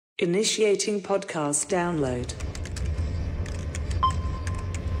Initiating podcast download.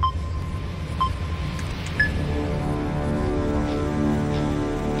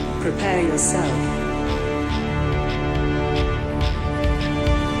 Prepare yourself.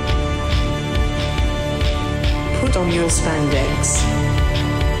 Put on your spandex.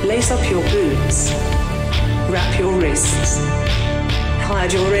 Lace up your boots. Wrap your wrists.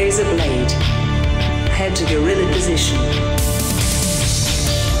 Hide your razor blade. Head to gorilla position.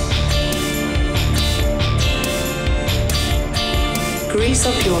 Grease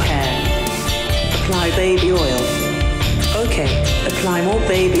up your hair. Apply baby oil. Okay, apply more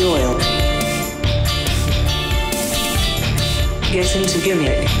baby oil. Get into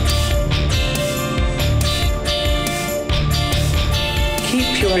gimmick.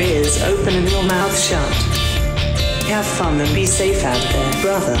 Keep your ears open and your mouth shut. Have fun and be safe out there,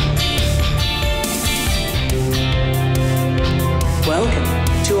 brother. Welcome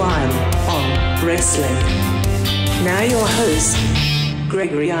to Iron on Wrestling. Now your host,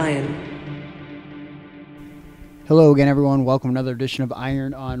 Gregory Iron. Hello again, everyone. Welcome to another edition of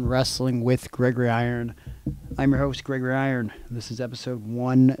Iron on Wrestling with Gregory Iron. I'm your host, Gregory Iron. This is episode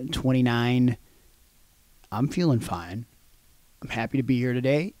 129. I'm feeling fine. I'm happy to be here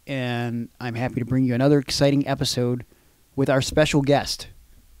today, and I'm happy to bring you another exciting episode with our special guest,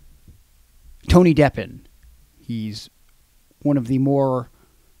 Tony Deppen. He's one of the more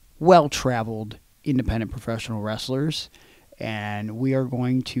well-traveled independent professional wrestlers, and we are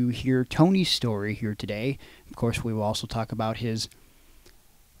going to hear Tony's story here today. Of course, we will also talk about his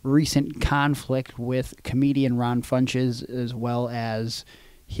recent conflict with comedian Ron Funches, as well as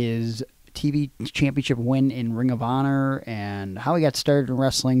his TV Championship win in Ring of Honor, and how he got started in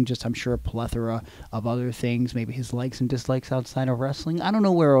wrestling, just I'm sure a plethora of other things, maybe his likes and dislikes outside of wrestling. I don't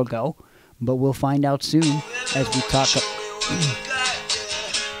know where it'll go, but we'll find out soon as we talk.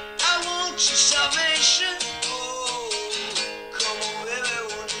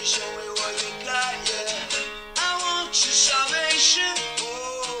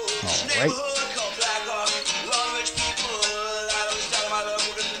 All right.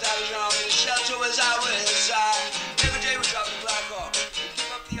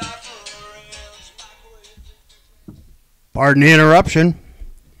 Pardon the interruption.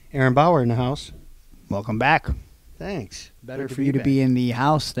 Aaron Bauer in the house. Welcome back. Thanks. Better for you to be in the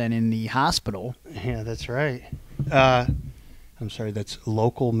house than in the hospital. Yeah, that's right. I'm sorry, that's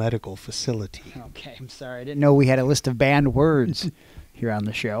local medical facility. Okay, I'm sorry. I didn't know we had a list of banned words here on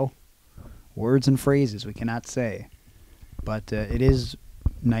the show. Words and phrases we cannot say. But it is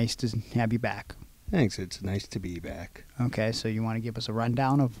nice to have you back. Thanks. It's nice to be back. Okay, so you want to give us a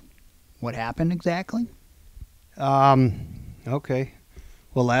rundown of what happened exactly? Okay.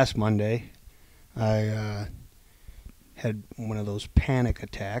 Well, last Monday, I had one of those panic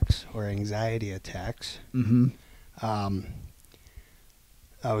attacks or anxiety attacks. Mm-hmm.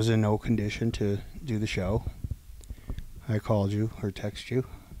 I was in no condition to do the show. I called you or texted you.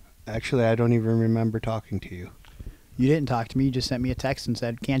 Actually, I don't even remember talking to you. You didn't talk to me. You just sent me a text and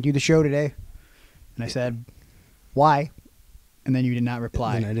said, can't do the show today. And I said, why? And then you did not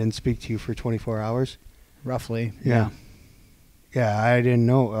reply. And I didn't speak to you for 24 hours? Roughly, yeah. Yeah, I didn't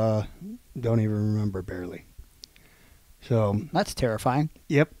know. Don't even remember barely. So that's terrifying.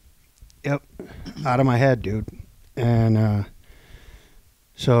 Yep. Out of my head, dude. And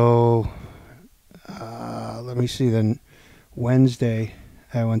so let me see. Then Wednesday,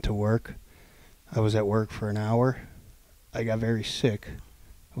 I went to work. I was at work for an hour. I got very sick.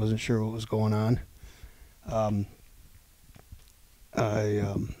 I wasn't sure what was going on.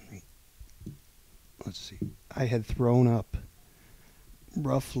 Let's see. I had thrown up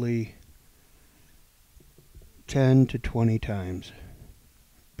roughly 10 to 20 times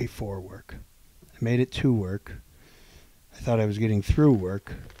before work. I made it to work. I thought I was getting through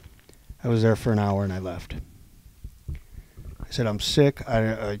work. I was there for an hour and I left. I said, I'm sick.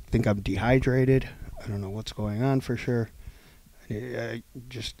 I think I'm dehydrated. I don't know what's going on for sure. I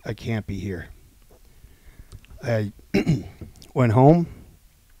can't be here. I went home,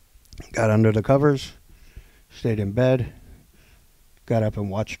 got under the covers, stayed in bed, got up and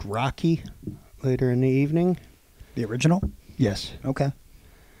watched Rocky later in the evening. The original? Yes. Okay.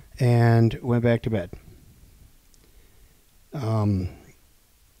 And went back to bed. The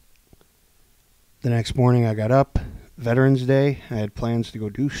next morning I got up, Veterans Day. I had plans to go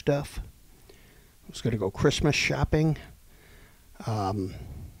do stuff. I was going to go Christmas shopping.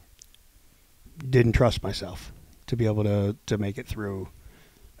 Didn't trust myself to be able to make it through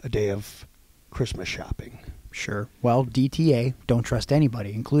a day of Christmas shopping. Sure. Well, DTA, don't trust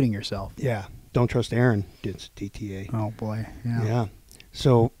anybody, including yourself. Yeah. Don't trust Aaron, it's DTA. Oh, boy. Yeah.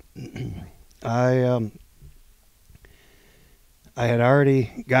 So I had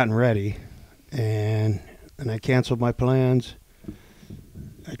already gotten ready, and I canceled my plans.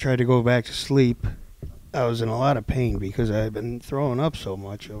 I tried to go back to sleep. I was in a lot of pain because I had been throwing up so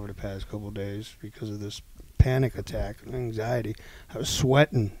much over the past couple of days because of this panic attack and anxiety. I was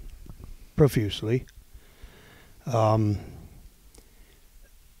sweating profusely. All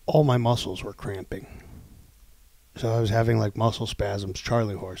my muscles were cramping. So I was having like muscle spasms,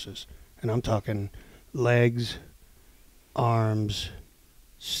 Charlie horses. And I'm talking legs, arms,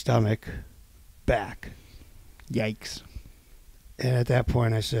 stomach, back. Yikes. And at that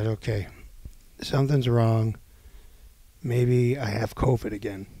point I said, okay, something's wrong. Maybe I have COVID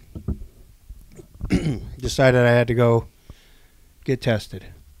again. Decided I had to go get tested.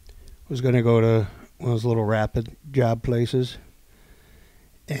 Was going to go to one of those little rapid job places.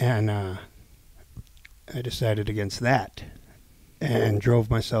 And I decided against that and drove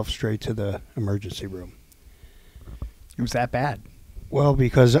myself straight to the emergency room. It was that bad? Well,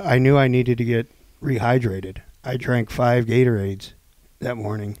 because I knew I needed to get rehydrated. I drank 5 Gatorades that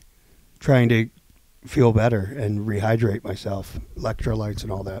morning trying to feel better and rehydrate myself, electrolytes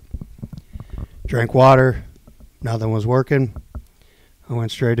and all that. Drank water. Nothing was working. I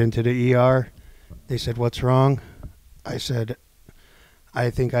went straight into the ER. They said, "What's wrong?" I said, "I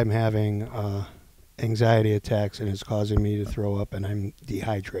think I'm having anxiety attacks and it's causing me to throw up and I'm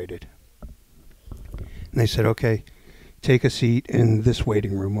dehydrated." And they said, "Okay, take a seat in this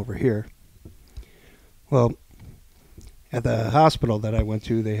waiting room over here." Well, at the hospital that I went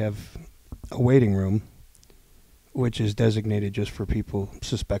to, they have a waiting room which is designated just for people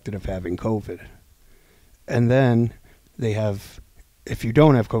suspected of having COVID. And then they have, if you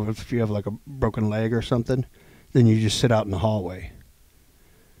don't have COVID, if you have like a broken leg or something, then you just sit out in the hallway.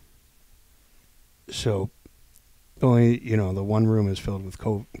 So only, the one room is filled with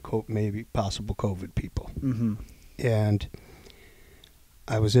maybe possible COVID people. Mm-hmm. And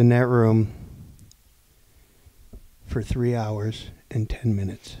I was in that room for 3 hours and 10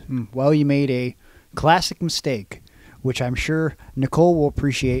 minutes. Well, you made a classic mistake, which I'm sure Nicole will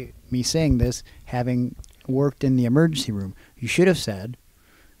appreciate me saying this, having worked in the emergency room. You should have said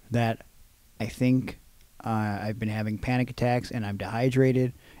that I think I've been having panic attacks and I'm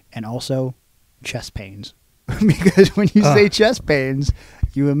dehydrated and also chest pains. Because when you say chest pains,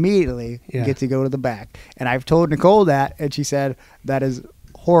 you immediately get to go to the back. And I've told Nicole that, and she said that is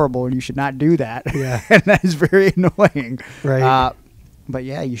horrible and you should not do that. Yeah. And that is very annoying. Right. But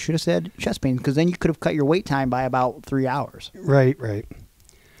yeah, you should have said chest pains because then you could have cut your wait time by about 3 hours. Right.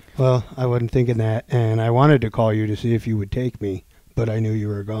 Well, I wasn't thinking that, and I wanted to call you to see if you would take me, but I knew you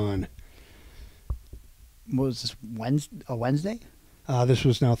were gone. Was this Wednesday? This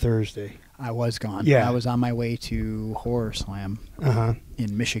was now Thursday. I was gone. Yeah. I was on my way to Horror Slam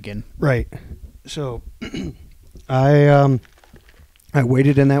in Michigan. Right. So I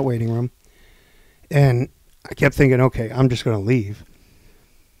waited in that waiting room, and I kept thinking, okay, I'm just going to leave.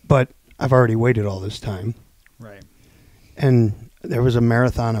 But I've already waited all this time. Right. And there was a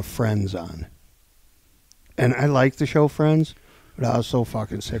marathon of Friends on. And I like the show Friends, but I was so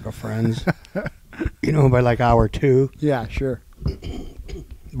fucking sick of Friends. By like hour 2. Yeah, sure.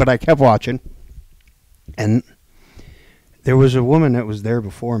 But I kept watching. And there was a woman that was there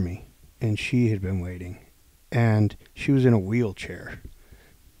before me, and she had been waiting. And she was in a wheelchair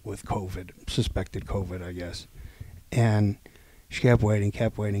with COVID, suspected COVID, I guess. And she kept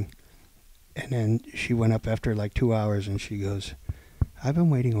waiting. And then she went up after like 2 hours, and she goes, "I've been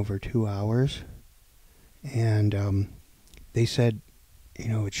waiting over 2 hours, and they said,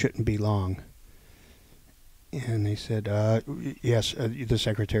 it shouldn't be long." And they said, yes, the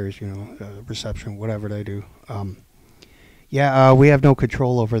secretaries, reception, whatever they do. We have no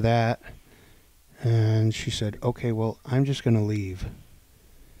control over that. And she said, "Okay, well, I'm just going to leave."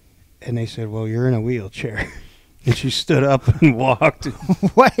 And they said, "Well, you're in a wheelchair." And she stood up and walked.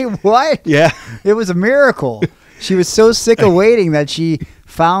 Wait, what? Yeah. It was a miracle. She was so sick of waiting that she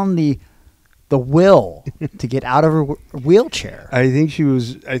found the will to get out of her wheelchair. I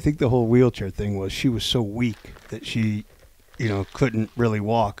think the whole wheelchair thing was she was so weak that she, couldn't really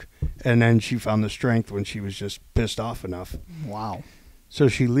walk. And then she found the strength when she was just pissed off enough. Wow. So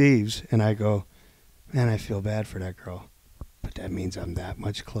she leaves, and I go, "Man, I feel bad for that girl. But that means I'm that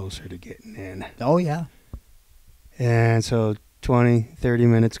much closer to getting in." Oh, yeah. And so 20, 30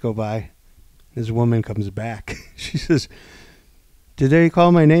 minutes go by. This woman comes back. She says, "Did they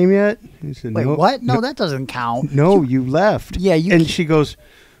call my name yet?" He said, Wait, "No." what? No, that doesn't count. No, you left. Yeah, And she goes,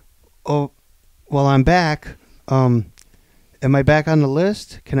 "Oh, well, I'm back. Am I back on the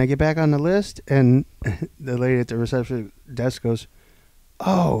list? Can I get back on the list?" And the lady at the reception desk goes,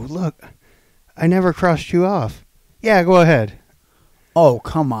 oh, look, I never crossed you off. Yeah, go ahead. Oh,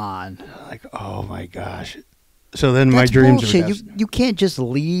 come on. Like, oh my gosh. So then That's my dreams bullshit. are You can't just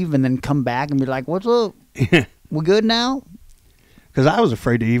leave and then come back and be like, what's up? We good now? Because I was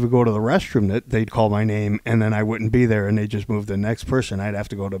afraid to even go to the restroom that they'd call my name and then I wouldn't be there and they'd just move the next person. I'd have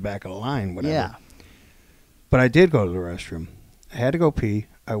to go to the back of the line, whatever. Yeah. But I did go to the restroom. I had to go pee.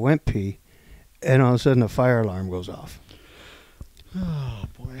 I went pee. And all of a sudden, a fire alarm goes off. Oh,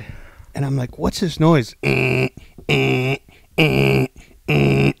 boy. And I'm like, what's this noise? And I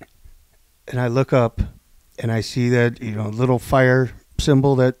look up, and I see that, little fire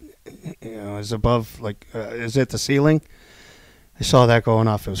symbol that, is above, is at the ceiling. I saw that going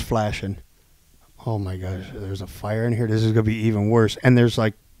off. It was flashing. Oh, my gosh, there's a fire in here. This is going to be even worse. And there's,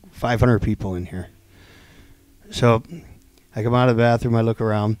 500 people in here. So I come out of the bathroom. I look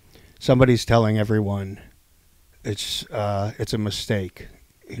around. Somebody's telling everyone it's a mistake.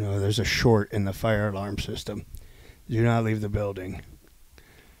 There's a short in the fire alarm system. Do not leave the building.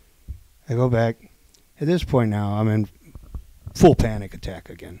 I go back. At this point now, I'm in full panic attack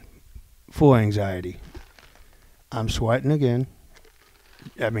again. Full anxiety. I'm sweating again.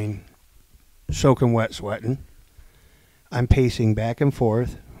 I mean, soaking wet sweating. I'm pacing back and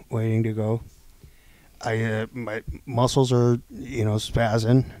forth, waiting to go. My muscles are,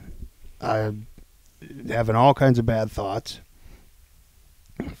 spazzing. I'm having all kinds of bad thoughts.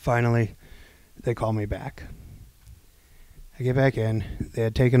 Finally, they call me back. I get back in. They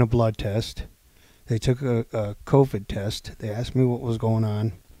had taken a blood test. They took a COVID test. They asked me what was going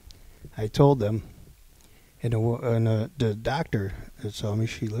on. I told them. And the doctor that saw me,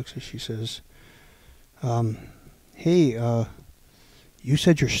 she looks and she says, hey, you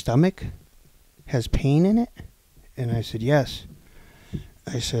said your stomach has pain in it? And I said, yes.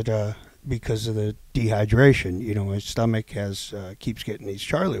 I said, because of the dehydration, my stomach keeps getting these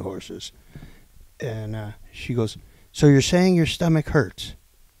Charlie horses. And she goes, so you're saying your stomach hurts?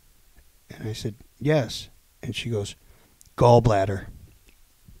 And I said, yes. And she goes, gallbladder.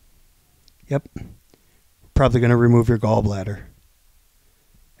 Yep. Probably going to remove your gallbladder.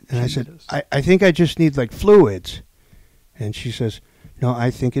 And I said, I think I just need fluids. And she says, no,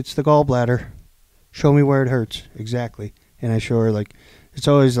 I think it's the gallbladder. Show me where it hurts. Exactly. And I show her it's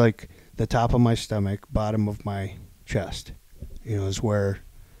always the top of my stomach, bottom of my chest, is where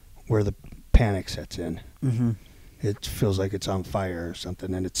the panic sets in. Mm-hmm. It feels like it's on fire or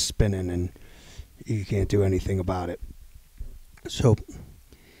something, and it's spinning, and you can't do anything about it. So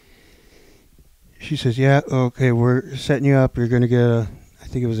she says, yeah, okay, we're setting you up. You're going to get I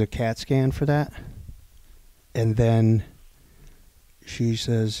think it was a CAT scan for that. And then she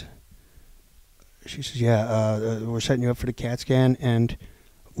says, yeah, we're setting you up for the CAT scan, and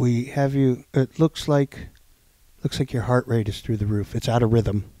we have you, it looks like your heart rate is through the roof. It's out of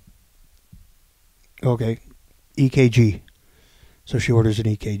rhythm. Okay, EKG. So she orders an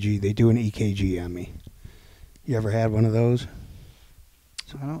EKG. They do an EKG on me. You ever had one of those?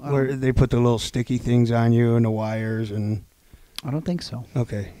 Where they put the little sticky things on you and the wires and... I don't think so.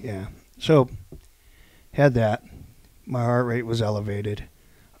 Okay, yeah. So, had that. My heart rate was elevated.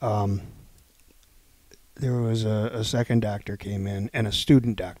 There was a second doctor came in, and a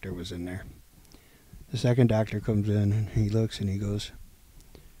student doctor was in there. The second doctor comes in, and he looks, and he goes,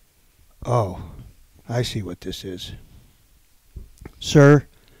 oh, I see what this is. Sir,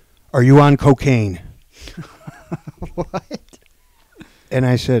 are you on cocaine? What? And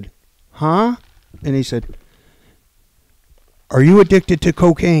I said, huh? And he said, are you addicted to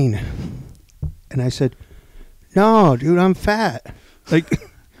cocaine? And I said, no, dude, I'm fat. I've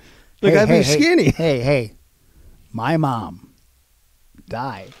been skinny. Hey. My mom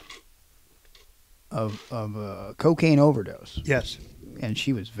died of a cocaine overdose. Yes. And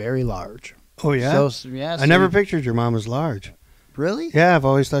she was very large. Oh, yeah? So, yeah, I never pictured your mom as large. Really? Yeah, I've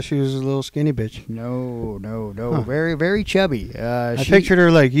always thought she was a little skinny bitch. No. Huh. Very, very chubby. I pictured her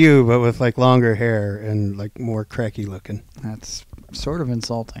like you, but with longer hair and more cracky looking. That's sort of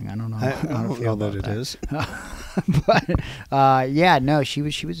insulting. I don't know. I don't feel that it is. But yeah, no, she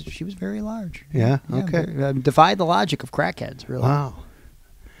was very large. Yeah. Okay. Defied the logic of crackheads. Really. Wow.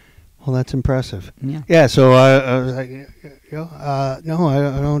 Well, that's impressive. Yeah. Yeah. So I was like, no,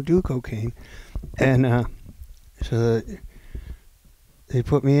 I don't do cocaine, and so they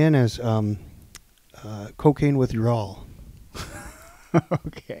put me in as cocaine withdrawal.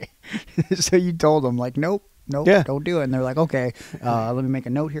 Okay. So you told them nope, yeah. Don't do it. And they're like, okay, let me make a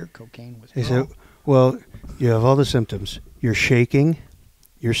note here. Cocaine withdrawal. They said, well, you have all the symptoms. You're shaking.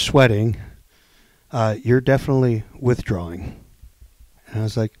 You're sweating. You're definitely withdrawing. And I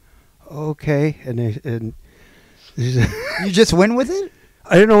was like, okay. And you just went with it?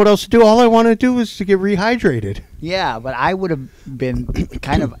 I didn't know what else to do. All I wanted to do was to get rehydrated. Yeah, but I would have been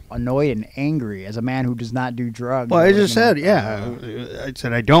kind of annoyed and angry as a man who does not do drugs. Well, I just said, I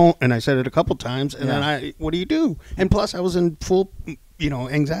said I don't, and I said it a couple times, and then what do you do? And plus, I was in full,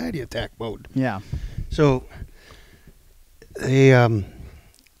 anxiety attack mode. Yeah. So they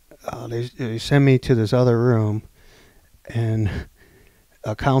send me to this other room, and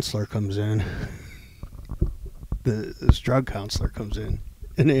a counselor comes in. This drug counselor comes in,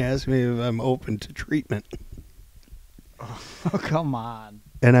 and they ask me if I'm open to treatment. Oh, come on.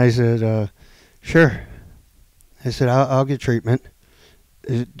 And I said, sure. I said, I'll get treatment.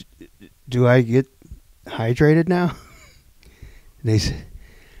 Do I get hydrated now? And they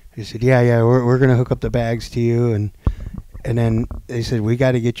said, yeah, we're going to hook up the bags to you. And then they said, we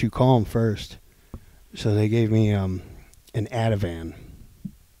got to get you calm first. So they gave me an Ativan.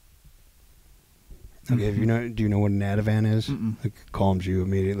 Okay, do you know what an Ativan is? It calms you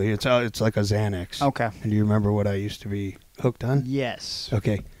immediately. It's like a Xanax. Okay. And do you remember what I used to be hooked on? Yes.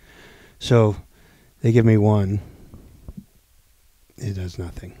 Okay. So they give me one. It does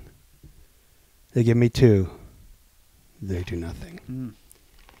nothing. They give me two. They do nothing.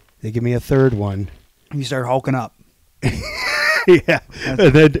 They give me a third one. You start hulking up. Yeah.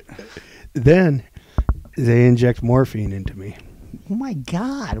 And then they inject morphine into me. Oh, my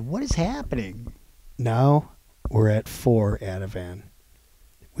God. What is happening? Now we're at 4 Ativan.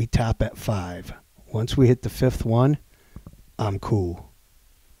 We top at 5. Once we hit the 5th one, I'm cool.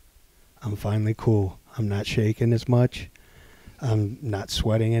 I'm finally cool. I'm not shaking as much. I'm not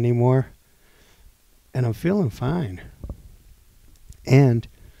sweating anymore. And I'm feeling fine. And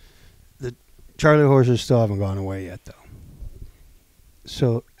the Charlie horses still haven't gone away yet, though.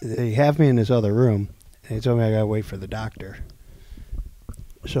 So they have me in this other room, and they told me I gotta wait for the doctor.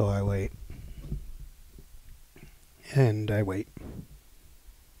 So I wait. And I wait.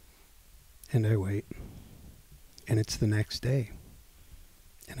 And I wait. And it's the next day.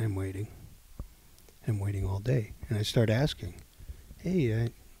 And I'm waiting. I'm waiting all day. And I start asking, hey, I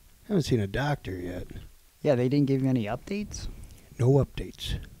haven't seen a doctor yet. Yeah, they didn't give you any updates? No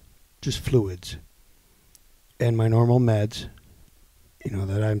updates. Just fluids. And my normal meds,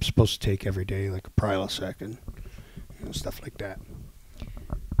 that I'm supposed to take every day, like a Prilosec and stuff like that.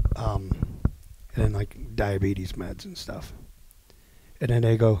 And then like diabetes meds and stuff. And then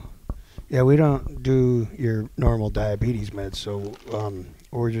they go, yeah, we don't do your normal diabetes meds, so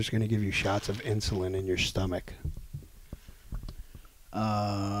we're just going to give you shots of insulin in your stomach.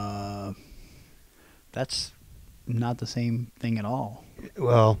 That's not the same thing at all.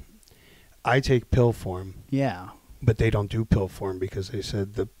 Well, I take pill form. Yeah. But they don't do pill form because they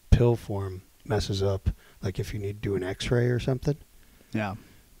said the pill form messes up, like if you need to do an x-ray or something. Yeah.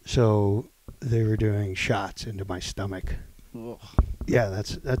 So they were doing shots into my stomach. Ugh. Yeah,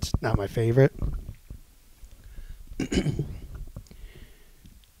 that's not my favorite.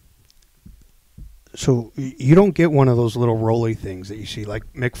 So you don't get one of those little rolly things that you see, like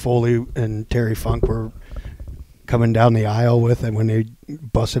Mick Foley and Terry Funk were coming down the aisle with, and when they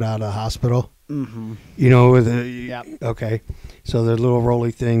busted out of the hospital. Mm-hmm. With a yep. Okay, so the little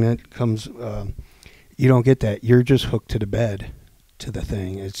rolly thing that comes, you don't get that. You're just hooked to the bed, to the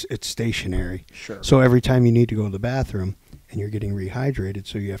thing. It's stationary. Sure. So every time you need to go to the bathroom, and you're getting rehydrated,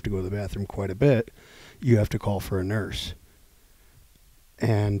 so you have to go to the bathroom quite a bit, you have to call for a nurse.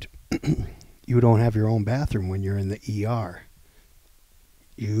 And you don't have your own bathroom when you're in the ER.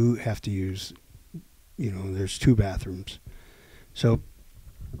 You have to use, there's 2 bathrooms. So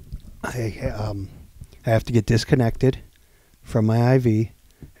I have to get disconnected from my IV,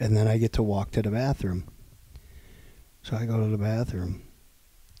 and then I get to walk to the bathroom. So I go to the bathroom,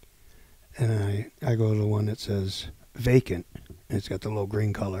 and I go to the one that says vacant, and it's got the little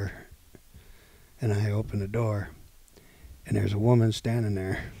green color. And I open the door, and there's a woman standing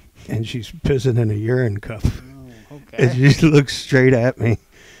there, and she's pissing in a urine cup. Oh, okay. And she looks straight at me,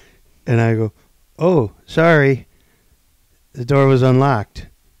 and I go, oh, sorry, the door was unlocked.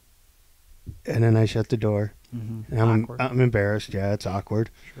 And then I shut the door. Mm-hmm. And I'm embarrassed. Yeah, it's awkward.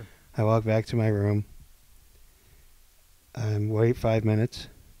 Sure. I walk back to my room. I wait 5 minutes.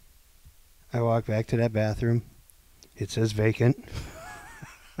 I walk back to that bathroom. It says vacant.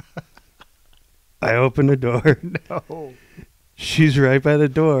 I open the door. No. She's right by the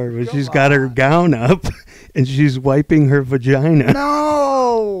door, but she's got her gown up, and she's wiping her vagina.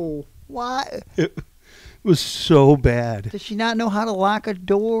 No! Why? It was so bad. Does she not know how to lock a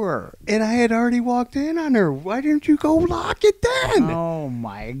door? And I had already walked in on her. Why didn't you go lock it then? Oh,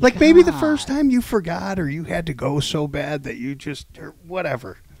 my God. Like maybe the first time you forgot, or you had to go so bad that you just, or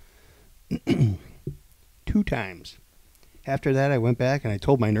whatever. 2 times. After that, I went back and I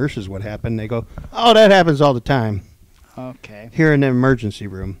told my nurses what happened. They go, oh, that happens all the time. Okay. Here in the emergency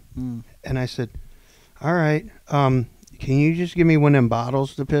room. Mm. And I said, all right, can you just give me one of them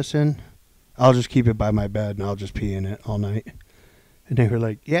bottles to piss in? I'll just keep it by my bed and I'll just pee in it all night. And they were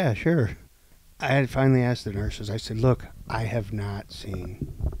like, yeah, sure. I had finally asked the nurses, I said, look, I have not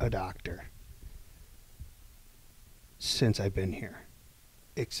seen a doctor since I've been here,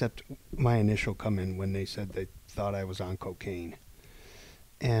 except my initial come in when they said they thought I was on cocaine.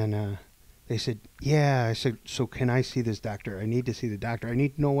 And they said, yeah. I said, so can I see this doctor? I need to see the doctor. I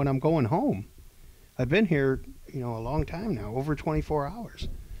need to know when I'm going home. I've been here, a long time now, over 24 hours.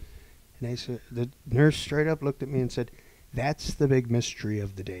 And they said, the nurse straight up looked at me and said, that's the big mystery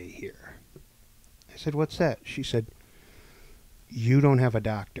of the day here. I said, what's that? She said, you don't have a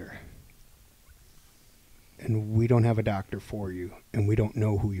doctor. And we don't have a doctor for you. And we don't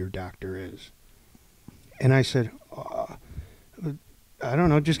know who your doctor is. And I said, I don't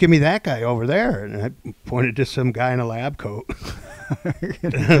know, just give me that guy over there. And I pointed to some guy in a lab coat.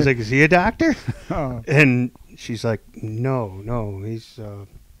 And I was like, is he a doctor? Oh. And she's like, no, he's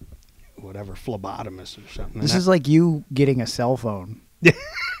whatever, phlebotomist or something. This is like you getting a cell phone.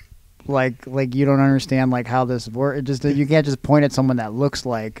 like you don't understand like how this works. Just you can't just point at someone that looks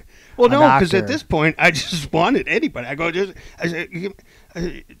like. Well, no, because at this point I just wanted anybody. I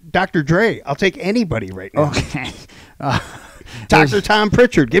said, Dr. Dre, I'll take anybody right now. Okay. Dr. Tom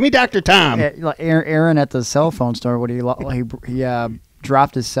Pritchard, give me Dr. Tom. Aaron at the cell phone store, he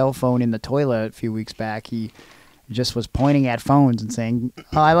dropped his cell phone in the toilet a few weeks back. He just was pointing at phones and saying,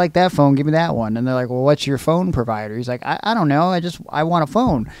 oh, I like that phone, give me that one. And they're like, well, what's your phone provider? He's like, I don't know, I want a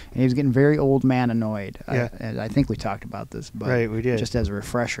phone. And he was getting very old man annoyed. Yeah. I think we talked about this, but right, we did. Just as a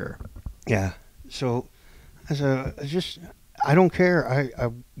refresher. Yeah. So I don't care. I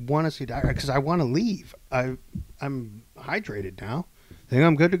want to see doctor because I want to leave. I'm hydrated now. I think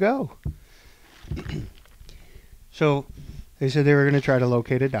I'm good to go. So they said they were going to try to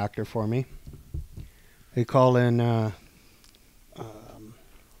locate a doctor for me. They call in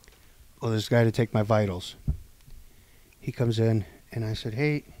this guy to take my vitals. He comes in, and I said,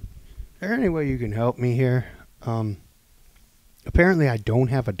 hey, is there any way you can help me here? Apparently I don't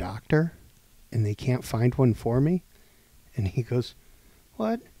have a doctor, and they can't find one for me. And he goes,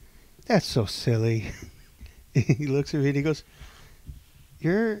 what? That's so silly. He looks at me, and he goes,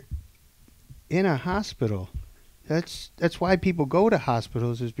 you're in a hospital. That's why people go to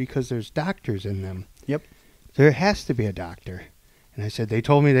hospitals, is because there's doctors in them. Yep. There has to be a doctor. And I said, they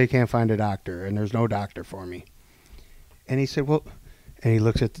told me they can't find a doctor, and there's no doctor for me. And he said, well, and he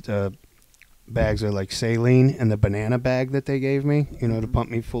looks at the bags of like saline and the banana bag that they gave me, to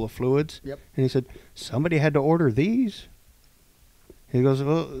pump me full of fluids. Yep. And he said, somebody had to order these. He goes,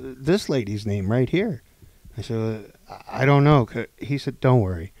 well, this lady's name right here. I said, I don't know. He said, don't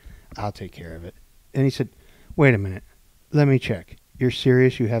worry, I'll take care of it. And he said, wait a minute, let me check. You're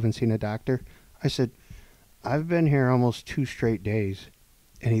serious you haven't seen a doctor? I said, I've been here almost 2 straight days.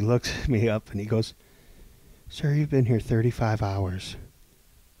 And he looks me up and he goes, sir, you've been here 35 hours.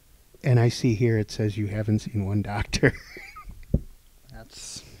 And I see here it says you haven't seen one doctor.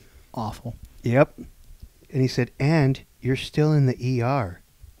 That's awful. Yep. And he said, and you're still in the ER.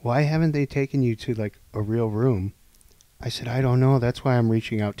 Why haven't they taken you to like a real room? I said, I don't know. That's why I'm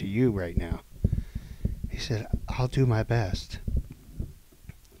reaching out to you right now. He said, I'll do my best.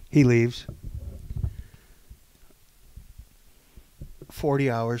 He leaves. 40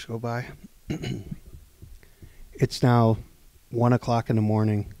 hours go by. It's now 1 o'clock in the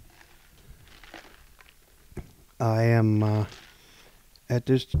morning. I am at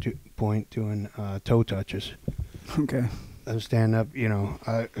this point doing toe touches. Okay. I'm standing up,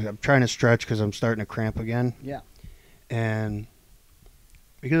 I'm trying to stretch because I'm starting to cramp again. Yeah. And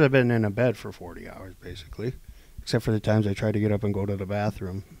because I've been in a bed for 40 hours, basically, except for the times I tried to get up and go to the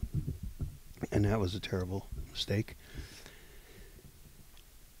bathroom. And that was a terrible mistake.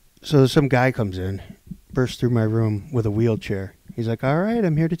 So some guy comes in, bursts through my room with a wheelchair. He's like, all right,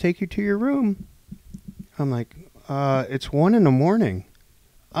 I'm here to take you to your room. I'm like, it's 1 in the morning.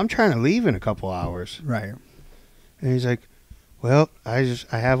 I'm trying to leave in a couple hours. Right. And he's like, well, I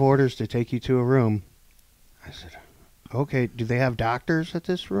have orders to take you to a room. I said, okay, do they have doctors at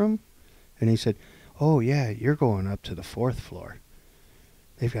this room? And he said, oh, yeah, you're going up to the 4th floor.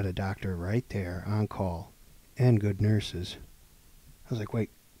 They've got a doctor right there on call and good nurses. I was like,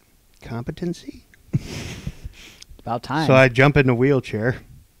 wait, competency? About time. So I jump in the wheelchair.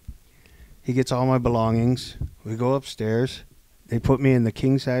 He gets all my belongings. We go upstairs. They put me in the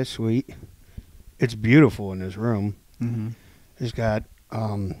king-size suite. It's beautiful in this room. Mm-hmm. It's got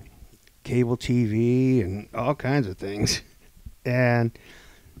cable TV and all kinds of things. And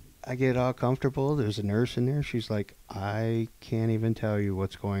I get all comfortable. There's a nurse in there. She's like, I can't even tell you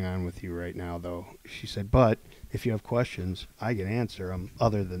what's going on with you right now, though. She said, but if you have questions, I can answer them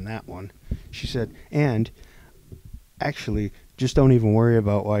other than that one. She said, and actually, just don't even worry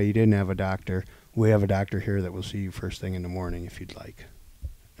about why you didn't have a doctor. We have a doctor here that will see you first thing in the morning if you'd like.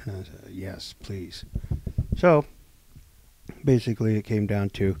 And I said, yes, please. So basically it came down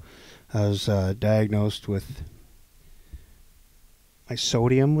to I was diagnosed with my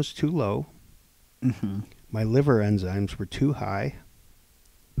sodium was too low. Mm-hmm. My liver enzymes were too high.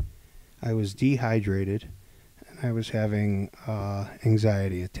 I was dehydrated. And I was having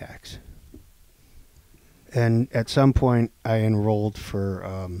anxiety attacks. And at some point, I enrolled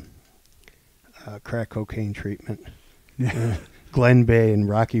for crack cocaine treatment. Glen Bay and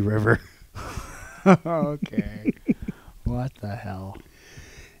Rocky River. Okay. What the hell?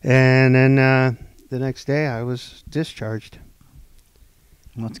 And then the next day, I was discharged.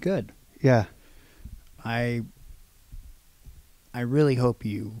 Well, that's good. Yeah. I really hope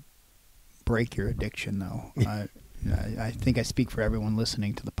you break your addiction, though. I think I speak for everyone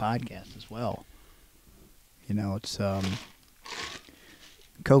listening to the podcast as well. You know, it's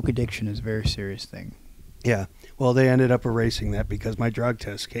coke addiction is a very serious thing. Yeah. Well, they ended up erasing that because my drug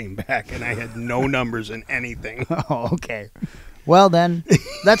test came back and I had no numbers in anything. Oh, okay. Well, then,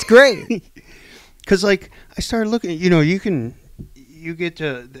 that's great. Because, like, I started looking, you get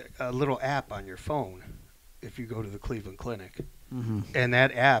a little app on your phone if you go to the Cleveland Clinic. Mm-hmm. And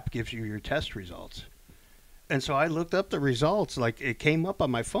that app gives you your test results. And so I looked up the results. Like, it came up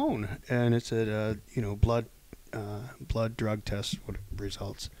on my phone, and it said, blood drug test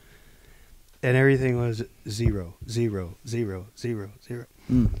results. And everything was 0, 0, 0, 0, 0.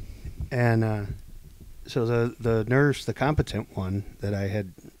 Mm. And so the nurse, the competent one that I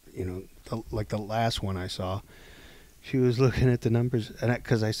had, the last one I saw, she was looking at the numbers. And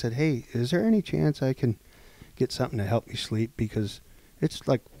because I said, hey, is there any chance I can get something to help me sleep? Because it's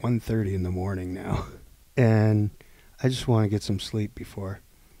like 1:30 in the morning now. And I just want to get some sleep before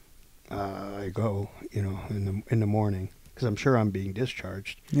I go, in the morning. Because I'm sure I'm being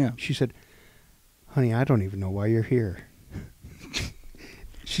discharged. Yeah. She said, honey, I don't even know why you're here.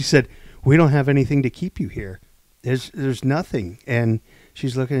 She said, we don't have anything to keep you here. There's nothing. And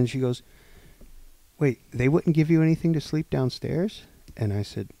she's looking and she goes, wait, they wouldn't give you anything to sleep downstairs? And I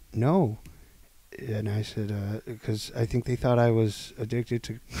said, no. And I said, because I think they thought I was addicted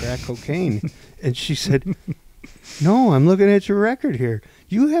to crack cocaine. And she said, no, I'm looking at your record here.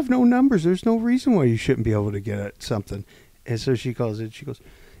 You have no numbers. There's no reason why you shouldn't be able to get at something. And so she calls it, she goes,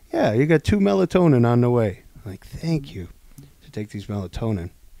 yeah, you got 2 melatonin on the way. I'm like, thank you. To take these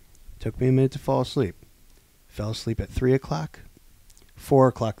melatonin. Took me a minute to fall asleep. Fell asleep at 3 o'clock. 4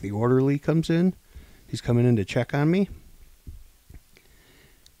 o'clock, the orderly comes in. He's coming in to check on me.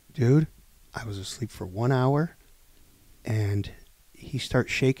 Dude, I was asleep for 1 hour. And he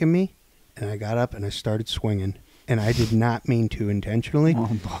starts shaking me. And I got up and I started swinging. And I did not mean to intentionally.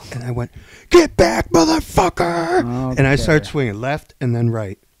 Oh, and I went, get back, motherfucker! Okay. And I started swinging left and then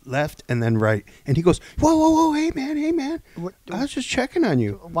right. Left and then right. And he goes, whoa, whoa, whoa, hey, man. What, I was just checking on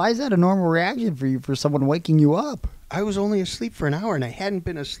you. why is that a normal reaction for someone waking you up? I was only asleep for an hour, and I hadn't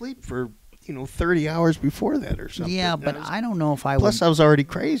been asleep for, 30 hours before that or something. Yeah, but I don't know if I Plus, I was already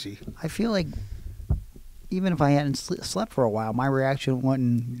crazy. I feel like even if I hadn't slept for a while, my reaction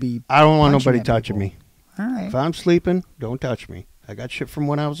wouldn't be. I don't want punching nobody at touching people. me. All right. If I'm sleeping, don't touch me. I got shit from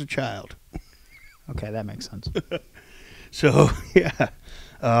when I was a child. Okay, that makes sense. So, yeah.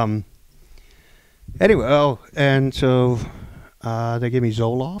 Anyway, and so they gave me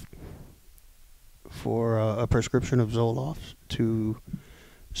Zoloft for a prescription of Zoloft to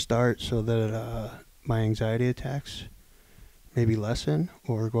start so that my anxiety attacks maybe lessen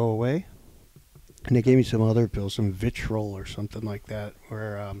or go away. And they gave me some other pills, some Vitrol or something like that,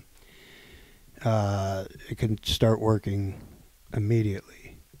 where it can start working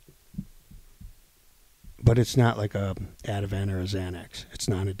immediately. But it's not like a Ativan or a Xanax. It's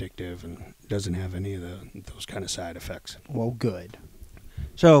non-addictive and doesn't have any of those kind of side effects. Well, good.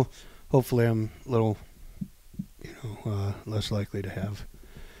 So hopefully I'm a little, less likely to have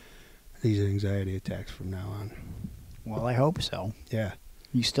these anxiety attacks from now on. Well, I hope so. Yeah.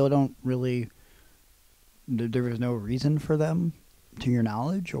 You still don't really. There was no reason for them, to your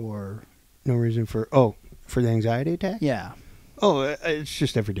knowledge, or No reason for the anxiety attack? yeah. Oh, it's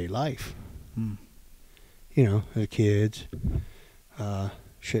just everyday life. Hmm. The kids,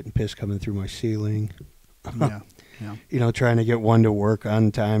 shit and piss coming through my ceiling. Yeah. Trying to get one to work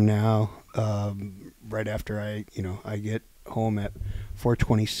on time now. Right after I get home at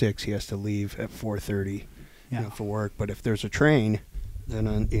 4:26, he has to leave at 4:30, you know, for work. But if there's a train,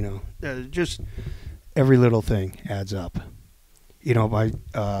 then you know, just every little thing adds up. You know, my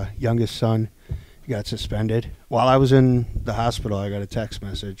youngest son got suspended while I was in the hospital. I got a text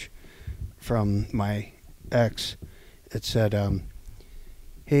message from my ex. It said,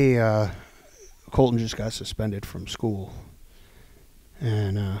 "Hey, Colton just got suspended from school,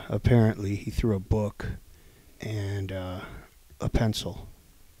 and apparently he threw a book and a pencil.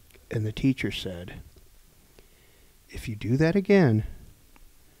 And the teacher said, if you do that again,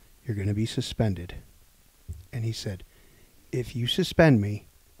 you're going to be suspended. And he said, if you suspend me,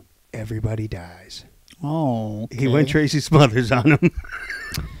 everybody dies." Oh, okay. He went Tracy Smothers on him.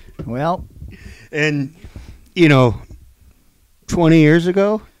 Well, and, you know, 20 years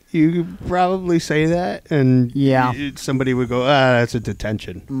ago, you could probably say that, and somebody would go, that's a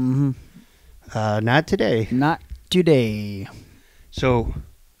detention. Mm-hmm. Not today. Not today. So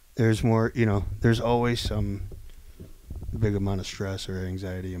there's more, you know, there's always some big amount of stress or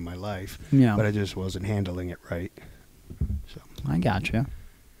anxiety in my life, but I just wasn't handling it right. So I gotcha.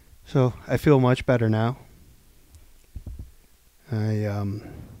 So I feel much better now. I'm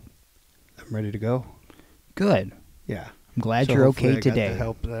ready to go. Good. Yeah. I'm glad you're okay today. I got the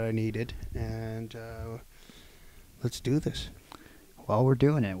help that I needed, and let's do this. Well, we're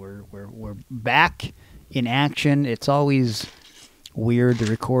doing it. We're back in action. It's always weird to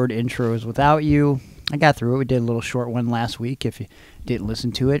record intros without you. I got through it. We did a little short one last week. If you didn't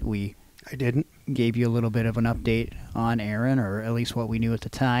listen to it, I didn't. Gave you a little bit of an update on Aaron, or at least what we knew at the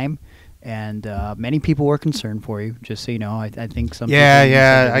time. And many people were concerned for you, just so you know. I think some people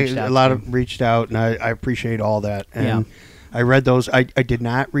a lot of reached out, and I appreciate all that. And I read those. I did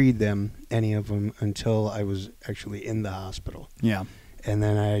not read them, any of them, until I was actually in the hospital. Yeah. And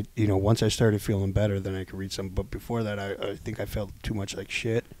then once I started feeling better, then I could read some. But before that, I think I felt too much like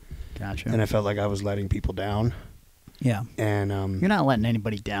shit. Gotcha. And I felt like I was letting people down. Yeah. And you're not letting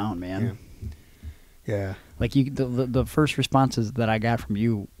anybody down, man. Yeah. Like the first responses that I got from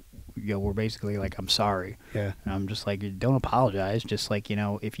you, were basically like, "I'm sorry." Yeah. And I'm just like, don't apologize. Just like,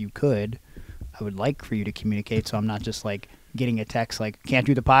 if you could, I would like for you to communicate, so I'm not just like getting a text like, "Can't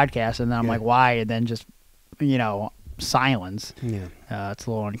do the podcast," and then I'm like, "Why?" And then just silence. Yeah. It's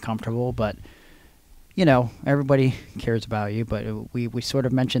a little uncomfortable, but everybody cares about you. But we sort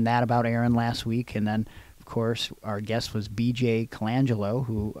of mentioned that about Aaron last week, and then of course our guest was BJ Colangelo,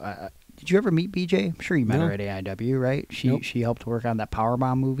 who did you ever meet BJ? I'm sure you met her at AIW, right? She helped work on that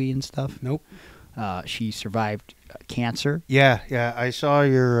Powerbomb movie and stuff. Nope. She survived cancer. Yeah. I saw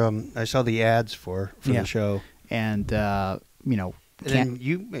I saw the ads for the show, and and then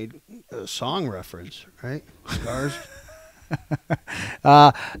you made a song reference, right? Scars.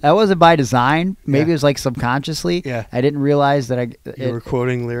 That wasn't by design. Maybe it was like subconsciously. Yeah. I didn't realize that you were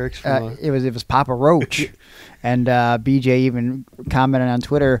quoting lyrics from it was Papa Roach, and BJ even commented on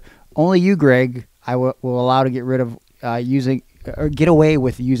Twitter, "Only you, Greg, I will allow to get rid of using or get away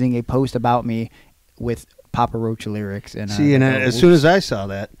with using a post about me with Papa Roach lyrics." And as soon as I saw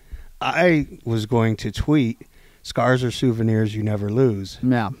that, I was going to tweet, "Scars are souvenirs you never lose."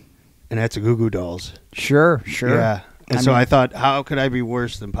 Yeah. And that's a Goo Goo Dolls. Sure. Yeah. And I thought, how could I be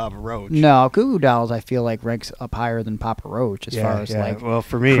worse than Papa Roach? No, Goo Goo Dolls I feel like ranks up higher than Papa Roach as far as like. Well,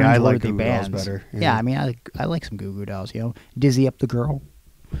 for me, I like Goo Goo Dolls better. Yeah, I mean, I like some Goo Goo Dolls. Dizzy Up the Girl.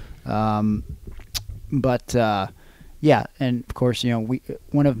 But and of course,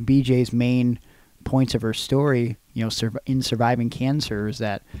 one of BJ's main points of her story, in surviving cancer, is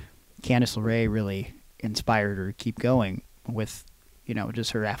that Candice LeRae really inspired her to keep going with.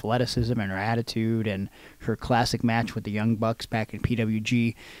 Just her athleticism and her attitude and her classic match with the Young Bucks back in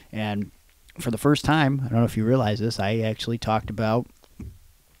PWG. And for the first time, I don't know if you realize this, I actually talked about,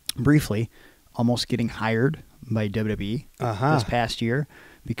 briefly, almost getting hired by WWE this past year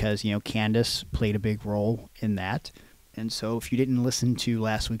because, Candice played a big role in that. And so if you didn't listen to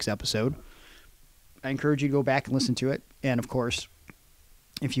last week's episode, I encourage you to go back and listen to it. And, of course,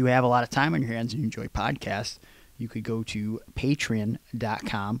 if you have a lot of time on your hands and you enjoy podcasts, you could go to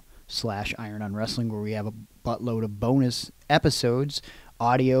patreon.com/irononwrestling, where we have a buttload of bonus episodes,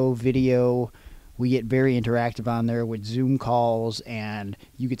 audio, video. We get very interactive on there with Zoom calls, and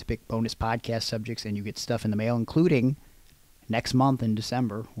you get to pick bonus podcast subjects, and you get stuff in the mail, including next month in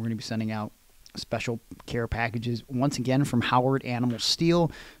December. We're going to be sending out special care packages once again from Howard Animal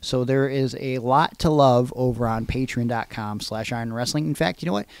Steel. So there is a lot to love over on patreon.com/ironwrestling. In fact, you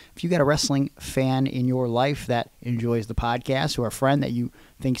know what? If you got a wrestling fan in your life that enjoys the podcast, or a friend that you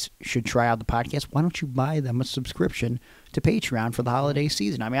think should try out the podcast, why don't you buy them a subscription to Patreon for the holiday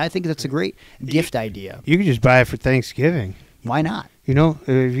season? I mean, I think that's a great gift idea. You could just buy it for Thanksgiving. Why not? You know,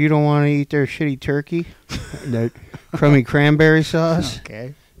 if you don't want to eat their shitty turkey, that crummy cranberry sauce,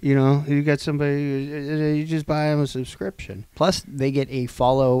 Okay. you know, you got somebody, you just buy them a subscription. Plus, they get a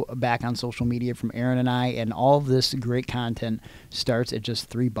follow back on social media from Aaron and I, and all of this great content starts at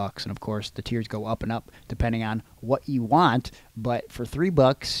just $3. And of course, the tiers go up and up depending on what you want. But for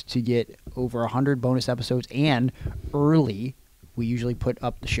 $3 to get over 100 bonus episodes and early, we usually put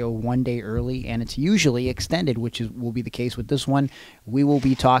up the show 1 day early, and it's usually extended, which will be the case with this one. We will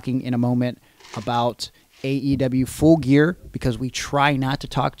be talking in a moment about AEW Full Gear, because we try not to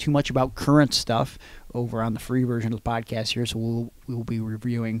talk too much about current stuff over on the free version of the podcast here. So we'll be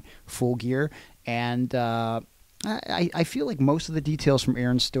reviewing Full Gear, and I feel like most of the details from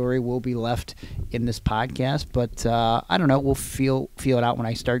Aaron's story will be left in this podcast, but I don't know. We'll feel it out when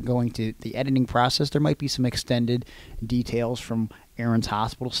I start going to the editing process. There might be some extended details from Aaron's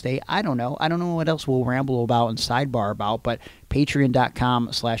hospital stay. I don't know. I don't know what else we'll ramble about and sidebar about, but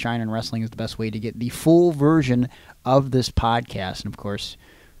patreon.com/ironandwrestling is the best way to get the full version of this podcast. And of course,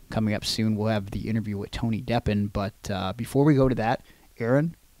 coming up soon, we'll have the interview with Tony Deppen. But before we go to that,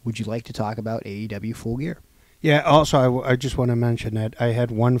 Aaron, would you like to talk about AEW Full Gear? Yeah, also, I just want to mention that I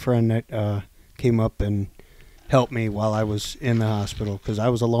had one friend that came up and helped me while I was in the hospital, because I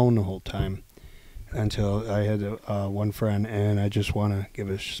was alone the whole time until I had one friend, and I just want to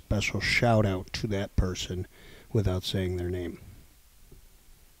give a special shout-out to that person without saying their name.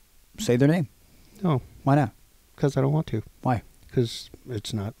 Say their name. No. Why not? Because I don't want to. Why? Because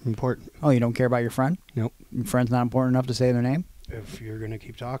it's not important. Oh, you don't care about your friend? Nope. Your friend's not important enough to say their name? If you're going to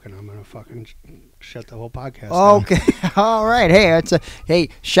keep talking, I'm going to fucking shut the whole podcast down. Okay. All right. Hey,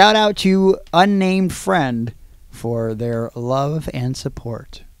 shout out to unnamed friend for their love and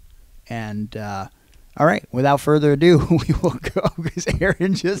support. And all right, without further ado, we will go, because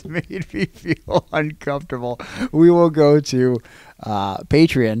Aaron just made me feel uncomfortable. We will go to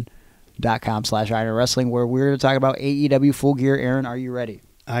patreon.com/ironwrestling, where we're going to talk about AEW Full Gear. Aaron, are you ready?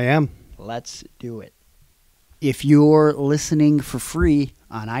 I am. Let's do it. If you're listening for free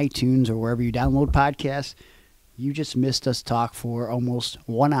on iTunes or wherever you download podcasts, you just missed us talk for almost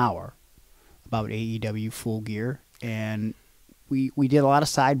 1 hour about AEW Full Gear. And we did a lot of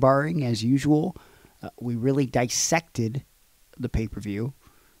sidebarring, as usual. We really dissected the pay-per-view,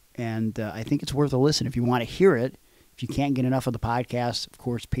 and I think it's worth a listen if you want to hear it. If you can't get enough of the podcast, of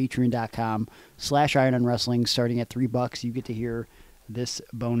course, patreon.com/ironandwrestling. Starting at $3, you get to hear this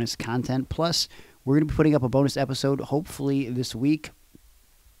bonus content. Plus, we're going to be putting up a bonus episode, hopefully this week,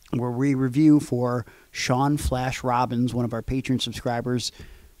 where we review for Sean Flash Robbins, one of our Patreon subscribers,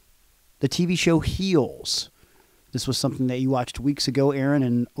 the TV show Heels. This was something that you watched weeks ago, Aaron,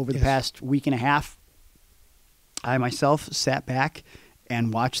 and over the past week and a half, I myself sat back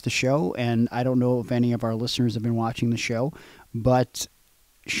and watched the show, and I don't know if any of our listeners have been watching the show, but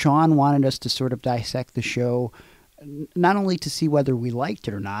Sean wanted us to sort of dissect the show, not only to see whether we liked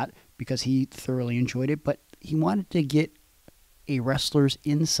it or not, because he thoroughly enjoyed it, but he wanted to get a wrestler's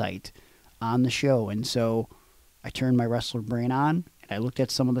insight on the show. And so I turned my wrestler brain on, and I looked at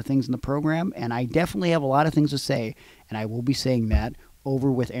some of the things in the program, and I definitely have a lot of things to say, and I will be saying that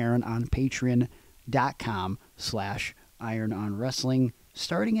over with Aaron on patreon.com/irononwrestling,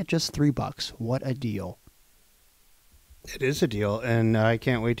 starting at just $3. What a deal. It is a deal, and I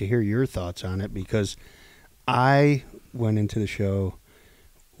can't wait to hear your thoughts on it, because I went into the show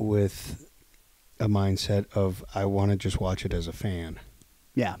with a mindset of I want to just watch it as a fan.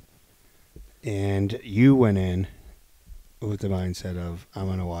 Yeah. And you went in with the mindset of I'm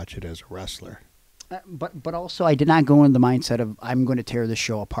going to watch it as a wrestler. But also I did not go in the mindset of I'm going to tear this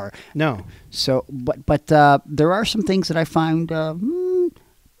show apart. No. So but there are some things that I found I'm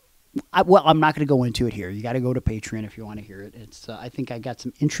not going to go into it here. You got to go to Patreon if you want to hear it. It's I think I got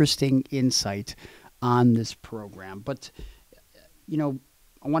some interesting insight on this program. But you know,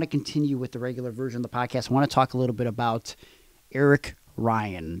 I want to continue with the regular version of the podcast. I want to talk a little bit about Eric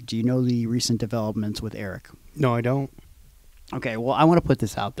Ryan. Do you know the recent developments with Eric? No, I don't. Okay, well, I want to put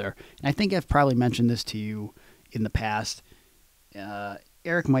this out there. And I think I've probably mentioned this to you in the past.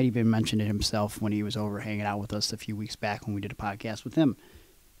 Eric might even mention it himself when he was over hanging out with us a few weeks back when we did a podcast with him.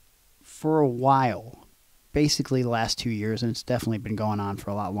 For a while, basically the last 2 years, and it's definitely been going on for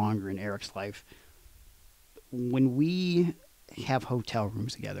a lot longer in Eric's life, when we have hotel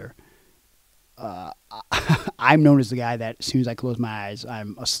rooms together, I'm known as the guy that as soon as I close my eyes,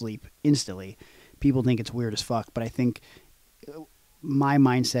 I'm asleep instantly. People think it's weird as fuck, but I think my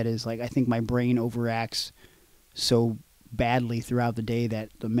mindset is like I think my brain overacts so badly throughout the day that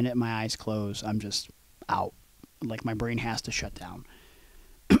the minute my eyes close, I'm just out. Like my brain has to shut down.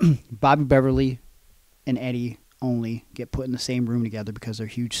 Bobby Beverly and Eddie only get put in the same room together because they're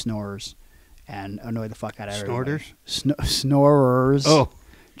huge snorers and annoy the fuck out of everybody. Snorters? Snorers. Oh.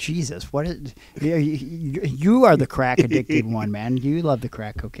 Jesus, what is... You are the crack-addicted one, man. You love the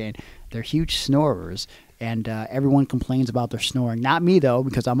crack cocaine. They're huge snorers, and everyone complains about their snoring. Not me, though,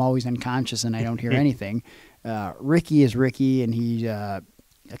 because I'm always unconscious and I don't hear anything. Ricky is Ricky, and he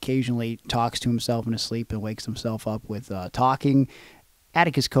occasionally talks to himself in his sleep and wakes himself up with talking.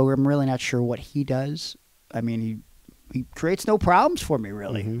 Atticus Coger, I'm really not sure what he does. I mean, he creates no problems for me,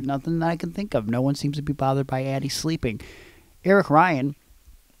 really. Mm-hmm. Nothing that I can think of. No one seems to be bothered by Addie sleeping. Eric Ryan,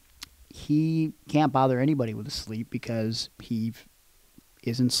 he can't bother anybody with his sleep because he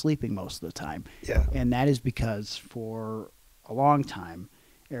isn't sleeping most of the time. Yeah. And that is because for a long time,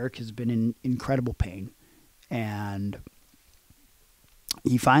 Eric has been in incredible pain. And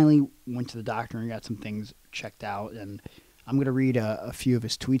he finally went to the doctor and got some things checked out. And I'm going to read a few of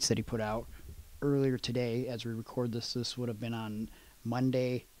his tweets that he put out earlier today. As we record this, this would have been on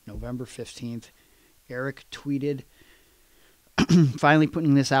Monday, November 15th. Eric tweeted, finally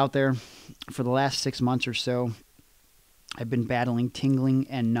putting this out there, for the last 6 months or so, I've been battling tingling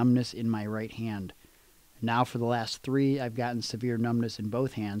and numbness in my right hand. Now for the last 3, I've gotten severe numbness in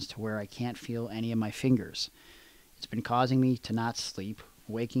both hands to where I can't feel any of my fingers. It's been causing me to not sleep,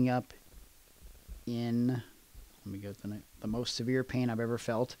 waking up in, let me go to the most severe pain I've ever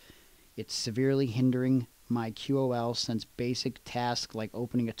felt. It's severely hindering my QOL since basic tasks like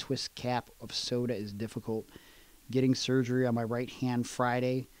opening a twist cap of soda is difficult. Getting surgery on my right hand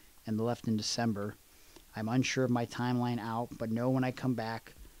Friday and the left in December. I'm unsure of my timeline out, but know when I come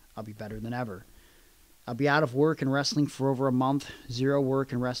back, I'll be better than ever. I'll be out of work and wrestling for over a month. 0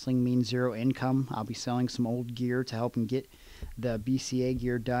 work and wrestling means 0 income. I'll be selling some old gear to help him get the BCA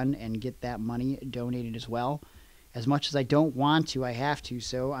gear done and get that money donated as well. As much as I don't want to, I have to,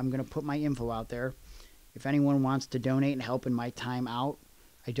 so I'm going to put my info out there. If anyone wants to donate and help in my time out,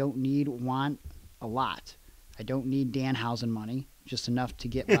 I don't want a lot. I don't need Danhausen money, just enough to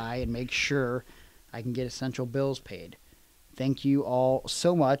get by and make sure I can get essential bills paid. Thank you all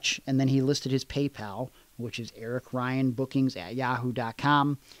so much. And then he listed his PayPal, which is Eric Ryan Bookings at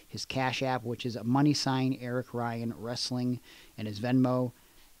yahoo.com, his Cash App, which is a Eric Ryan Wrestling, and his Venmo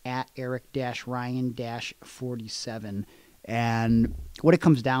at Eric-Ryan-47. And what it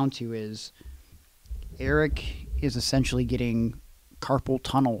comes down to is Eric is essentially getting carpal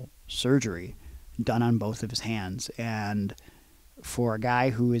tunnel surgery done on both of his hands. And for a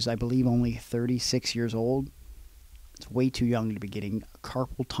guy who is, I believe, only 36 years old, it's way too young to be getting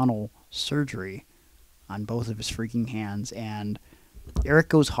carpal tunnel surgery on both of his freaking hands. And Eric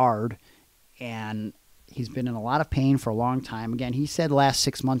goes hard, and he's been in a lot of pain for a long time. Again, he said last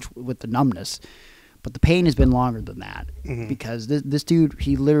 6 months with the numbness, but the pain has been longer than that. Mm-hmm. Because this dude,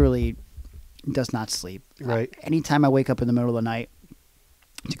 he literally does not sleep. Right. Anytime I wake up in the middle of the night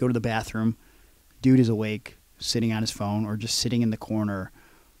to go to the bathroom, dude is awake, sitting on his phone, or just sitting in the corner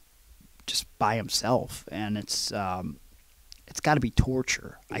just by himself. And it's got to be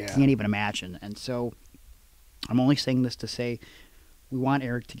torture. Yeah. I can't even imagine. And so I'm only saying this to say we want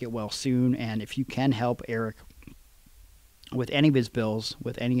Eric to get well soon. And if you can help Eric with any of his bills,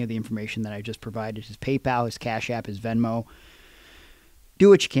 with any of the information that I just provided, his PayPal, his Cash App, his Venmo, do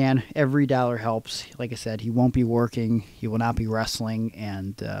what you can. Every dollar helps. Like I said, he won't be working. He will not be wrestling.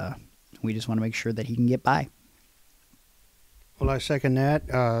 And we just want to make sure that he can get by. Well, I second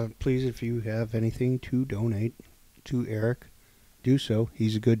that. Please, if you have anything to donate to Eric, do so.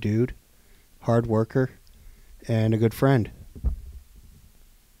 He's a good dude, hard worker, and a good friend.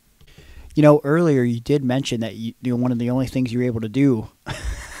 You know, earlier you did mention that one of the only things you were able to do.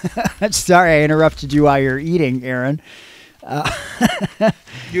 Sorry, I interrupted you while you're eating, Aaron.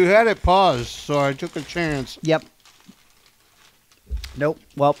 You had it paused, so I took a chance. Yep. Nope.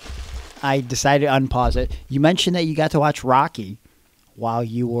 Well, I decided to unpause it. You mentioned that you got to watch Rocky while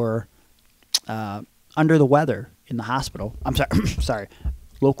you were under the weather in the hospital. I'm sorry,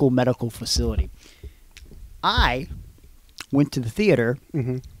 local medical facility. I went to the theater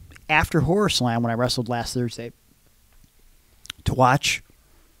after Horror Slam when I wrestled last Thursday to watch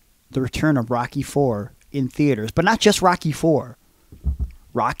the return of Rocky IV in theaters, but not just Rocky IV.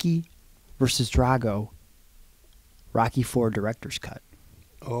 Rocky versus Drago, Rocky IV Director's Cut.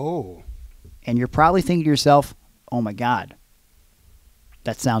 Oh. And you're probably thinking to yourself, oh my God,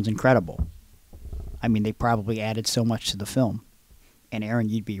 that sounds incredible. I mean, they probably added so much to the film. And Aaron,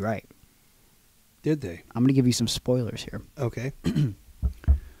 you'd be right. Did they? I'm going to give you some spoilers here. Okay.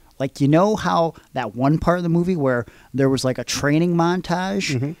 Like, you know how that one part of the movie where there was like a training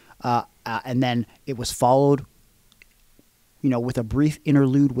montage, and then it was followed, with a brief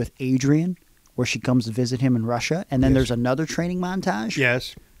interlude with Adrian, where she comes to visit him in Russia, and then Yes. there's another training montage.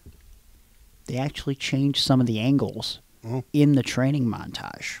 Yes. They actually changed some of the angles in the training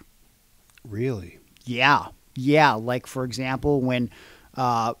montage. Really? Yeah. Yeah. Like, for example, when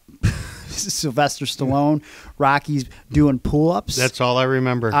Sylvester Stallone, Rocky's doing pull-ups. That's all I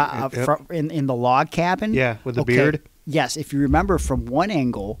remember. Yep. In the log cabin. Yeah, with the beard. Yes. If you remember from one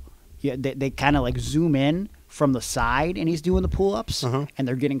angle, they kind of like zoom in from the side, and he's doing the pull-ups, and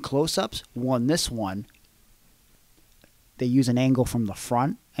they're getting close-ups. This one, they use an angle from the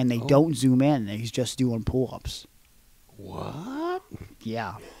front, and they don't zoom in. And he's just doing pull-ups. What?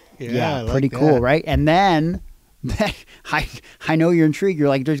 Yeah. Yeah, pretty like cool, that. right? And then, I know you're intrigued. You're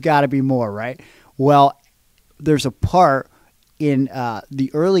like, there's got to be more, right? Well, there's a part in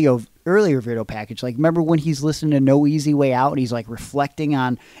the earlier video package. Like, remember when he's listening to No Easy Way Out, and he's like reflecting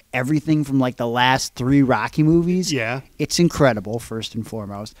on everything from like the last 3 Rocky movies? Yeah. It's incredible, first and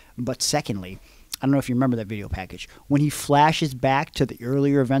foremost. But secondly, I don't know if you remember that video package. When he flashes back to the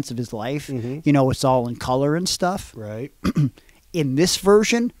earlier events of his life, you know, it's all in color and stuff. Right. In this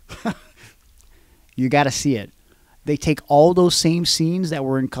version, you got to see it. They take all those same scenes that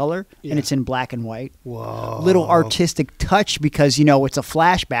were in color, and it's in black and white. Whoa. Little artistic touch because, you know, it's a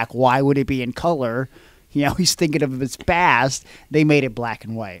flashback. Why would it be in color? You know, he's thinking of his past. They made it black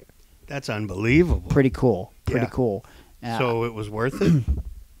and white. That's unbelievable. Pretty cool. Pretty Yeah. cool. So it was worth it?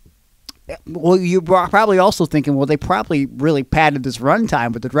 Well, you're probably also thinking, well, they probably really padded this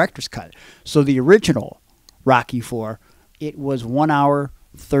runtime with the director's cut. So the original Rocky IV, it was 1 hour,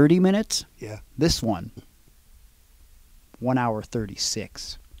 30 minutes. Yeah. This one, 1 hour,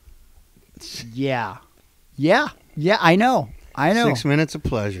 36. Yeah. Yeah. Yeah, I know. 6 minutes of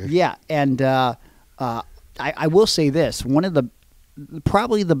pleasure. Yeah, and I will say this. One of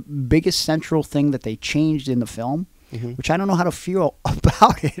probably the biggest central thing that they changed in the film, which I don't know how to feel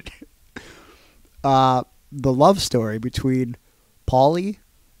about it, the love story between Paulie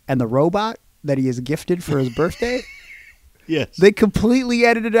and the robot that he is gifted for his birthday. Yes. They completely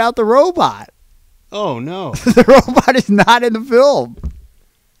edited out the robot. Oh, no. The robot is not in the film.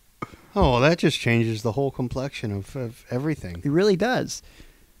 Oh, well, that just changes the whole complexion of everything. It really does.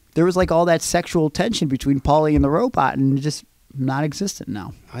 There was like all that sexual tension between Paulie and the robot, and it's just not existent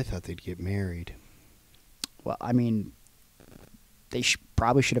now. I thought they'd get married. Well, I mean, they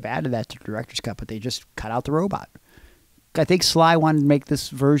probably should have added that to the director's cut, but they just cut out the robot. I think Sly wanted to make this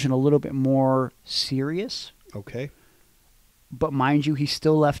version a little bit more serious. Okay. But mind you, he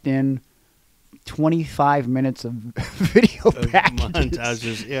still left in 25 minutes of video packages.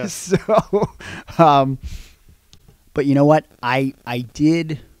 Montages, yeah. So, but you know what? I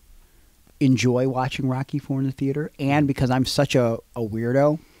did enjoy watching Rocky IV in the theater, and because I'm such a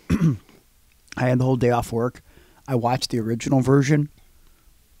weirdo, I had the whole day off work. I watched the original version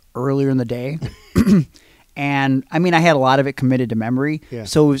earlier in the day. And, I mean, I had a lot of it committed to memory. Yeah.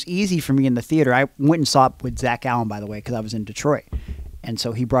 So it was easy for me in the theater. I went and saw it with Zach Allen, by the way, because I was in Detroit. And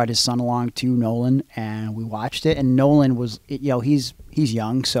so he brought his son along too, Nolan, and we watched it. And Nolan was, you know, he's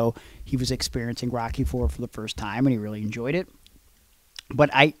young, so he was experiencing Rocky IV for the first time, and he really enjoyed it. But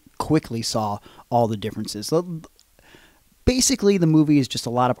I quickly saw all the differences. Basically, the movie is just a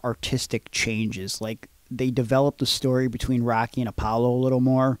lot of artistic changes. Like, they developed the story between Rocky and Apollo a little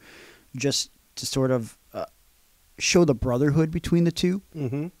more, just to sort of show the brotherhood between the two.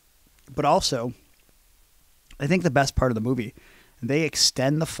 Mm-hmm. But also, I think the best part of the movie, they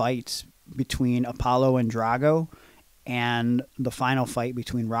extend the fights between Apollo and Drago and the final fight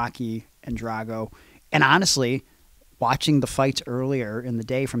between Rocky and Drago. And honestly, watching the fights earlier in the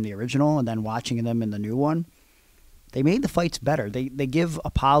day from the original and then watching them in the new one, they made the fights better. They give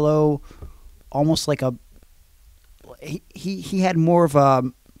Apollo almost like a... He had more of a...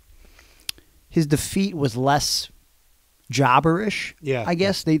 His defeat was less jobberish. Yeah. I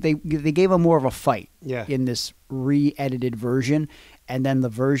guess they gave him more of a fight. Yeah. In this re-edited version, and then the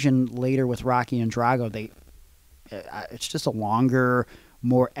version later with Rocky and Drago, it's just a longer,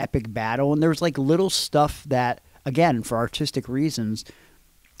 more epic battle. And there's like little stuff that, again, for artistic reasons,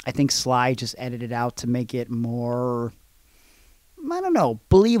 I think Sly just edited out to make it more, I don't know,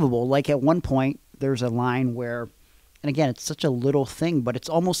 believable. Like at one point, there's a line where, and again, it's such a little thing, but it's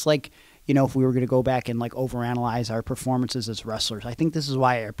almost like, you know, if we were going to go back and like overanalyze our performances as wrestlers, I think this is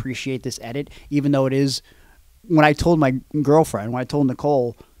why I appreciate this edit, even though it is, when I told my girlfriend, when I told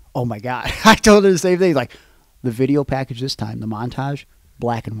Nicole, oh my God, I told her the same thing, like the video package this time, the montage,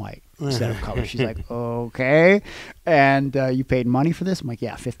 black and white instead of color. She's like, okay. And you paid money for this? I'm like,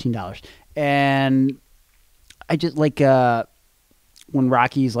 yeah, $15. And I just like when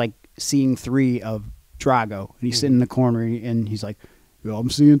Rocky's like seeing 3 of Drago and he's sitting in the corner and he's like, I'm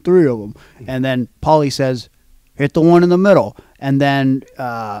seeing 3 of them. And then Paulie says, hit the one in the middle. And then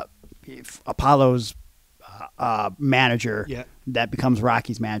Apollo's manager that becomes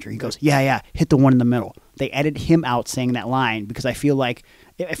Rocky's manager, he goes, yeah, hit the one in the middle. They edit him out saying that line because I feel like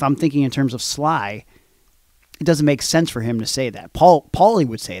if I'm thinking in terms of Sly, it doesn't make sense for him to say that. Paulie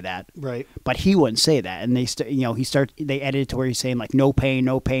would say that, right? But he wouldn't say that. And they edit it to where he's saying like no pain,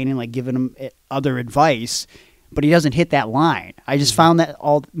 and like giving him other advice, but he doesn't hit that line. I just found that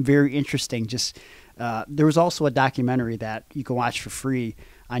all very interesting. Just there was also a documentary that you can watch for free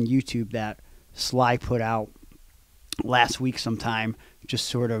on YouTube that Sly put out last week sometime, just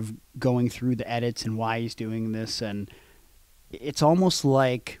sort of going through the edits and why he's doing this, and it's almost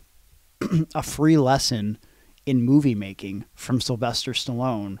like a free lesson in movie making from Sylvester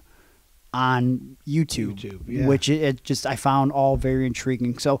Stallone on YouTube, which I found all very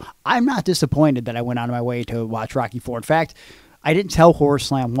intriguing. So I'm not disappointed that I went out of my way to watch Rocky IV. In fact, I didn't tell Horror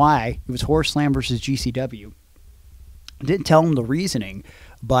Slam why. It was Horror Slam versus GCW. I didn't tell him the reasoning,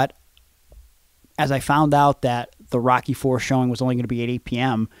 but as I found out that the Rocky IV showing was only going to be at 8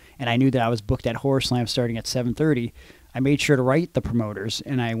 p.m., and I knew that I was booked at Horror Slam starting at 7:30, I made sure to write the promoters,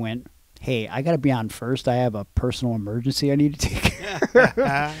 and I went, hey, I got to be on first. I have a personal emergency I need to take care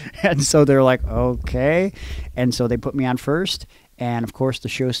of. And so they're like, okay. And so they put me on first, and of course the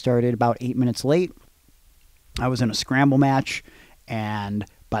show started about 8 minutes late. I was in a scramble match, and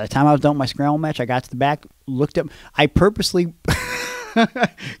by the time I was done with my scramble match, I got to the back, looked up. I purposely...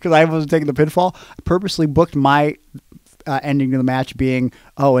 because I wasn't taking the pinfall, I purposely booked my ending of the match being,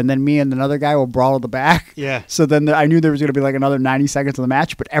 and then me and another guy will brawl to the back. Yeah. So then I knew there was going to be like another 90 seconds of the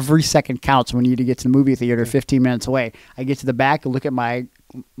match, but every second counts when you need to get to the movie theater 15 minutes away. I get to the back and look at my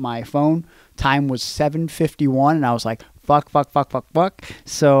phone. Time was 7:51, and I was like, fuck.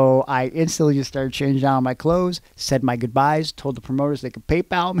 So I instantly just started changing out my clothes, said my goodbyes, told the promoters they could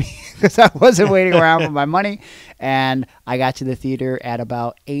PayPal me because I wasn't waiting around for my money. And I got to the theater at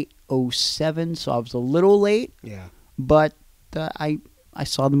about 8:07, so I was a little late. Yeah. But I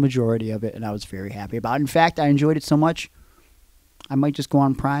saw the majority of it, and I was very happy about it. In fact, I enjoyed it so much, I might just go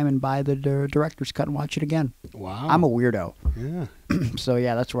on Prime and buy the director's cut and watch it again. Wow. I'm a weirdo. Yeah. So,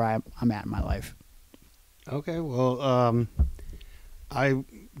 yeah, that's where I'm at in my life. Okay, well, I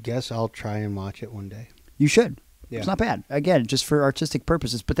guess I'll try and watch it one day. You should. Yeah. It's not bad. Again, just for artistic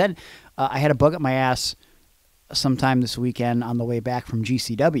purposes. But then I had a bug up my ass sometime this weekend on the way back from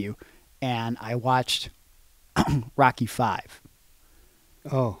GCW, and I watched Rocky V.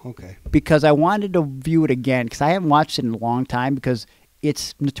 Oh, okay. Because I wanted to view it again, because I haven't watched it in a long time, because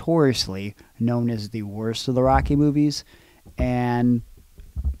it's notoriously known as the worst of the Rocky movies, and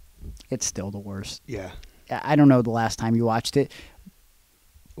it's still the worst. Yeah. I don't know the last time you watched it.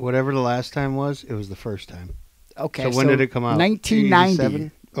 Whatever the last time was, it was the first time. Okay. So when did it come out?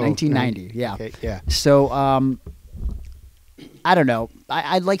 1990. 1990. Yeah. Okay, yeah. So, I don't know.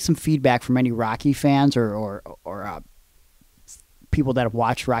 I'd like some feedback from any Rocky fans or people that have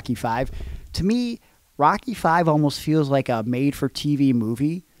watched Rocky V. To me, Rocky V almost feels like a made-for-TV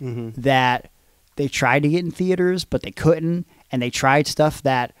movie that they tried to get in theaters, but they couldn't, and they tried stuff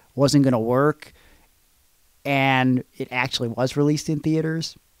that wasn't going to work, and it actually was released in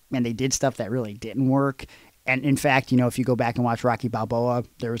theaters, and they did stuff that really didn't work. And in fact, if you go back and watch Rocky Balboa,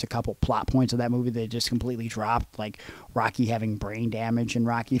 there was a couple plot points of that movie that just completely dropped, like Rocky having brain damage in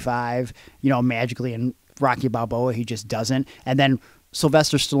Rocky V. Magically in Rocky Balboa, he just doesn't. And then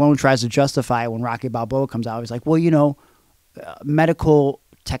Sylvester Stallone tries to justify it when Rocky Balboa comes out. He's like, well, medical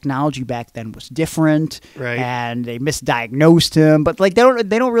technology back then was different, right? And they misdiagnosed him. But like they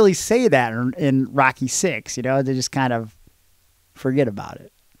don't really say that in Rocky VI. They just kind of forget about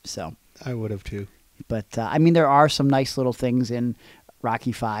it. So I would have too. But there are some nice little things in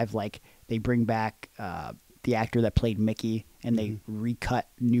Rocky V, like they bring back the actor that played Mickey, and they recut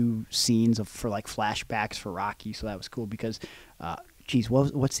new scenes for like flashbacks for Rocky. So that was cool because,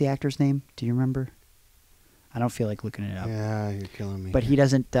 what's the actor's name? Do you remember? I don't feel like looking it up. Yeah, you're killing me. But he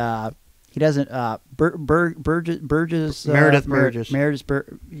doesn't. Burgess. Meredith Burgess.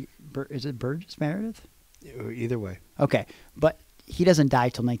 Is it Burgess Meredith? Either way. Okay, but he doesn't die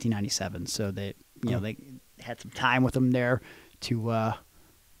till 1997. So they had some time with him there to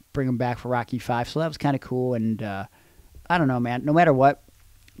bring him back for Rocky V. So that was kind of cool. And I don't know, man. No matter what,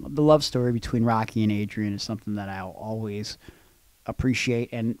 the love story between Rocky and Adrian is something that I'll always appreciate.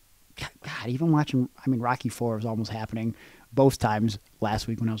 And God, even watching, Rocky IV was almost happening both times last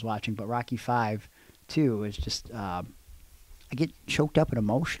week when I was watching, but Rocky V too is just, I get choked up and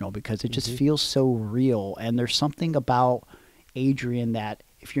emotional because it just feels so real. And there's something about Adrian that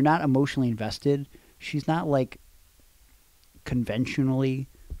if you're not emotionally invested, she's not like conventionally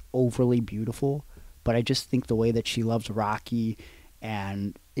overly beautiful, but I just think the way that she loves Rocky,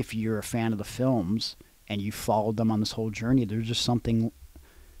 and if you're a fan of the films and you followed them on this whole journey, there's just something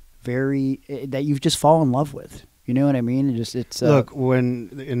very that you've just fallen in love with. You know what I mean? It's look,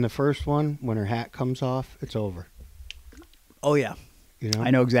 when in the first one, when her hat comes off, it's over. Oh yeah, you know,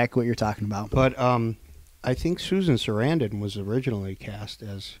 I know exactly what you're talking about. But I think Susan Sarandon was originally cast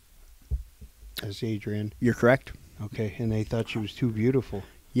as Adrian. You're correct. Okay, and they thought she was too beautiful.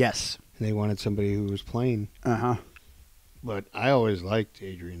 Yes, and they wanted somebody who was plain. But I always liked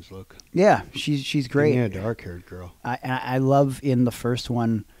Adrian's look. Yeah, she's great. Yeah, dark-haired girl. I love in the first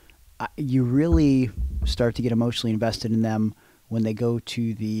one, you really start to get emotionally invested in them when they go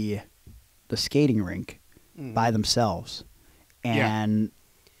to the skating rink by themselves. And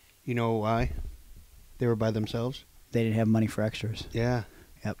you know why they were by themselves? They didn't have money for extras. Yeah.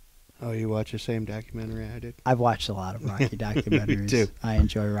 Yep. Oh, you watch the same documentary I did? I've watched a lot of Rocky documentaries. Me too. I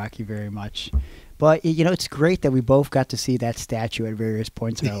enjoy Rocky very much. But, you know, it's great that we both got to see that statue at various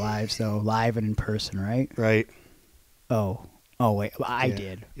points in our lives, though, live and in person, right? Right. Oh, wait. I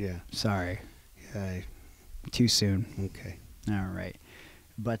did. Yeah. Sorry. Yeah. Too soon. Okay. All right.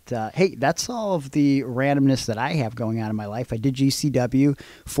 But, hey, that's all of the randomness that I have going on in my life. I did GCW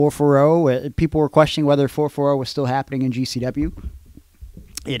 440. People were questioning whether 440 was still happening in GCW.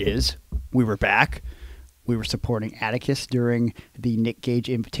 It is. We were back. We were supporting Atticus during the Nick Gage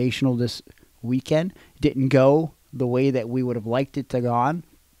Invitational this weekend. Didn't go the way that we would have liked it to go on.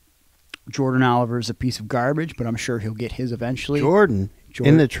 Jordan Oliver's a piece of garbage, but I'm sure he'll get his eventually. Jordan?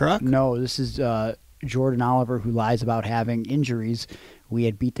 In the truck? No, this is Jordan Oliver, who lies about having injuries. We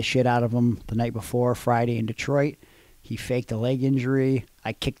had beat the shit out of him the night before, Friday in Detroit. He faked a leg injury.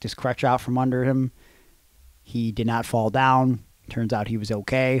 I kicked his crutch out from under him. He did not fall down. Turns out he was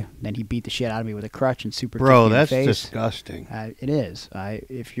okay. Then he beat the shit out of me with a crutch and super kicked me in the face. Bro, that's disgusting. It is.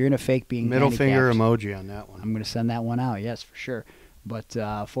 If you're going to fake being middle finger emoji on that one. I'm going to send that one out, yes, for sure. But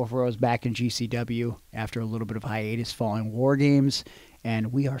 440 is back in GCW after a little bit of hiatus following War Games,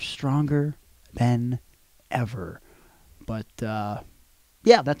 and we are stronger than ever. But,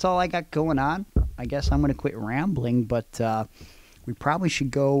 yeah, that's all I got going on. I guess I'm going to quit rambling, but we probably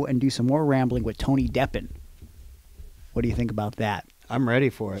should go and do some more rambling with Tony Deppen. What do you think about that? I'm ready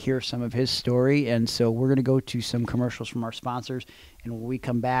for it. Hear some of his story, and so we're going to go to some commercials from our sponsors, and when we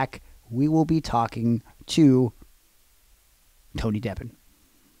come back, we will be talking to Tony Deppen.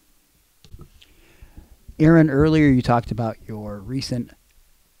 Aaron, earlier you talked about your recent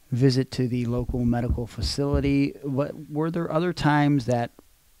visit to the local medical facility. Were there other times that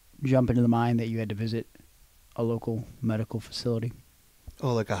jump into the mind that you had to visit a local medical facility?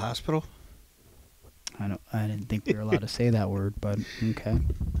 Oh, like a hospital? I didn't think we were allowed to say that word, but okay.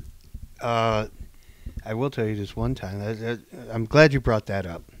 I will tell you this one time. I'm glad you brought that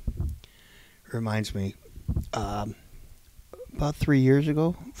up. It reminds me, about 4 years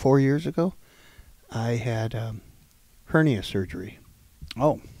ago, I had hernia surgery.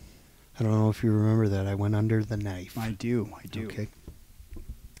 Oh. I don't know if you remember that. I went under the knife. I do. Okay.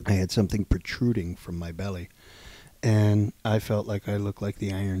 I had something protruding from my belly, and I felt like I looked like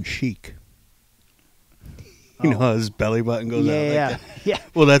the Iron Sheik. You know how his belly button goes out like that? Yeah.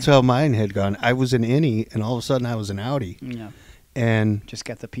 Well, that's how mine had gone. I was an innie, and all of a sudden I was an outie. Yeah. And just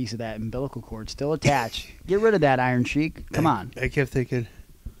got the piece of that umbilical cord still attached. Get rid of that, Iron Sheik. Come on. I kept thinking,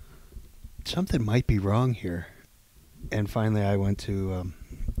 something might be wrong here. And finally I went to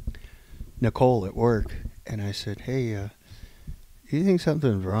Nicole at work, and I said, hey, do you think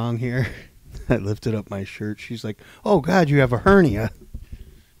something's wrong here? I lifted up my shirt. She's like, oh, God, you have a hernia.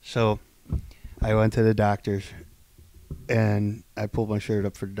 So I went to the doctor's, and I pulled my shirt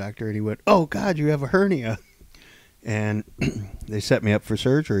up for the doctor, and he went, oh, God, you have a hernia. And they set me up for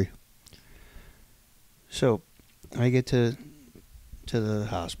surgery. So I get to the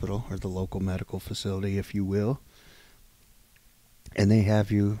hospital, or the local medical facility, if you will, and they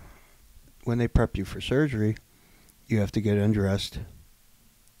have you, when they prep you for surgery, you have to get undressed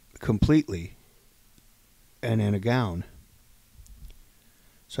completely and in a gown.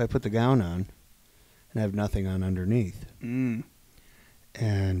 So I put the gown on, and I have nothing on underneath. And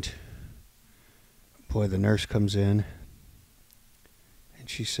boy, the nurse comes in, and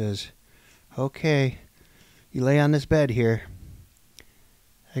she says, okay, you lay on this bed here.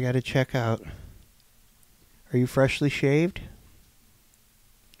 I got to check out. Are you freshly shaved?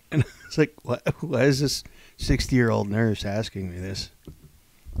 And I was like, why is this 60-year-old nurse asking me this?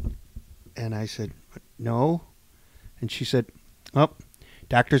 And I said, no. And she said, oh,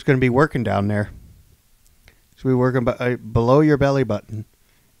 doctor's going to be working down there. So we working below your belly button.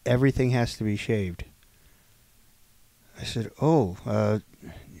 Everything has to be shaved. I said, "Oh,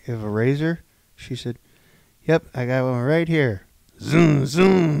 you have a razor?" She said, "Yep, I got one right here." Zoom,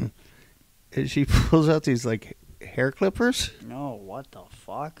 zoom. And she pulls out these, like, hair clippers. No, what the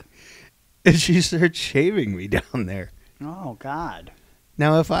fuck? And she starts shaving me down there. Oh, God.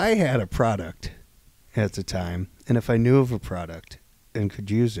 Now, if I had a product at the time, and if I knew of a product and could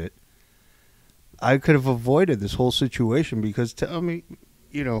use it, I could have avoided this whole situation, because tell me,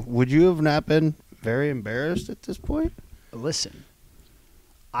 would you have not been very embarrassed at this point? Listen,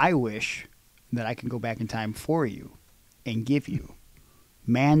 I wish that I could go back in time for you and give you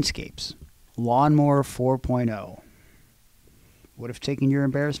Manscaped's Lawnmower 4.0. Would have taken your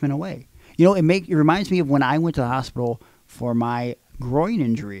embarrassment away. It reminds me of when I went to the hospital for my groin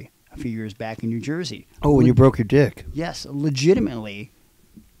injury a few years back in New Jersey. Oh, when you broke your dick. Yes, legitimately.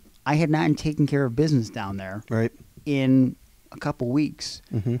 I had not taken care of business down there Right. in a couple weeks.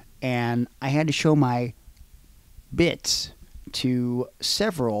 Mm-hmm. And I had to show my bits to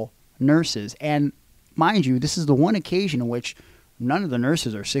several nurses. And mind you, this is the one occasion in which none of the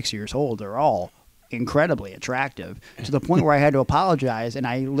nurses are 6 years old. They're all incredibly attractive, to the point where I had to apologize. And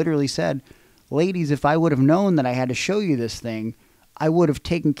I literally said, "Ladies, if I would have known that I had to show you this thing, I would have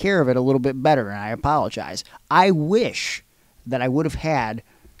taken care of it a little bit better, and I apologize." I wish that I would have had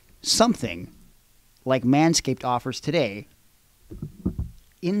something like Manscaped offers today.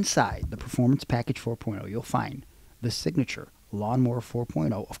 Inside the Performance Package 4.0, you'll find the signature Lawnmower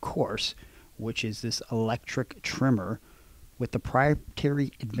 4.0, of course, which is this electric trimmer with the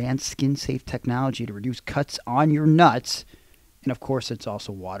proprietary advanced skin-safe technology to reduce cuts on your nuts. And, of course, it's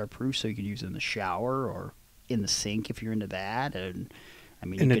also waterproof, so you can use it in the shower or in the sink if you're into that. And I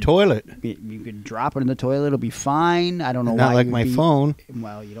mean, in the toilet. You could drop it in the toilet. It'll be fine. I don't know Not why. like my phone.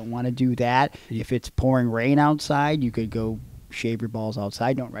 Well, you don't want to do that. If it's pouring rain outside, you could go shave your balls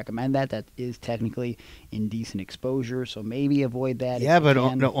outside. Don't recommend that. That is technically indecent exposure, so maybe avoid that. Yeah, but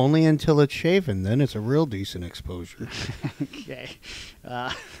only until it's shaven. Then it's a real decent exposure. Okay.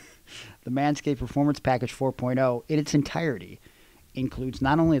 The Manscaped Performance Package 4.0 in its entirety includes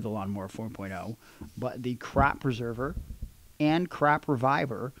not only the Lawnmower 4.0, but the Crop Preserver and Crop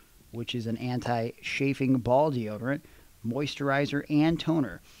Reviver, which is an anti-chafing ball deodorant, moisturizer, and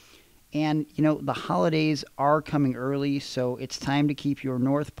toner. And, the holidays are coming early, so it's time to keep your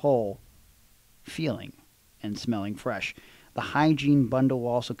North Pole feeling and smelling fresh. The Hygiene Bundle will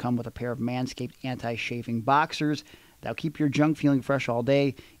also come with a pair of Manscaped anti-chafing boxers that'll keep your junk feeling fresh all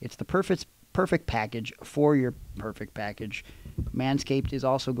day. It's the perfect package for your perfect package. Manscaped is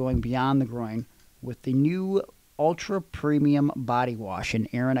also going beyond the groin with the new Ultra Premium Body Wash. And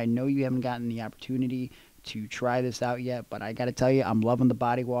Aaron, I know you haven't gotten the opportunity to try this out yet, but I got to tell you, I'm loving the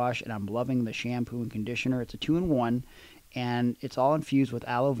body wash and I'm loving the shampoo and conditioner. It's a 2-in-1, and it's all infused with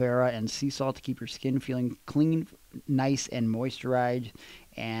aloe vera and sea salt to keep your skin feeling clean, nice, and moisturized.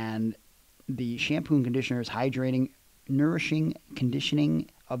 And the shampoo and conditioner is hydrating, nourishing, conditioning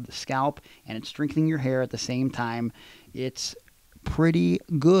of the scalp, and it's strengthening your hair at the same time. It's pretty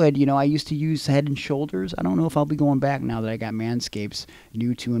good. I used to use Head and Shoulders. I don't know if I'll be going back now that I got Manscaped's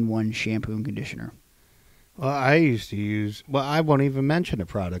new 2-in-1 shampoo and conditioner. Well, I used to use... Well, I won't even mention a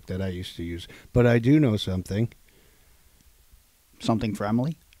product that I used to use, but I do know something. Something for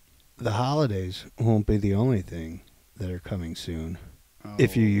Emily? The holidays won't be the only thing that are coming soon.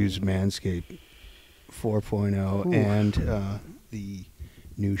 If you use Manscaped 4.0 and the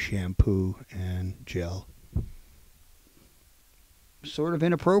new shampoo and gel. Sort of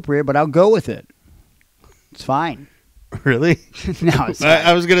inappropriate, but I'll go with it. It's fine. Really? No, it's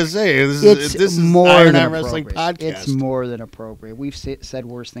I was going to say, this is more Iron than On Wrestling appropriate. Podcast. It's more than appropriate. We've said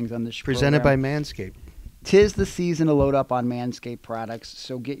worse things on this show. Presented by Manscaped. 'Tis the season to load up on Manscaped products,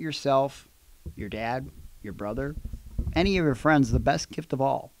 so get yourself, your dad, your brother, any of your friends, the best gift of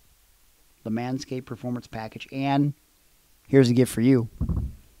all, the Manscaped Performance Package. And here's a gift for you.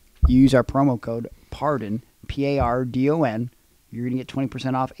 You use our promo code PARDON, P-A-R-D-O-N. You're going to get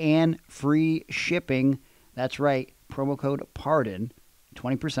 20% off and free shipping. That's right. Promo code PARDON,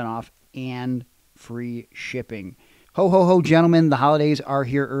 20% off and free shipping. Ho, ho, ho, gentlemen. The holidays are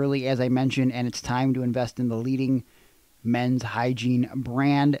here early, as I mentioned, and it's time to invest in the leading men's hygiene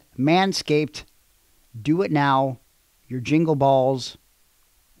brand, Manscaped. Do it now. Your jingle balls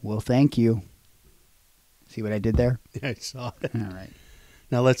will thank you. See what I did there? Yeah, I saw it. All right.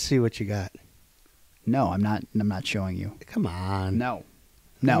 Now let's see what you got. No, I'm not showing you. Come on. No.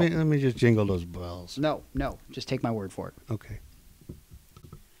 Let me just jingle those bells. No. Just take my word for it. Okay.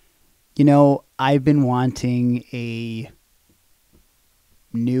 I've been wanting a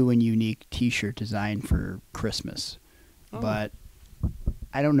new and unique T-shirt design for Christmas, but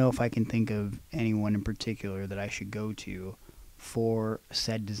I don't know if I can think of anyone in particular that I should go to for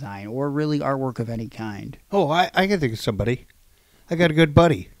said design or really artwork of any kind. Oh, I can think of somebody. I got a good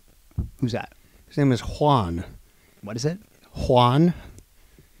buddy. Who's that? His name is Juan. What is it? Juan.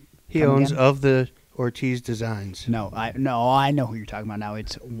 He Come owns again? Of the Ortiz Designs. No, I know who you're talking about now.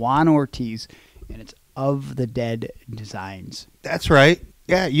 It's Juan Ortiz, and it's Of the Dead Designs. That's right.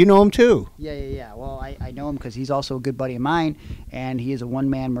 Yeah, you know him too. Yeah. Well, I know him because he's also a good buddy of mine, and he is a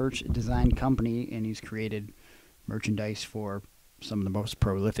one-man merch design company, and he's created merchandise for some of the most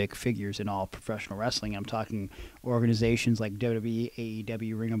prolific figures in all professional wrestling. I'm talking organizations like WWE,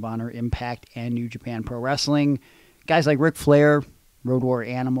 AEW, Ring of Honor, Impact, and New Japan Pro Wrestling. Guys like Ric Flair, Road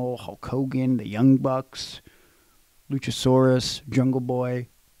Warrior Animal, Hulk Hogan, the Young Bucks, Luchasaurus, Jungle Boy,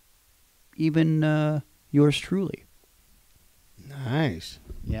 even yours truly. Nice.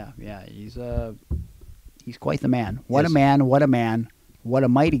 Yeah, he's quite the man. What Yes. a man, what a man, what a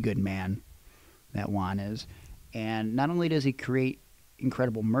mighty good man that Juan is. And not only does he create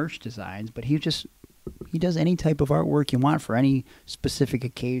incredible merch designs, but he does any type of artwork you want for any specific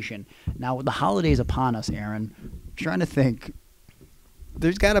occasion. Now, with the holidays upon us, Aaron, I'm trying to think,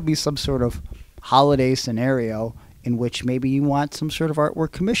 there's got to be some sort of holiday scenario in which maybe you want some sort of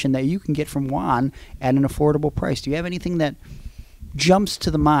artwork commission that you can get from Juan at an affordable price. Do you have anything that jumps to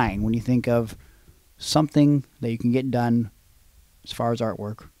the mind when you think of something that you can get done as far as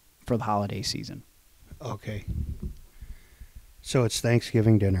artwork for the holiday season? Okay. So it's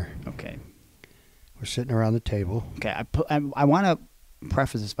Thanksgiving dinner. Okay. We're sitting around the table. Okay. I want to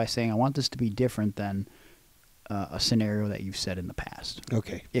preface this by saying I want this to be different than a scenario that you've said in the past.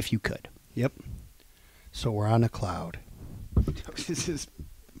 Okay. If you could. Yep. So we're on a cloud. This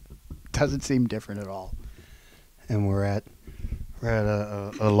doesn't seem different at all. And we're at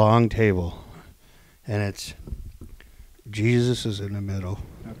a long table. And it's Jesus is in the middle.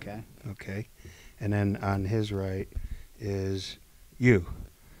 Okay. Okay. And then on his right is you.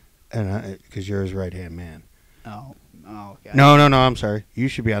 And because you're his right-hand man. Oh, okay. No, I'm sorry. You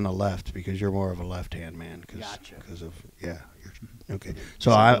should be on the left because you're more of a left-hand man. Gotcha. Because of, yeah. Okay.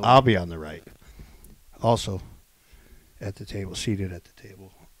 So I'll be on the right. Also, at the table, seated at the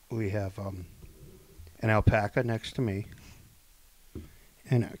table, we have an alpaca next to me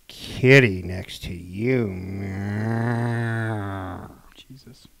and a kitty next to you.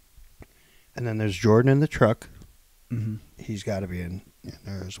 Jesus. And then there's Jordan in the truck. Mm-hmm. He's got to be in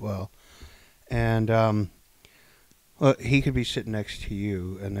there as well. And well, he could be sitting next to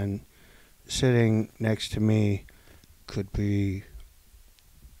you, and then sitting next to me could be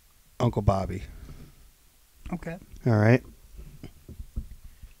Uncle Bobby. Okay. All right.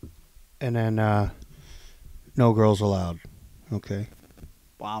 And then no girls allowed. Okay.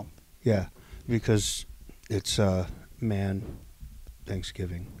 Wow. Yeah, because it's man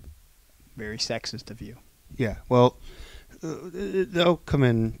Thanksgiving. Very sexist of you. Yeah, well, they'll come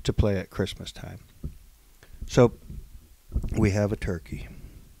in to play at Christmas time. So we have a turkey.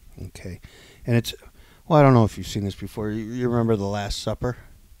 Okay. And it's, well, I don't know if you've seen this before. You remember The Last Supper?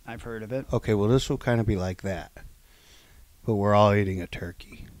 I've heard of it. Okay, well, this will kind of be like that. But we're all eating a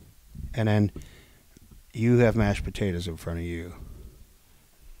turkey. And then you have mashed potatoes in front of you.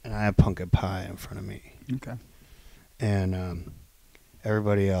 And I have pumpkin pie in front of me. Okay. And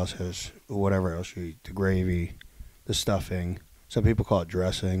everybody else has whatever else you eat. The gravy, the stuffing. Some people call it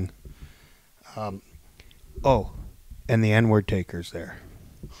dressing. Oh, and the N-word taker's there.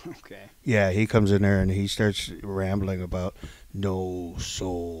 Okay. Yeah, he comes in there and he starts rambling about no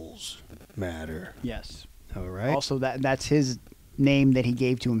souls matter. Yes. All right. Also, that's his name that he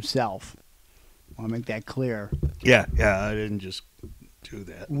gave to himself. I want to make that clear. Yeah, I didn't just do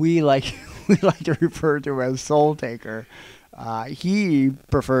that. We like to refer to him as Soul Taker. He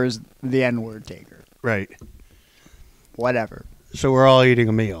prefers the N-word taker. Right. Whatever. So we're all eating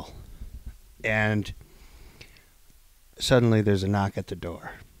a meal. And suddenly there's a knock at the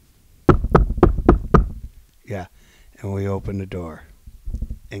door. Yeah. And we open the door.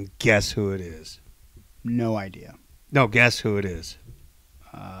 And guess who it is? No idea. No, guess who it is?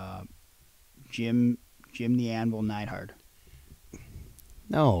 Jim the Anvil Neidhart.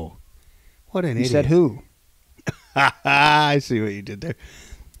 No. What an You idiot. said who? I see what you did there.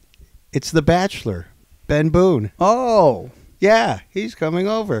 It's the Bachelor, Ben Boone. Oh. Yeah, he's coming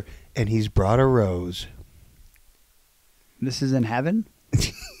over. And he's brought a rose. This is in heaven?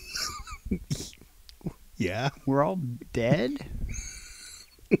 Yeah. We're all dead?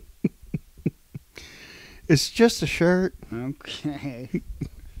 It's just a shirt. Okay.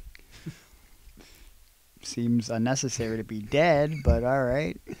 Seems unnecessary to be dead, but all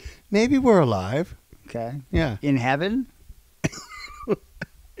right. Maybe we're alive. Okay. Yeah. In heaven?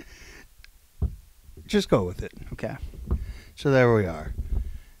 Just go with it. Okay. So there we are.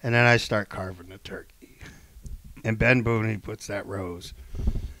 And then I start carving the turkey. And Ben Boone, he puts that rose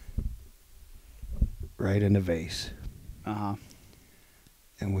right in the vase. Uh-huh.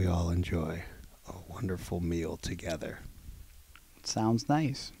 And we all enjoy a wonderful meal together. Sounds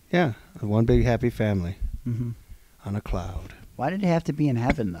nice. Yeah, one big happy family Mm-hmm. on a cloud. Why did it have to be in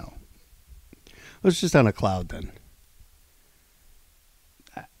heaven, though? It was just on a cloud then.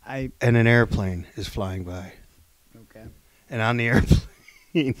 And an airplane is flying by. Okay. And on the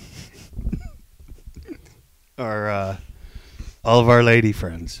airplane are all of our lady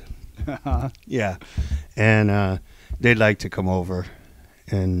friends. Yeah. And they'd like to come over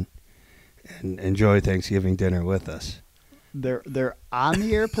and enjoy Thanksgiving dinner with us. They're on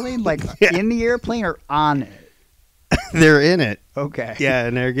the airplane? Like Yeah. in the airplane or on it? They're in it. Okay. Yeah,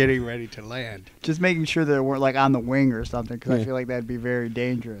 and they're getting ready to land. Just making sure they weren't like on the wing or something, because Yeah. I feel like that'd be very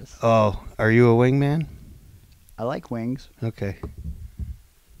dangerous. Oh, are you a wingman? I like wings. Okay.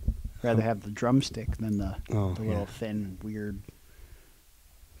 Rather have the drumstick than the Oh, little yeah. thin, weird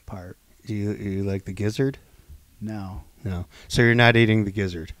part. You like the gizzard? No. No. So you're not eating the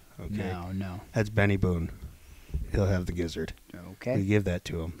gizzard. Okay. No. That's Benny Boone. He'll have the gizzard. We Okay. give that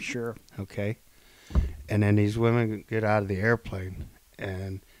to him. Sure. Okay. And then these women get out of the airplane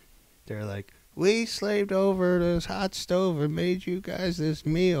and they're like, we slaved over this hot stove and made you guys this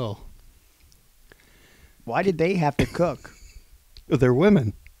meal. Why did they have to cook? They're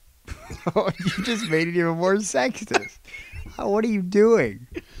women. Oh, you just made it even more sexist. What are you doing?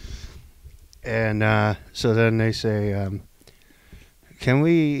 And so then they say, can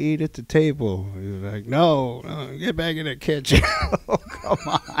we eat at the table? He's like, no, get back in the kitchen. Oh, come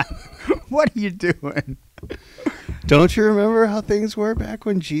on. What are you doing? Don't you remember how things were back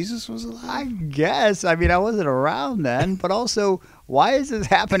when Jesus was alive? I guess. I mean, I wasn't around then, but also, why is this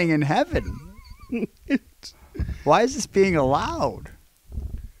happening in heaven? Why is this being allowed?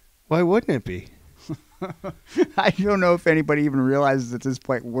 Why wouldn't it be? I don't know if anybody even realizes at this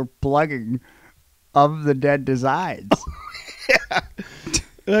point we're plugging Of the Dead Designs. Yeah.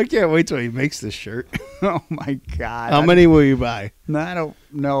 I can't wait till he makes this shirt. Oh, my God. How many will you buy? No, I don't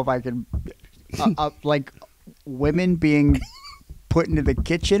know if I can. Like women being put into the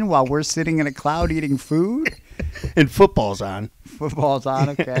kitchen while we're sitting in a cloud eating food. And football's on. Football's on,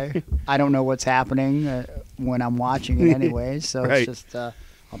 okay. I don't know what's happening when I'm watching it anyway, so Right. it's just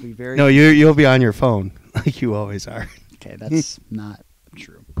I'll be very. No, you'll be on your phone like you always are. Okay, that's not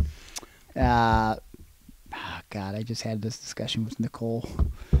true. God, I just had this discussion with Nicole.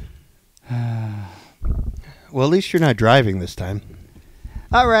 Well, at least you're not driving this time.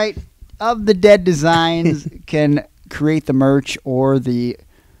 All right. Of the Dead Designs can create the merch or the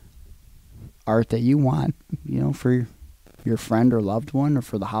art that you want, for your friend or loved one or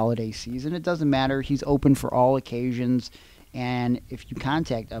for the holiday season. It doesn't matter. He's open for all occasions. And if you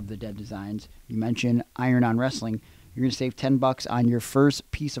contact Of the Dead Designs, you mention Iron on Wrestling, you're going to save $10 on your first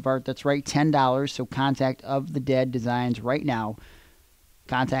piece of art. That's right, $10. So contact Of the Dead Designs right now.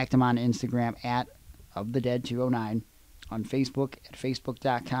 Contact him on Instagram at OfTheDead209, on Facebook at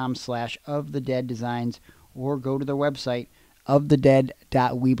facebook.com/OfTheDeadDesigns, or go to their website,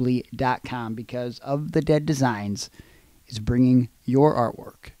 ofthedead.weebly.com, because Of the Dead Designs is bringing your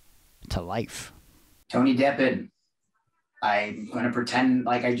artwork to life. Tony Deppen, I'm going to pretend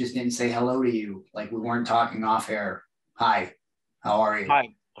like I just didn't say hello to you, like we weren't talking off air. Hi, how are you?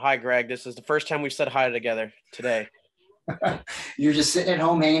 Hi, Greg. This is the first time we've said hi together today. You're just sitting at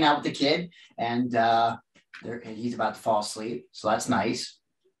home hanging out with the kid, and he's about to fall asleep, so that's nice.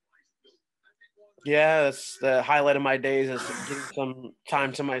 Yeah, that's the highlight of my days, is getting some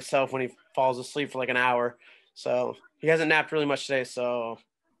time to myself when he falls asleep for like an hour. So he hasn't napped really much today, so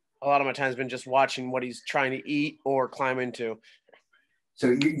a lot of my time has been just watching what he's trying to eat or climb into. So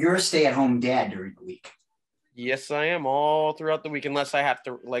you're a stay-at-home dad during the week? Yes, I am, all throughout the week, unless I have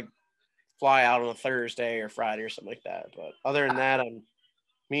to fly out on a Thursday or Friday or something like that. But other than that, I'm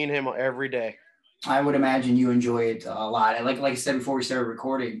me and him every day. I would imagine you enjoy it a lot. Like I said before we started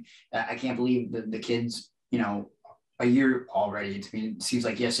recording, I can't believe the kids, a year already. It seems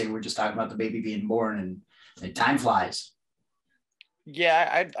like yesterday we were just talking about the baby being born, and time flies.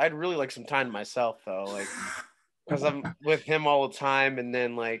 Yeah, I'd really like some time to myself though, because I'm with him all the time, and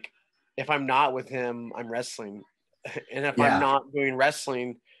then if I'm not with him, I'm wrestling, and if I'm not doing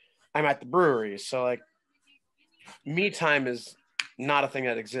wrestling, I'm at the brewery. So me time is not a thing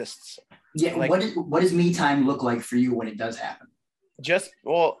that exists. Yeah. What does me time look like for you when it does happen?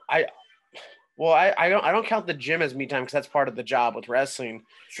 I don't count the gym as me time because that's part of the job with wrestling.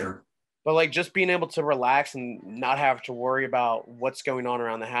 Sure. But just being able to relax and not have to worry about what's going on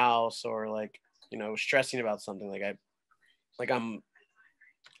around the house, or stressing about something,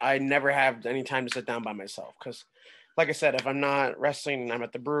 I never have any time to sit down by myself. Cause like I said, if I'm not wrestling, I'm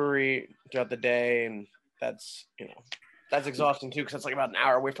at the brewery throughout the day, and that's exhausting too. Cause it's like about an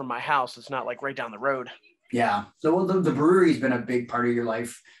hour away from my house. It's not like right down the road. Yeah. So the brewery's been a big part of your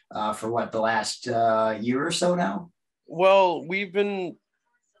life for what, the last year or so now? Well, we've been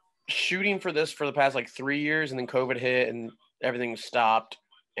shooting for this for the past like 3 years, and then COVID hit and everything stopped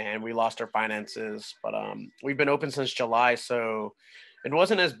and we lost our finances. But we've been open since July, so it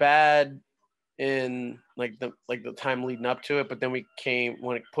wasn't as bad in like the time leading up to it. But then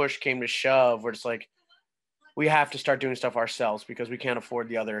when push came to shove, we're just like, we have to start doing stuff ourselves because we can't afford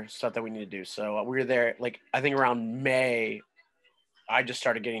the other stuff that we need to do. So we were there, like, I think around May, I just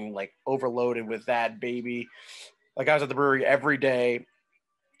started getting like overloaded with that baby. Like I was at the brewery every day,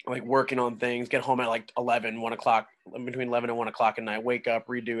 like working on things, get home at like 1 o'clock, between 11 and 1 o'clock at night, wake up,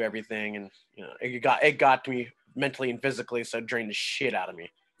 redo everything. And, it got to me mentally and physically. So it drained the shit out of me.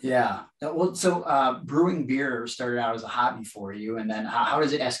 Yeah. Well, so brewing beer started out as a hobby for you. And then how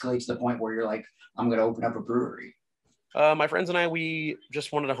does it escalate to the point where you're like, I'm going to open up a brewery? My friends and I, we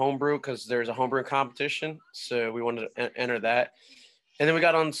just wanted a homebrew because there's a homebrew competition. So we wanted to enter that. And then we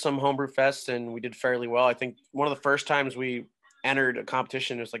got on some homebrew fest and we did fairly well. I think one of the first times we entered a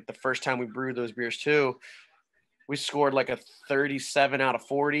competition, it was like the first time we brewed those beers too. We scored like a 37 out of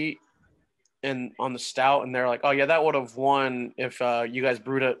 40 and on the stout. And they're like, oh yeah, that would have won if you guys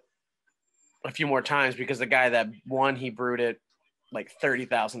brewed it a few more times, because the guy that won, he brewed it like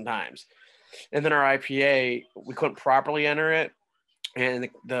 30,000 times. And then our IPA, we couldn't properly enter it. And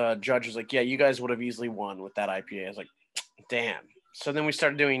the judge was like, yeah, you guys would have easily won with that IPA. I was like, damn. So then we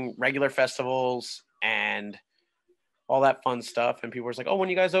started doing regular festivals and all that fun stuff. And people were like, oh, when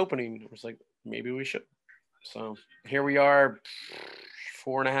you guys opening? I was like, maybe we should. So here we are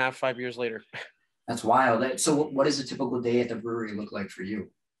 4.5, 5 years later. That's wild. So what does a typical day at the brewery look like for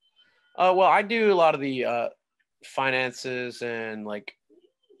you? Well, I do a lot of the finances and like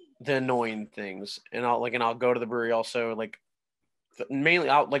the annoying things, and I'll go to the brewery also, like mainly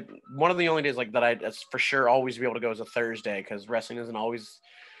out, like one of the only days like that that's for sure always be able to go is a Thursday, because wrestling isn't always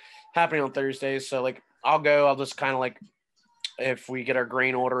happening on Thursdays. So like I'll just kind of like, if we get our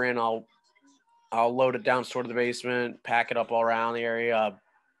grain order in, I'll load it down, store to the basement, pack it up all around the area,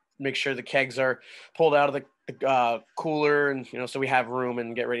 make sure the kegs are pulled out of the cooler, and so we have room,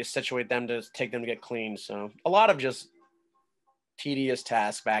 and get ready to situate them to take them to get cleaned. So a lot of just tedious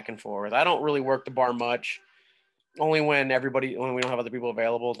tasks back and forth. I don't really work the bar much. Only when we don't have other people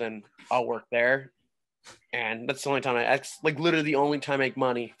available, then I'll work there. And that's the only time that's like literally the only time I make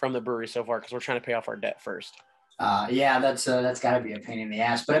money from the brewery so far, because we're trying to pay off our debt first. Yeah, that's got to be a pain in the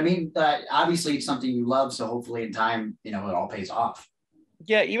ass. But I mean, obviously it's something you love, so hopefully in time, it all pays off.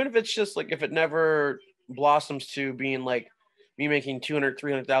 Yeah, even if it's just like, if it never blossoms to being like me making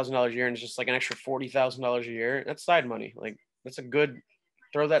 $200,000-$300,000 a year, and it's just like an extra $40,000 a year, that's side money. Like that's a good,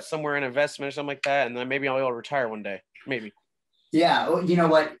 throw that somewhere in investment or something like that, and then maybe I'll be able to retire one day, maybe. Yeah, well, you know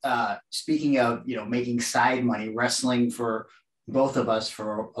what? Speaking of making side money, wrestling for both of us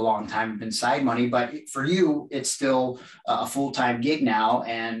for a long time have been side money, but for you, it's still a full-time gig now.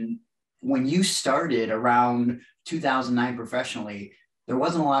 And when you started around 2009 professionally, there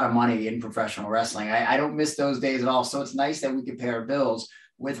wasn't a lot of money in professional wrestling. I don't miss those days at all. So it's nice that we can pay our bills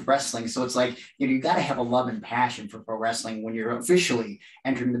with wrestling. So it's like, you got to have a love and passion for pro wrestling when you're officially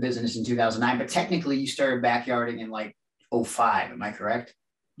entering the business in 2009. But technically you started backyarding in like 2005. Am I correct?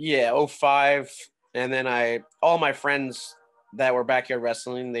 Yeah, 2005. And then all my friends that were backyard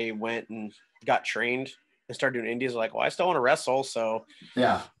wrestling, they went and got trained and started doing indies. Like, well, I still want to wrestle. So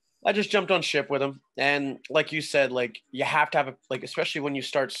yeah, I just jumped on ship with them. And like you said, like you have to have especially when you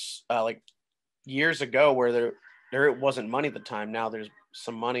start like years ago where there wasn't money at the time. Now there's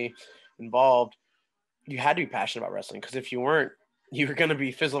some money involved. You had to be passionate about wrestling, because if you weren't, you were going to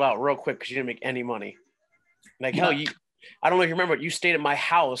be fizzled out real quick because you didn't make any money. Like, hell, I don't know if you remember, but you stayed at my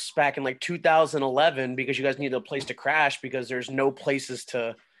house back in like 2011 because you guys needed a place to crash because there's no places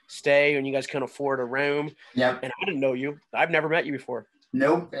to stay and you guys couldn't afford a room. Yep. And I didn't know you. I've never met you before.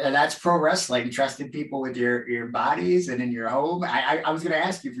 Nope. That's pro wrestling. Trusted people with your bodies and in your home. I was going to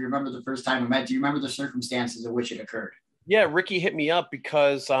ask you if you remember the first time we met. Do you remember the circumstances in which it occurred? Yeah, Ricky hit me up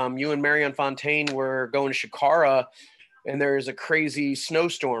because you and Marion Fontaine were going to Shikara and there's a crazy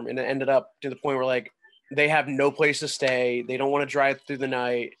snowstorm, and it ended up to the point where like they have no place to stay. They don't want to drive through the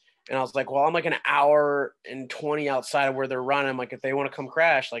night. And I was like, well, I'm like an hour and 20 outside of where they're running. I'm like, if they want to come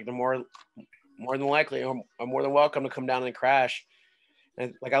crash, like they're more than likely, I'm more than welcome to come down and crash.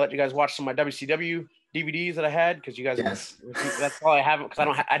 And like, I let you guys watch some of my WCW DVDs that I had because you guys. Yes. That's all I have because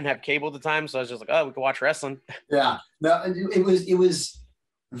I didn't have cable at the time, so I was just like, oh, we could watch wrestling. Yeah. No, it was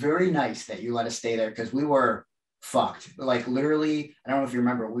very nice that you let us stay there because we were fucked. Like literally, I don't know if you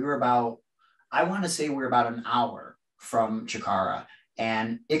remember, I want to say we were about an hour from Chikara,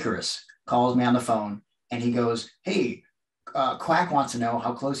 and Icarus calls me on the phone and he goes, "Hey, Quack wants to know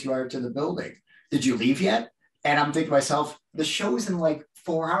how close you are to the building. Did you leave yet?" And I'm thinking to myself, the show's in like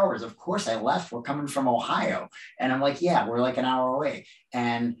 4 hours. Of course I left. We're coming from Ohio. And I'm like, yeah, we're like an hour away.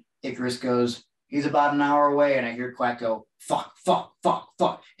 And Icarus goes, "He's about an hour away." And I hear Quack go, fuck.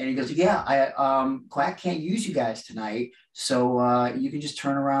 And he goes, "Yeah, Quack can't use you guys tonight. So you can just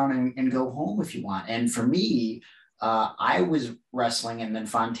turn around and go home if you want." And for me, I was wrestling and then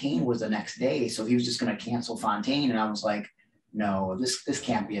Fontaine was the next day. So he was just going to cancel Fontaine. And I was like, no, this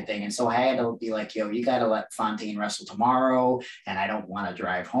can't be a thing. And so I had to be like, yo, you got to let Fontaine wrestle tomorrow. And I don't want to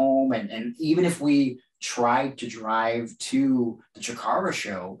drive home. And even if we tried to drive to the Chikara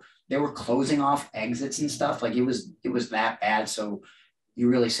show, they were closing off exits and stuff. Like it was that bad. So you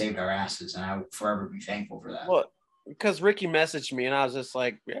really saved our asses. And I would forever be thankful for that. Well, because Ricky messaged me and I was just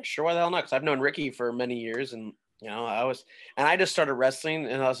like, yeah, sure. Why the hell not? Because I've known Ricky for many years and I just started wrestling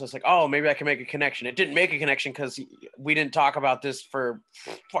and I was just like, oh, maybe I can make a connection. It didn't make a connection because we didn't talk about this for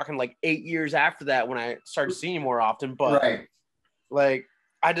fucking like 8 years after that when I started seeing you more often. But right. Like,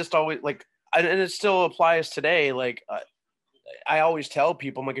 I just always like, and it still applies today. Like, I always tell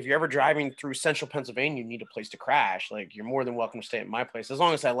people, I'm like, if you're ever driving through central Pennsylvania, you need a place to crash. Like, you're more than welcome to stay at my place as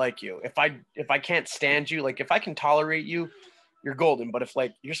long as I like you. If I can't stand you, like if I can tolerate you, you're golden. But if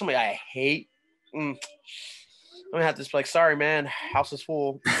like you're somebody I hate, I'm gonna have to just be like, sorry, man, house is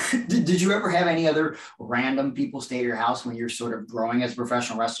full. Did you ever have any other random people stay at your house when you're sort of growing as a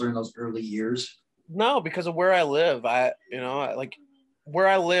professional wrestler in those early years? No, because of where I live. Like where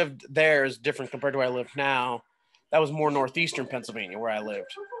I lived there is different compared to where I live now. That was more northeastern Pennsylvania where I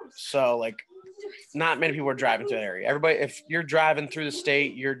lived. So like not many people are driving to the area. Everybody, if you're driving through the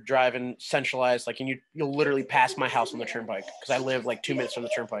state, you're driving centralized, like, and you'll literally pass my house on the turnpike because I live like 2 minutes from the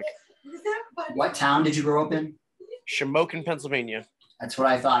turnpike. What town did you grow up in? Shamokin, Pennsylvania. That's what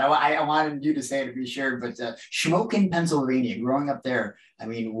I thought. I wanted you to say it to be sure, but Shamokin, Pennsylvania, growing up there, I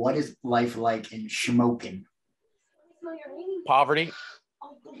mean, what is life like in Shamokin? Poverty.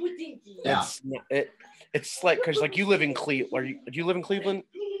 Yeah. It's like, because like you live in Cleveland. Do you live in Cleveland?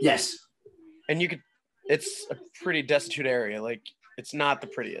 Yes. And it's a pretty destitute area. Like, it's not the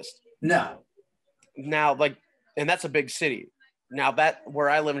prettiest. No. Now, like, and that's a big city. Now that where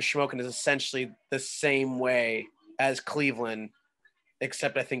I live in Shamokin is essentially the same way as Cleveland,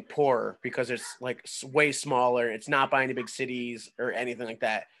 except I think poorer because it's like way smaller. It's not by any big cities or anything like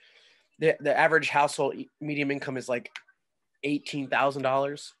that. The average household medium income is like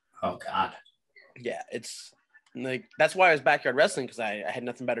 $18,000. Oh God. Yeah, it's like that's why I was backyard wrestling because I had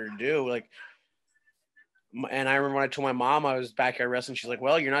nothing better to do. Like, and I remember when I told my mom I was backyard wrestling, she's like,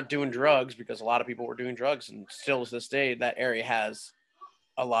 "Well, you're not doing drugs," because a lot of people were doing drugs, and still to this day, that area has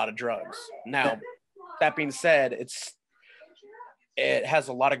a lot of drugs. Now, that being said, it has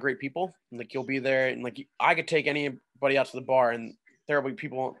a lot of great people. Like, you'll be there, and like I could take anybody out to the bar, and there will be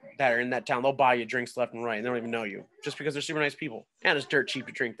people that are in that town. They'll buy you drinks left and right, and they don't even know you just because they're super nice people, and it's dirt cheap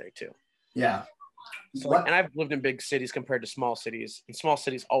to drink there too. Yeah. So, and I've lived in big cities compared to small cities, and small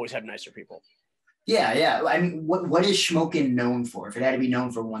cities always have nicer people. Yeah, yeah. I mean, what is Shamokin known for? If it had to be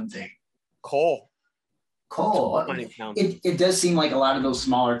known for one thing, Coal. It does seem like a lot of those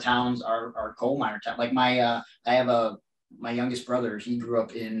smaller towns are coal miner towns. Like my youngest brother, he grew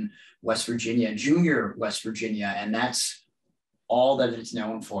up in West Virginia, Junior West Virginia, and that's all that it's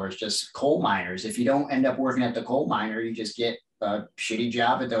known for is just coal miners. If you don't end up working at the coal miner, you just get a shitty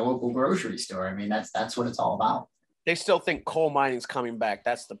job at the local grocery store. I mean, that's what it's all about. They still think coal mining's coming back.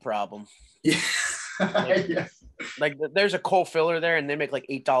 That's the problem. Yeah. Yeah. Like there's a coal filler there and they make like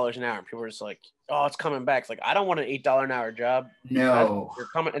 $8 an hour. And people are just like, oh, it's coming back. It's like, I don't want an $8 an hour job. No. They're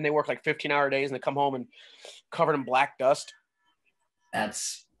coming and they work like 15-hour days and they come home and covered in black dust.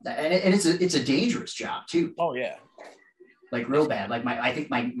 It's a dangerous job too. Oh yeah. Like real bad. Like I think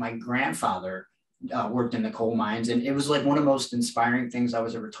my grandfather worked in the coal mines, and it was like one of the most inspiring things I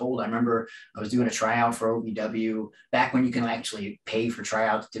was ever told. I remember I was doing a tryout for OVW back when you can actually pay for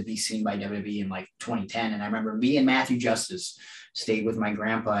tryouts to be seen by WWE in like 2010. And I remember me and Matthew Justice stayed with my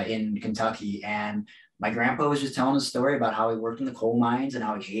grandpa in Kentucky, and my grandpa was just telling a story about how he worked in the coal mines and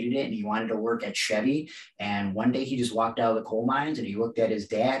how he hated it and he wanted to work at Chevy. And one day he just walked out of the coal mines and he looked at his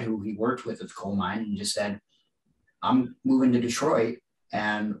dad, who he worked with at the coal mine, and just said, "I'm moving to Detroit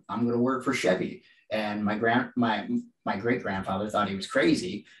and I'm going to work for Chevy." And my great grandfather thought he was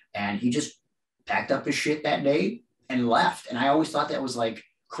crazy, and he just packed up his shit that day and left. And I always thought that was like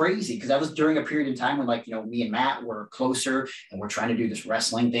crazy, because that was during a period in time when, like, you know, me and Matt were closer and we're trying to do this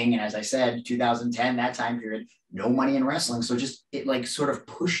wrestling thing. And as I said, 2010, that time period, no money in wrestling. So just, it like sort of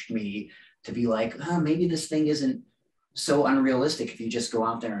pushed me to be like, oh, maybe this thing isn't so unrealistic if you just go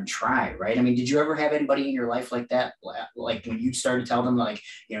out there and try, right? I mean, did you ever have anybody in your life like that? Like when you started to tell them, like,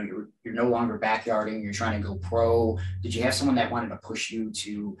 you know, you're no longer backyarding, you're trying to go pro. Did you have someone that wanted to push you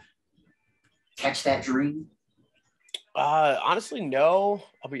to catch that dream? Honestly, no.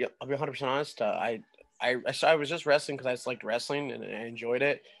 I'll be 100% honest. I was just wrestling because I just liked wrestling and I enjoyed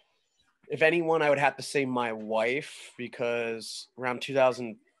it. If anyone, I would have to say my wife, because around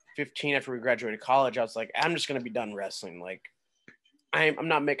 2015, after we graduated college, I was like, I'm just gonna be done wrestling. Like, I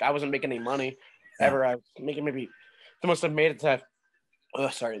wasn't making any money ever. I was making maybe the most I made at the time.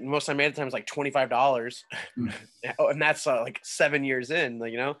 The most I made at the time was like $25, and that's like 7 years in.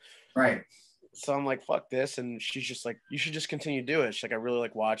 Like, you know, right. So I'm like, fuck this. And she's just like, you should just continue to do it. She's like, I really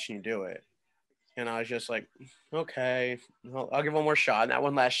like watching you do it. And I was just like, okay, I'll give one more shot. And that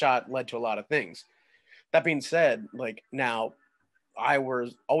one last shot led to a lot of things. That being said, like, now I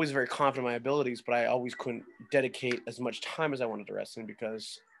was always very confident in my abilities, but I always couldn't dedicate as much time as I wanted to wrestling,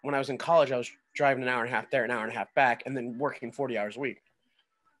 because when I was in college, I was driving an hour and a half there, an hour and a half back, and then working 40 hours a week.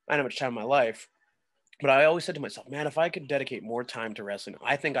 I had much time in my life. But I always said to myself, man, if I could dedicate more time to wrestling,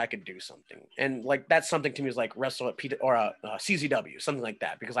 I think I could do something. And like, that's something to me is like wrestle at CZW, something like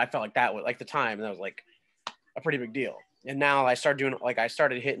that, because I felt like that was like the time, and that was like a pretty big deal. And now I started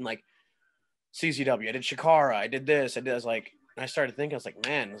hitting like CZW. I did Shikara. I did this. I was like, I started thinking, I was like,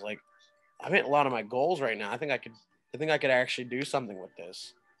 man, it's like, I've hit a lot of my goals right now. I think I could actually do something with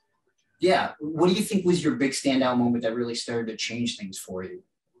this. Yeah. What do you think was your big standout moment that really started to change things for you?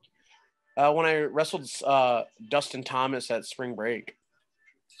 When I wrestled Dustin Thomas at Spring Break.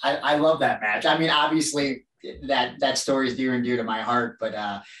 I love that match. I mean, obviously that story is dear and dear to my heart, but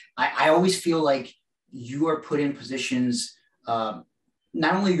I always feel like you are put in positions, not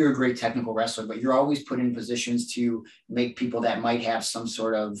only you're a great technical wrestler, but you're always put in positions to make people that might have some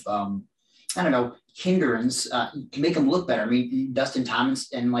sort of, I don't know, hindrance, to make them look better. I mean, Dustin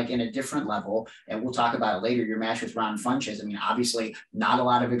Thomas, and like in a different level, and we'll talk about it later, your match with Ron Funches. I mean, obviously not a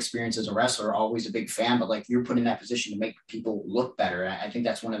lot of experience as a wrestler, always a big fan, but like you're put in that position to make people look better. I think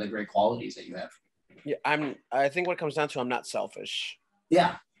that's one of the great qualities that you have. Yeah, I think what it comes down to, I'm not selfish.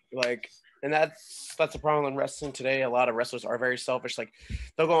 Yeah. Like, and that's the problem in wrestling today. A lot of wrestlers are very selfish. Like,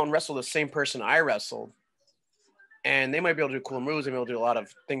 they'll go and wrestle the same person I wrestled, and they might be able to do cool moves. They might be able to do a lot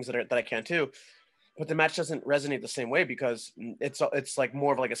of things that I can too. But the match doesn't resonate the same way, because it's like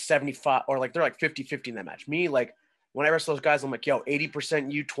more of like a 75, or like they're like 50-50 in that match. Me, like, when I wrestle those guys, I'm like, yo,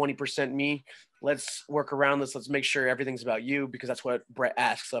 80% you, 20% me. Let's work around this. Let's make sure everything's about you, because that's what Brett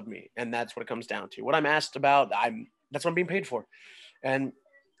asks of me. And that's what it comes down to. What I'm asked about, that's what I'm being paid for. And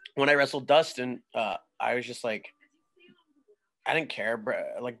when I wrestled Dustin, I was just like, I didn't care.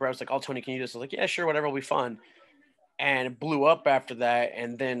 Brett was like, oh, Tony, can you just? I was like, yeah, sure, whatever, it'll be fun. And it blew up after that.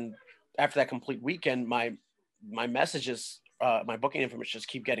 And then after that complete weekend, my messages, my booking information just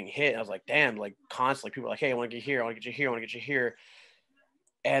keep getting hit. I was like, damn, like constantly people are like, hey, I want to get here. I want to get you here. I want to get you here.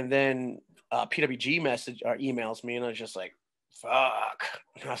 And then PWG emails me, and I was just like, fuck.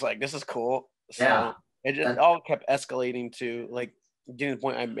 And I was like, this is cool. So yeah. It just all kept escalating to like getting to the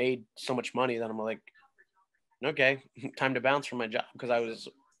point I made so much money that I'm like, okay, time to bounce from my job, because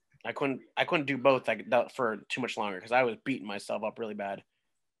I couldn't do both for too much longer, because I was beating myself up really bad.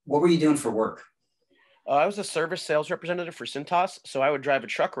 What were you doing for work? I was a service sales representative for Cintas, so I would drive a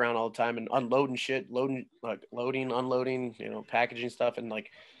truck around all the time and unloading shit, loading, unloading, packaging stuff, and like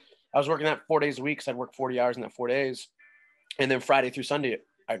I was working that 4 days a week, because I'd work 40 hours in that 4 days, and then Friday through Sunday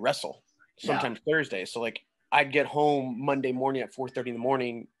I'd wrestle, sometimes Thursday. So like I'd get home Monday morning at 4:30 in the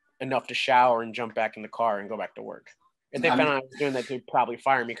morning, enough to shower and jump back in the car and go back to work. If they found out I was doing that, they'd probably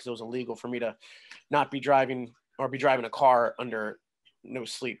fire me, because it was illegal for me to not be driving or be driving a car under no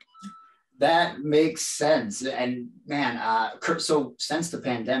sleep. That makes sense. And man, so since the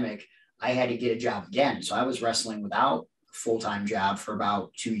pandemic, I had to get a job again. So I was wrestling without a full-time job for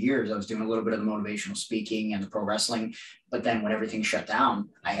about 2 years. I was doing a little bit of the motivational speaking and the pro wrestling, but then when everything shut down,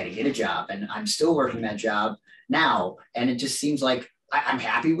 I had to get a job, and I'm still working that job now. And it just seems like I'm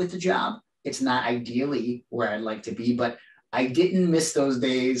happy with the job. It's not ideally where I'd like to be, but I didn't miss those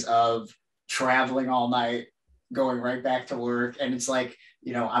days of traveling all night, going right back to work. And it's like,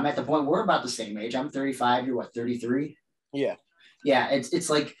 I'm at the point, we're about the same age. I'm 35. You're what, 33? Yeah. Yeah.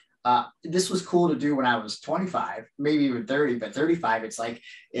 It's like, this was cool to do when I was 25, maybe even 30, but 35, it's like,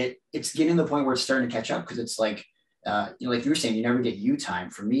 it's getting to the point where it's starting to catch up. Cause it's like, like you were saying, you never get you time.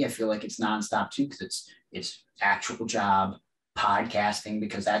 For me, I feel like it's nonstop too, because it's actual job, podcasting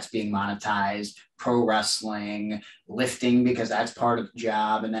because that's being monetized, pro wrestling, lifting because that's part of the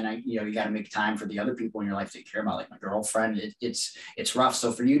job, and then you got to make time for the other people in your life that you care about, like my girlfriend. It's rough.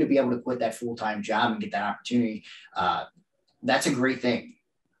 So for you to be able to quit that full-time job and get that opportunity, that's a great thing.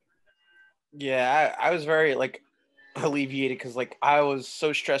 Yeah, I was very like alleviated because like I was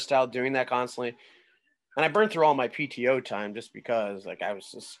so stressed out doing that constantly, and I burned through all my PTO time just because like I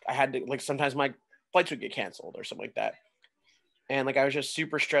had to, like, sometimes my flights would get canceled or something like that. And like I was just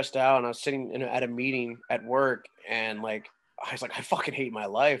super stressed out, and I was sitting at a meeting at work, and like I was like, I fucking hate my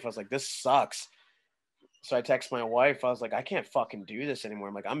life. I was like, this sucks. So I text my wife. I was like, I can't fucking do this anymore.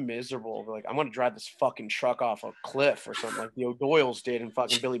 I'm like, I'm miserable. Like, I'm gonna drive this fucking truck off a cliff or something like the O'Doyles did in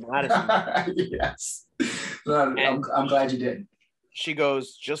fucking Billy Madison. Yes, I'm glad you did. She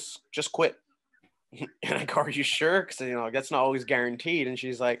goes, just quit. And I go, are you sure? Because that's not always guaranteed. And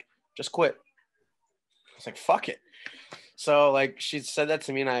she's like, just quit. I was like, fuck it. So like she said that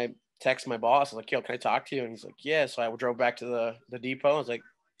to me, and I text my boss. I was like, yo, can I talk to you? And he's like, yeah. So I drove back to the depot. I was like,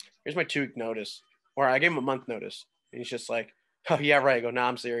 here's my 2-week notice. Or I gave him a month notice. And he's just like, oh yeah, right. I go, no,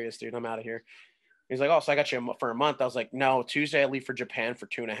 I'm serious, dude. I'm out of here. He's like, oh, so I got you for a month. I was like, no, Tuesday I leave for Japan for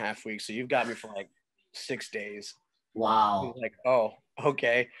 2.5 weeks. So you've got me for like 6 days. Wow. He's like, oh,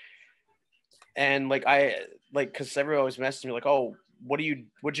 okay. And like because everyone always messaged me like, oh, what'd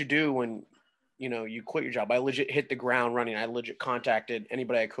you do when you quit your job? I legit hit the ground running. I legit contacted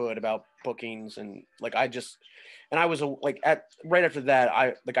anybody I could about bookings, and like I was right after that,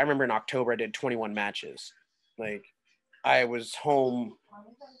 I remember in October I did 21 matches. Like I was home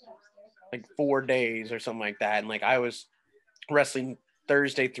like 4 days or something like that, and like I was wrestling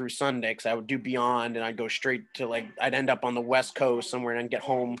Thursday through Sunday because I would do Beyond, and I'd go straight to I'd end up on the West Coast somewhere and I'd get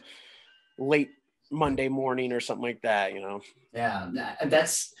home late Monday morning or something like that. Yeah,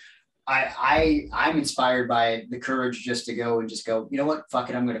 that's. I'm inspired by the courage just to go, you know what, fuck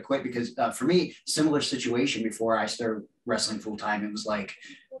it, I'm going to quit. Because for me, similar situation before I started wrestling full time, it was like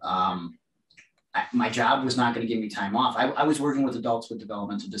my job was not going to give me time off. I was working with adults with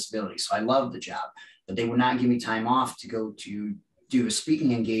developmental disabilities, so I loved the job, but they would not give me time off to go to do a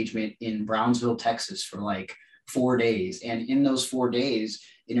speaking engagement in Brownsville, Texas for like 4 days. And in those 4 days,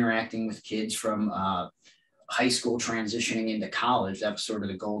 interacting with kids from high school transitioning into college, that was sort of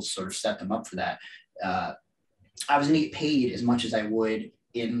the goal to sort of set them up for that. I was going to get paid as much as I would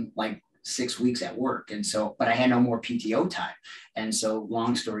in like 6 weeks at work. And so, but I had no more PTO time. And so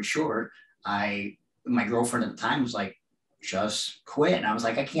long story short, my girlfriend at the time was like, just quit. And I was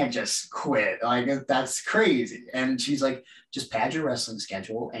like, I can't just quit. Like, that's crazy. And she's like, just pad your wrestling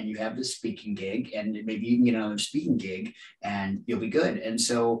schedule and you have this speaking gig, and maybe you can get another speaking gig and you'll be good. And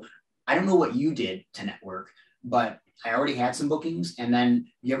so I don't know what you did to network, but I already had some bookings. And then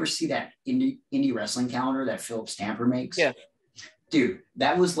you ever see that indie wrestling calendar that Philip Stamper makes? Yeah. Dude,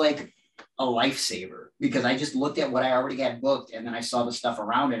 that was like a lifesaver, because I just looked at what I already had booked, and then I saw the stuff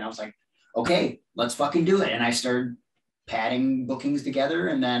around it, and I was like, okay, let's fucking do it. And I started padding bookings together.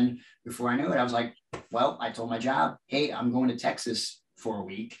 And then before I knew it, I was like, well, I told my job, hey, I'm going to Texas for a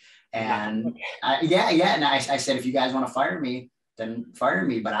week. And And I said, if you guys want to fire me, then fire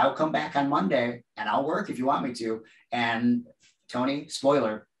me, but I'll come back on Monday and I'll work if you want me to. And Tony,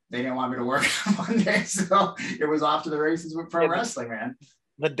 spoiler, they didn't want me to work on Monday. So it was off to the races with pro wrestling, man.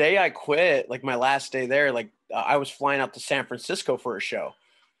 The day I quit, like my last day there, I was flying out to San Francisco for a show.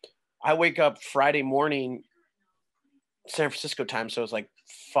 I wake up Friday morning, San Francisco time. So it was like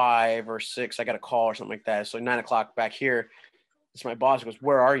 5 or 6. I got a call or something like that. So 9 o'clock back here. It's my boss. He goes,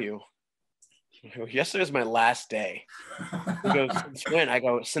 where are you? I go, yesterday was my last day. He goes, since when? I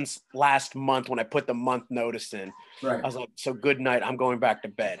go, since last month when I put the month notice in. Right. I was like, so good night. I'm going back to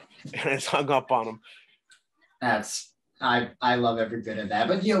bed. And I just hung up on him. I love every bit of that.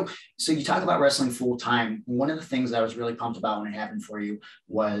 But, so you talk about wrestling full time. One of the things that I was really pumped about when it happened for you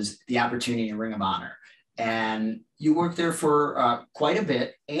was the opportunity in Ring of Honor. And you worked there for quite a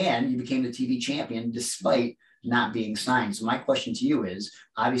bit, and you became the TV champion despite not being signed. So my question to you is,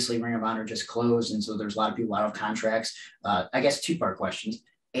 obviously Ring of Honor just closed, and so there's a lot of people out of contracts. I guess 2-part questions.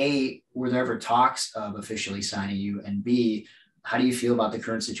 A, were there ever talks of officially signing you? And B, how do you feel about the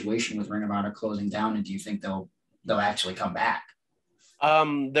current situation with Ring of Honor closing down? And do you think they'll actually come back?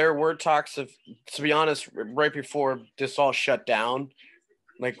 There were talks of, to be honest, right before this all shut down,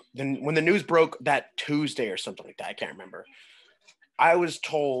 like when the news broke that Tuesday or something like that, I can't remember. I was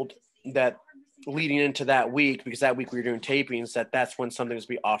told that leading into that week, because that week we were doing tapings, that's when something was to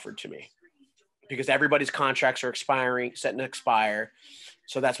be offered to me. because everybody's contracts are expiring, setting to expire.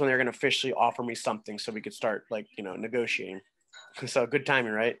 So that's when they're going to officially offer me something so we could start like, you know, negotiating. So good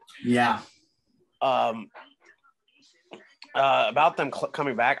timing, right? Yeah. About them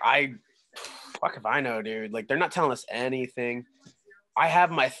coming back, fuck if I know, dude. Like, they're not telling us anything. I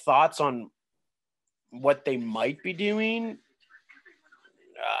have my thoughts on what they might be doing,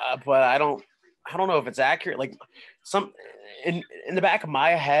 but I don't know if it's accurate. Like, some in the back of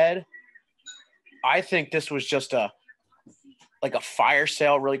my head, I think this was just a fire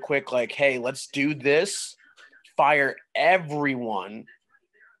sale really quick. Like, hey, let's do this, fire everyone.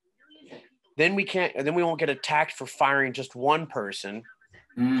 Then we won't get attacked for firing just one person.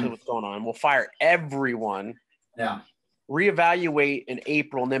 What's going on? We'll fire everyone. Yeah. Reevaluate in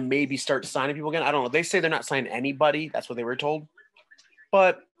April and then maybe start signing people again. I don't know. They say they're not signing anybody. That's what they were told.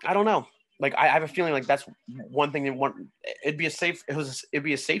 But I don't know. Like, I have a feeling like that's one thing they want. It'd be a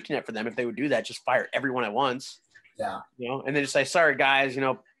safety net for them if they would do that. Just fire everyone at once. Yeah. You know, and then just say, sorry guys, you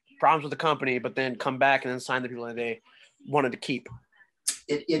know, problems with the company, but then come back and then sign the people that they wanted to keep.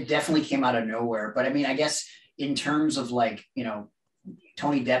 It definitely came out of nowhere. But I mean, I guess in terms of like, you know,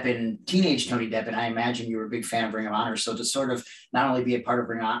 Tony Deppen, teenage Tony Deppen, I imagine you were a big fan of Ring of Honor. So to sort of not only be a part of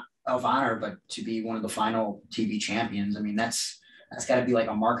Ring of Honor, but to be one of the final TV champions, I mean, that's got to be like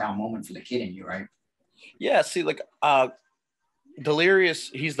a mark out moment for the kid in you, right? Yeah. See, like, Delirious,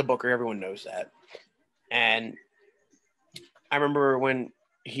 he's the booker. Everyone knows that. And I remember when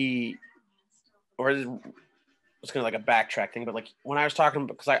it's kind of like a backtrack thing, but like when I was talking,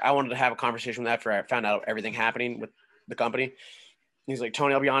 because I wanted to have a conversation with him after I found out everything happening with the company. He's like,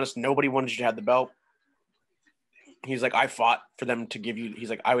 Tony, I'll be honest, nobody wanted you to have the belt. He's like, I fought for them to give you. He's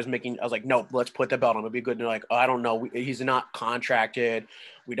like, I was like, no, let's put the belt on. It'll be good. And they're like, oh, I don't know. He's not contracted.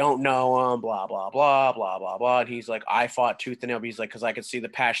 We don't know him, blah, blah, blah, blah, blah, blah. And he's like, I fought tooth and nail. He's like, because I could see the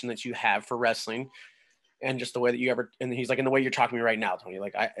passion that you have for wrestling and just the way that you ever, and he's like, in the way you're talking to me right now, Tony,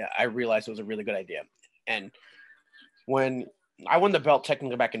 like, I realized it was a really good idea. And when I won the belt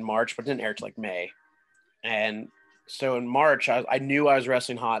technically back in March, but it didn't air till like May. And so in March, I knew I was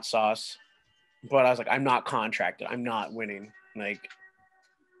wrestling Hot Sauce, but I was like, I'm not contracted. I'm not winning. Like,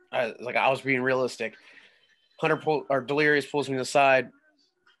 I was being realistic. Delirious pulls me aside.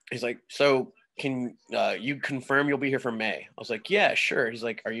 He's like, so can you confirm you'll be here for May? I was like, yeah, sure. He's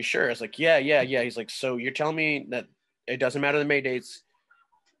like, are you sure? I was like, yeah. He's like, so you're telling me that it doesn't matter the May dates,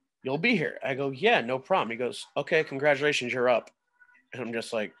 you'll be here? I go, yeah, no problem. He goes, okay, congratulations, you're up. And I'm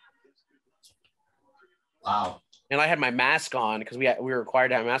just like, wow. And I had my mask on because we were required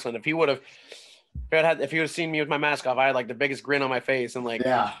to have a mask on. If he would have seen me with my mask off, I had like the biggest grin on my face and like,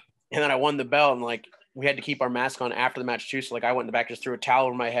 yeah. And then I won the belt and like we had to keep our mask on after the match too. So like I went in the back, just threw a towel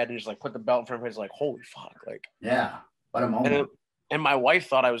over my head and just like put the belt in front of his, like, holy fuck, like, yeah, what a moment. And my wife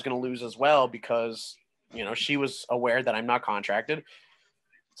thought I was going to lose as well because, you know, she was aware that I'm not contracted.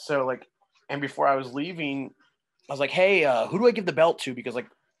 So like, and before I was leaving, I was like, hey, who do I give the belt to? Because like,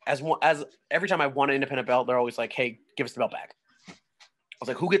 as every time I won an independent belt, they're always like, hey, give us the belt back. I was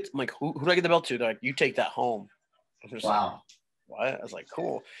like, who do I get the belt to? They're like, you take that home. I'm just wow. Like, what? I was like,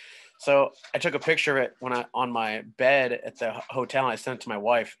 cool. So I took a picture of it on my bed at the hotel and I sent it to my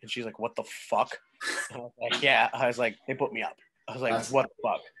wife and she's like, what the fuck? And I was like, yeah. I was like, they put me up. I was like, what the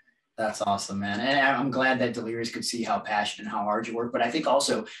fuck? That's awesome, man. And I'm glad that Delirious could see how passionate and how hard you work. But I think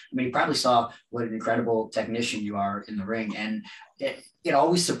also, I mean, you probably saw what an incredible technician you are in the ring. And it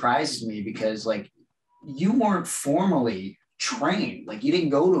always surprises me because like you weren't formally trained. Like you didn't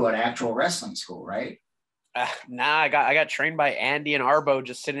go to an actual wrestling school, right? Nah, I got trained by Andy and Arbo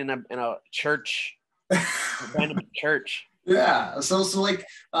just sitting in a church, random church. Yeah. So like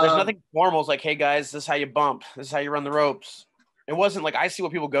there's nothing formal. It's like, hey guys, this is how you bump. This is how you run the ropes. It wasn't like I see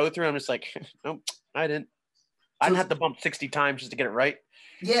what people go through. I'm just like, nope, I didn't have to bump 60 times just to get it right.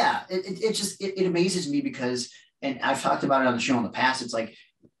 Yeah. It amazes me because, and I've talked about it on the show in the past. It's like,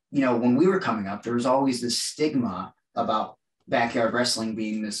 you know, when we were coming up, there was always this stigma about backyard wrestling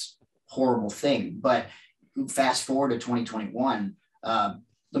being this horrible thing. But fast forward to 2021,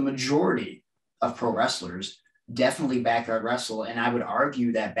 the majority of pro wrestlers definitely backyard wrestle. And I would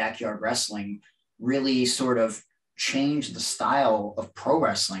argue that backyard wrestling really sort of changed the style of pro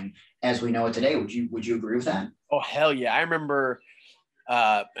wrestling as we know it today. Would you agree with that? Oh, hell yeah. I remember,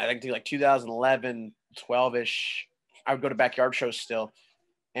 I think like 2011, 12-ish, I would go to backyard shows still.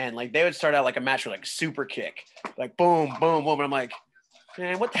 And like, they would start out like a match with like super kick, like boom, boom, boom. And I'm like,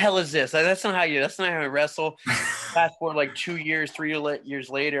 man, what the hell is this? Like, that's not how I wrestle. Fast forward like 3 years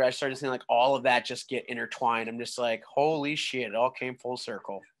later, I started seeing like all of that just get intertwined. I'm just like, holy shit, it all came full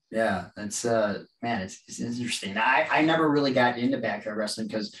circle. Yeah, that's man, it's interesting. I never really got into backyard wrestling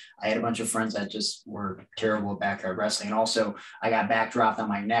because I had a bunch of friends that just were terrible at backyard wrestling, and also I got backdropped on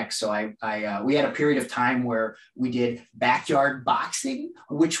my neck. So we had a period of time where we did backyard boxing,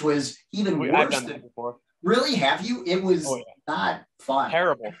 which was even worse. I've done that before. Really? Have you? It was not fun.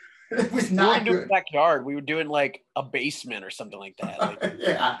 Terrible. It was not we good. Backyard. We would do it in like a basement or something like that. Like,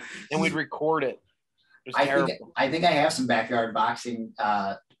 yeah, and we'd record it. It was terrible. I think I have some backyard boxing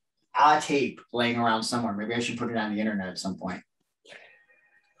tape laying around somewhere. Maybe I should put it on the internet at some point.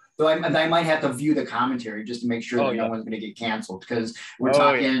 So I might have to view the commentary just to make sure that no one's going to get canceled, because we're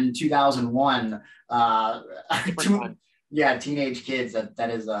talking 2001. Teenage kids. That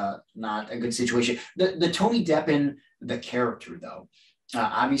is not a good situation. The Tony Deppen, the character though,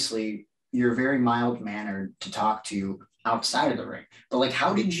 obviously you're very mild mannered to talk to outside of the ring. But like,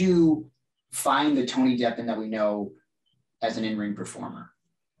 how did you find the Tony Deppen that we know as an in-ring performer?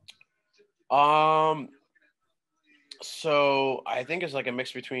 So I think it's like a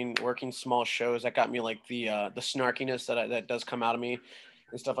mix between working small shows that got me like the snarkiness that does come out of me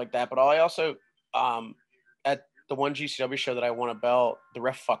and stuff like that. But I also at the one GCW show that I won a belt, the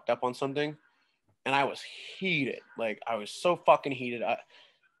ref fucked up on something, and I was heated. Like, I was so fucking heated.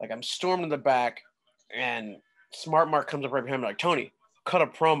 I'm stormed in the back, and Smart Mark comes up right behind me like, Tony, cut a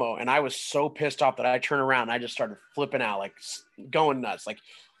promo. And I was so pissed off that I turned around and I just started flipping out, like going nuts. Like,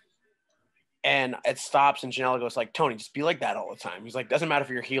 and it stops, and Janela goes like, Tony, just be like that all the time. He's like, doesn't matter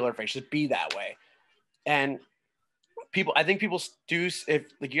if you're heel or face, just be that way. And I think people do, if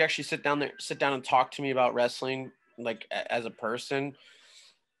like you actually sit down and talk to me about wrestling, like as a person,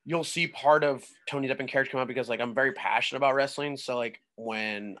 you'll see part of Tony Deppen character come out, because like I'm very passionate about wrestling. So like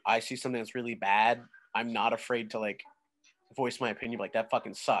when I see something that's really bad, I'm not afraid to like voice my opinion, like that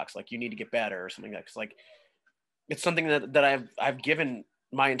fucking sucks. Like, you need to get better or something like that. 'Cause like it's something that I've given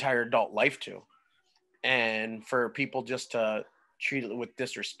my entire adult life to, and for people just to treat it with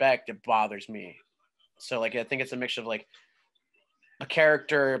disrespect, it bothers me. So like I think it's a mixture of like a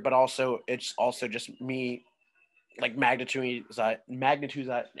character, but also it's also just me like magnituding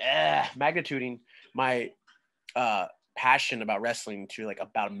my passion about wrestling to like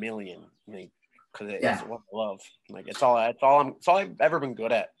about 1 million. I mean, because it's what I love. Like it's all I've ever been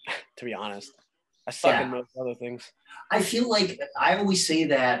good at, to be honest. I suck in most other things. I feel like I always say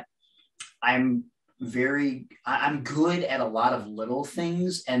that I'm good at a lot of little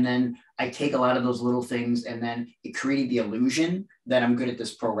things, and then I take a lot of those little things, and then it created the illusion that I'm good at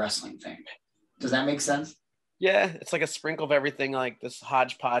this pro wrestling thing. Does that make sense? Yeah, it's like a sprinkle of everything, like this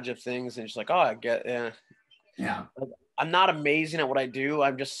hodgepodge of things, and it's like, oh, I get, yeah. Like, I'm not amazing at what I do.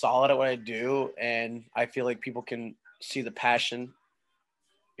 I'm just solid at what I do, and I feel like people can see the passion,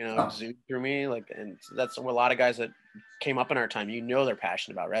 exude through me. Like, and that's what a lot of guys that came up in our time, they're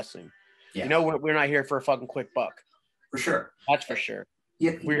passionate about wrestling. Yeah. We're not here for a fucking quick buck. For sure. That's for sure.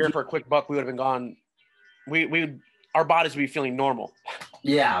 Yeah. If we were here for a quick buck, we would have been gone. Our bodies would be feeling normal.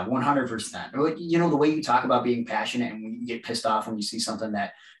 Yeah, 100%. The way you talk about being passionate, and you get pissed off when you see something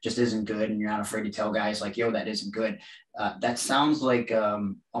that just isn't good, and you're not afraid to tell guys like, yo, that isn't good. That sounds like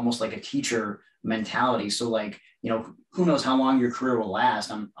almost like a teacher mentality. So like, who knows how long your career will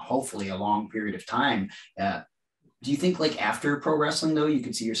last? Hopefully a long period of time. Do you think like after pro wrestling though, you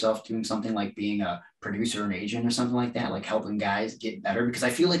could see yourself doing something like being a producer or an agent or something like that, like helping guys get better? Because I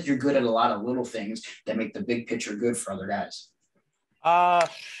feel like you're good at a lot of little things that make the big picture good for other guys. I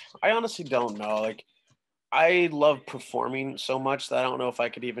honestly don't know. Like, I love performing so much that I don't know if I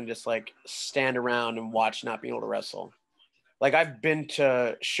could even just like stand around and watch not being able to wrestle. Like, I've been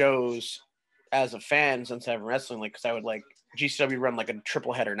to shows as a fan since I've been wrestling, like, because I would like GCW run like a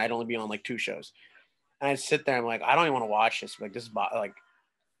triple header, and I'd only be on like 2 shows. And I'd sit there, I'm like, I don't even want to watch this. Like, this is like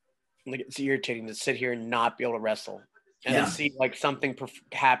it's irritating to sit here and not be able to wrestle, and then see like something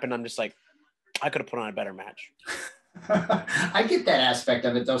happen. I'm just like, I could have put on a better match. I get that aspect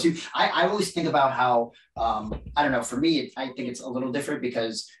of it though too. I always think about how I don't know, for me I think it's a little different,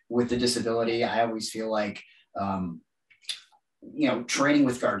 because with the disability I always feel like training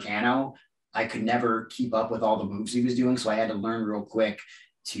with Gargano, I could never keep up with all the moves he was doing, so I had to learn real quick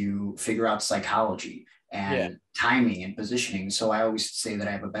to figure out psychology and timing and positioning. So I always say that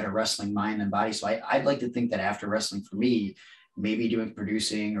I have a better wrestling mind than body. So I'd like to think that after wrestling, for me, maybe doing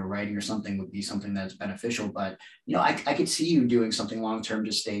producing or writing or something would be something that's beneficial. But, I could see you doing something long-term,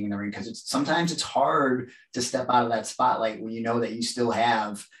 just staying in the ring, because sometimes it's hard to step out of that spotlight when you know that you still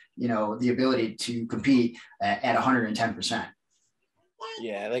have, the ability to compete at 110%.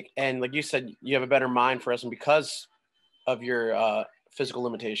 Yeah. Like you said, you have a better mind for wrestling because of your physical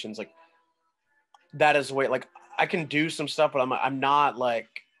limitations. Like, that is the way, like, I can do some stuff, but I'm not like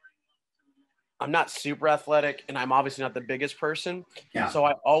I'm not super athletic, and I'm obviously not the biggest person. Yeah. So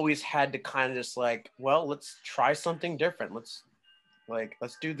I always had to kind of just like, well, let's try something different. Let's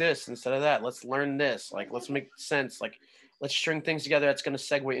do this instead of that. Let's learn this. Like, let's make sense. Like, let's string things together that's going to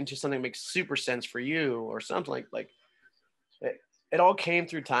segue into something that makes super sense for you or something like it all came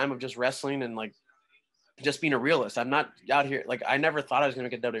through time of just wrestling and like just being a realist. I'm not out here. Like, I never thought I was going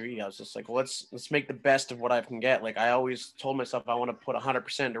to get WWE. I was just like, well, let's make the best of what I can get. Like, I always told myself I want to put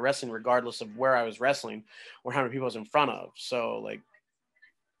 100% into wrestling, regardless of where I was wrestling or how many people I was in front of. So like,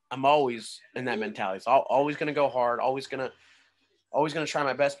 I'm always in that mentality. So always going to go hard. Always going to try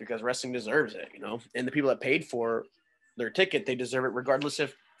my best because wrestling deserves it, you know, and the people that paid for their ticket, they deserve it regardless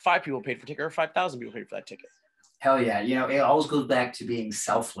if 5 people paid for a ticket or 5,000 people paid for that ticket. Hell yeah. You know, it always goes back to being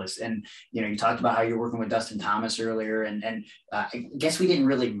selfless. And, you know, you talked about how you're working with Dustin Thomas earlier. And I guess we didn't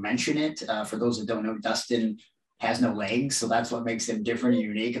really mention it. For those that don't know, Dustin has no legs. So that's what makes him different and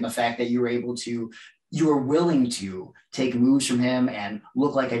unique. And the fact that you were willing to take moves from him and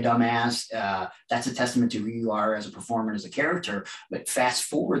look like a dumbass. That's a testament to who you are as a performer and as a character. But fast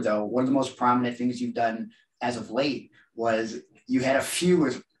forward, though, one of the most prominent things you've done as of late was you had a feud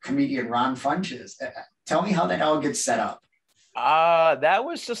with comedian Ron Funches. Tell me how that all gets set up. That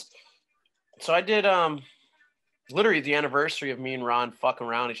was just, so I did literally the anniversary of me and Ron fucking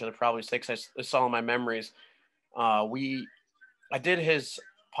around each other, probably 6. I saw in my memories. I did his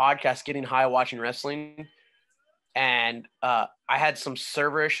podcast, Getting High Watching Wrestling, and I had some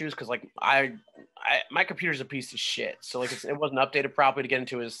server issues because like my computer's a piece of shit, so like it wasn't updated properly to get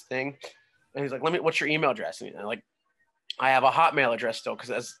into his thing. And he's like, what's your email address? And I'm like, I have a Hotmail address still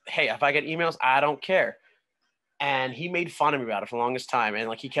because hey, if I get emails, I don't care. And he made fun of me about it for the longest time, and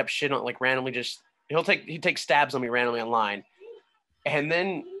like he kept shitting on, like randomly just he takes stabs on me randomly online, and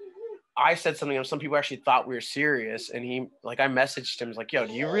then I said something and some people actually thought we were serious, and I messaged him. He's like, yo,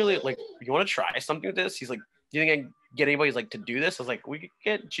 do you really you want to try something with this? He's like, do you think I can get anybody like to do this? I was like, we could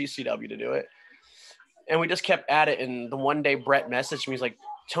get GCW to do it. And we just kept at it. And the one day Brett messaged me. He's like,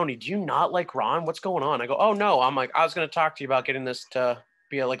 Tony, do you not like Ron? What's going on? I go, oh no. I'm like, I was going to talk to you about getting this to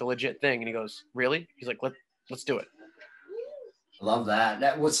be a legit thing. And he goes, really? He's like, let's do it. Love that.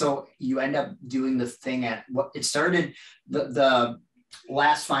 That was, so you end up doing the thing at what it started, the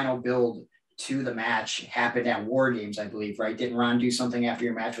last final build to the match happened at War Games, I believe, right? Didn't Ron do something after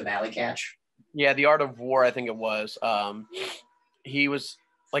your match with Alley Catch? Yeah, the Art of War, I think it was. He was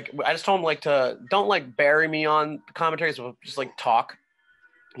like, I just told him like don't like bury me on the commentaries, but just like talk,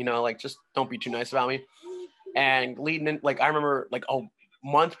 you know, like just don't be too nice about me. And leading in, like I remember like a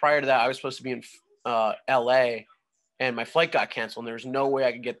month prior to that, I was supposed to be in LA, and my flight got canceled, and there was no way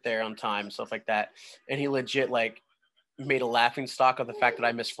I could get there on time, stuff like that. And he legit like made a laughing stock of the fact that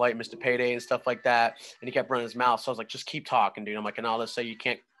I missed flight, missed a payday and stuff like that. And he kept running his mouth. So I was like, just keep talking, dude. I'm like, and I'll just say you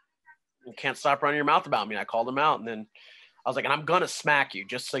can't stop running your mouth about me. And I called him out, and then I was like, and I'm gonna smack you,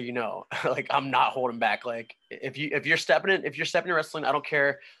 just so you know. Like, I'm not holding back. Like, if you're stepping in wrestling, I don't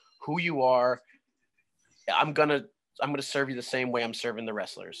care who you are. I'm gonna serve you the same way I'm serving the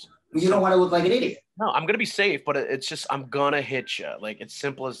wrestlers. You don't want to look like an idiot. No, I'm gonna be safe, but it's just I'm gonna hit you. Like, it's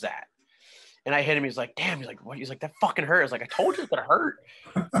simple as that. And I hit him. He's like, damn. He's like, what? He's like, that fucking hurt. I was like, I told you it's gonna hurt.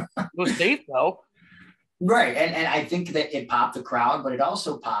 It was safe though. Right, and I think that it popped the crowd, but it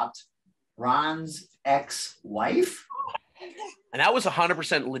also popped Ron's ex-wife. And that was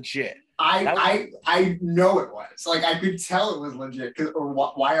 100% legit. I know it was. Like, I could tell it was legit. Or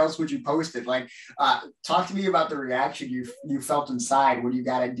why else would you post it? Like, talk to me about the reaction you felt inside when you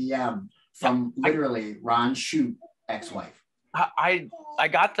got a DM from literally Ron Shoot ex-wife. I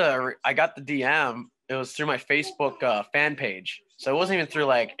got the DM. It was through my Facebook fan page, so it wasn't even through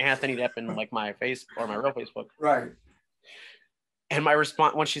like Anthony Deppen, like my face or my real Facebook. Right. And my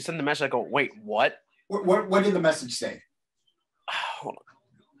response when she sent the message, I go, "Wait, what? What did the message say?" Hold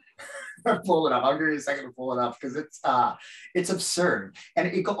on. Pull it up. I'll give you a second to pull it up because it's absurd, and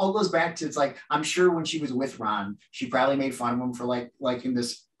it all goes back to, it's like, I'm sure when she was with Ron, she probably made fun of him for like in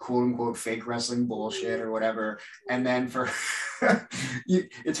this quote unquote fake wrestling bullshit or whatever, and then for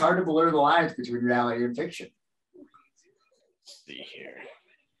it's hard to blur the lines between reality and fiction. Let's see here.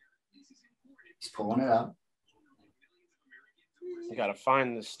 He's pulling it up. You gotta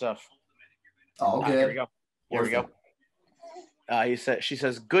find this stuff. All good. Here we go. Here we go. She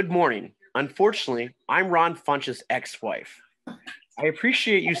says, good morning. Unfortunately, I'm Ron Funches' ex-wife. I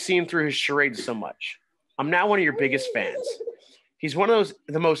appreciate you seeing through his charades so much. I'm now one of your biggest fans. He's one of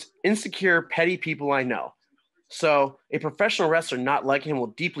the most insecure, petty people I know. So a professional wrestler not liking him will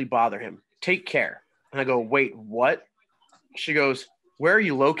deeply bother him. Take care. And I go, wait, what? She goes, where are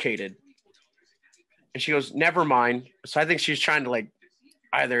you located? And she goes, never mind. So I think she's trying to like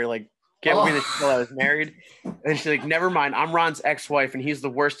either like Can't believe that she thought I was married. And she's like, never mind. I'm Ron's ex-wife, and he's the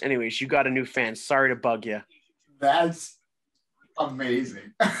worst anyways. You got a new fan. Sorry to bug you. That's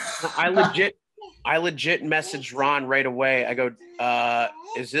amazing. I legit messaged Ron right away. I go,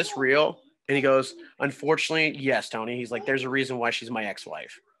 is this real? And he goes, unfortunately, yes, Tony. He's like, there's a reason why she's my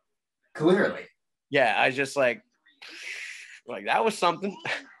ex-wife. Clearly. Yeah, I just like that was something.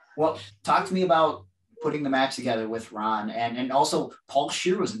 Well, talk to me about putting the match together with Ron, and also Paul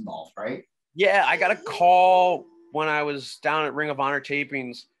Scheer was involved, right? Yeah, I got a call when I was down at Ring of Honor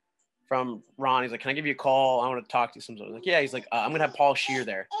tapings from Ron. He's like, can I give you a call? I want to talk to you sometime. I was like, yeah. He's like, I'm gonna have Paul Scheer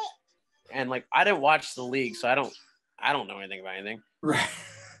there. And like, I didn't watch the league, so I don't know anything about anything. Right.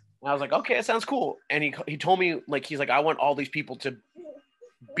 And I was like, okay, that sounds cool. And he told me, like, he's like, I want all these people to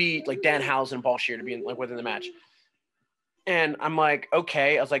be like Danhausen and Paul Scheer to be in, like within the match. And I'm like,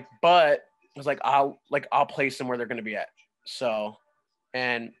 okay. I was like, I'll place them where they're gonna be at. So,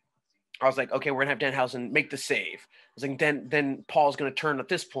 and I was like, okay, we're gonna have Danhausen make the save. I was like, then Paul's gonna turn at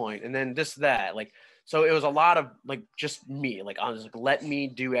this point, and then this, that. Like, so it was a lot of like just me. Like, I was like, let me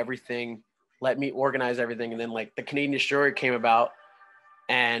do everything, let me organize everything. And then like the Canadian Destroyer came about,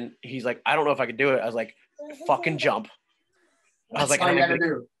 and he's like, I don't know if I could do it. I was like, fucking jump. I was like,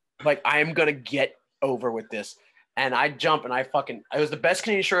 I am gonna get over with this. And I jump and it was the best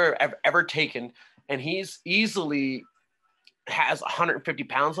Canadian Destroyer I've ever taken. And he's easily has 150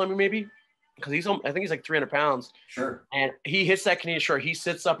 pounds on me, maybe, because I think he's like 300 pounds. Sure. And he hits that Canadian Destroyer. He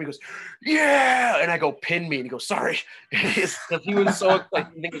sits up and he goes, yeah. And I go, pin me. And he goes, sorry. Because he was so excited. I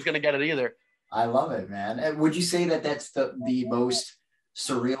didn't think he was going to get it either. I love it, man. And would you say that that's the most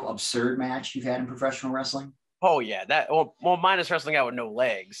surreal, absurd match you've had in professional wrestling? Oh, yeah. Well, minus wrestling out with no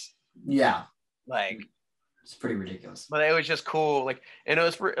legs. Yeah. Like, it's pretty ridiculous. But it was just cool. Like, and it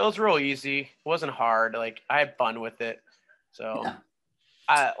was real easy. It wasn't hard. Like, I had fun with it. So,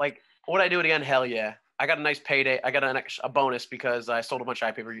 yeah. Would I do it again? Hell yeah. I got a nice payday. I got a bonus because I sold a bunch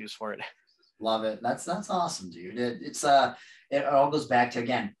of iPay-per-views for it. Love it. That's awesome, dude. It all goes back to,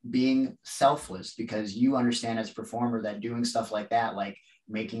 again, being selfless, because you understand as a performer that doing stuff like that, like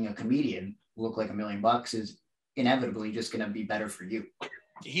making a comedian look like $1 million, is inevitably just going to be better for you.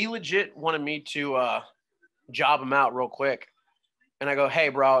 He legit wanted me to job him out real quick. And I go, hey,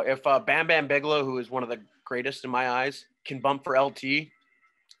 bro, if Bam Bam Bigelow, who is one of the greatest in my eyes, can bump for LT,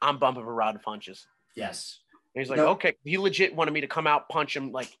 I'm bumping for Ron Funches. Yes. And he's like, okay. He legit wanted me to come out, punch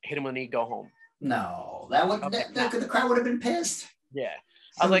him, like hit him with a knee, go home. No, the crowd would have been pissed. Yeah.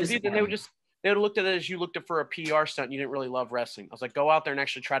 I was like, dude, then they would have looked at it as you looked at for a PR stunt and you didn't really love wrestling. I was like, go out there and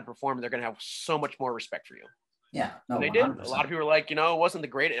actually try to perform, and they're going to have so much more respect for you. Yeah. No, and they 100%. Did. A lot of people were like, it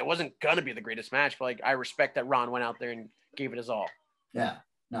wasn't going to be the greatest match, but like, I respect that Ron went out there and gave it his all. Yeah.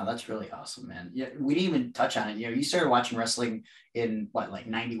 No, that's really awesome, man. Yeah, we didn't even touch on it. You started watching wrestling in like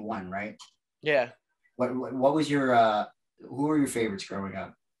 91, right? Yeah. What was your who were your favorites growing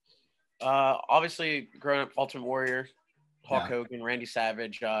up? Obviously growing up, Ultimate Warrior, Hulk Hogan, Randy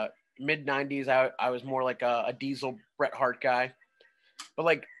Savage. Mid 90s, I was more like a Diesel, Bret Hart guy. But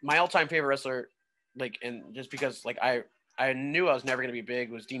like my all-time favorite wrestler, like, and just because like I knew I was never gonna be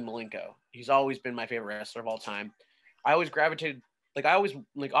big, was Dean Malenko. He's always been my favorite wrestler of all time. I always gravitated. Like,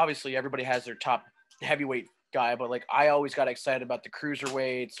 obviously everybody has their top heavyweight guy, but like, I always got excited about the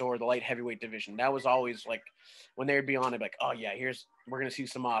cruiserweights or the light heavyweight division. That was always like, when they would be on, I'd be like, oh yeah, we're going to see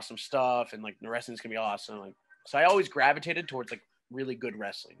some awesome stuff. And like, the wrestling's going to be awesome. Like, so I always gravitated towards like really good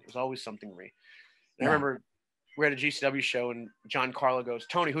wrestling. It was always something for me. And I remember we're at a GCW show and John Carlo goes,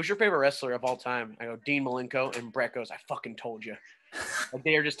 Tony, who's your favorite wrestler of all time? I go, Dean Malenko. And Brett goes, I fucking told you. Like,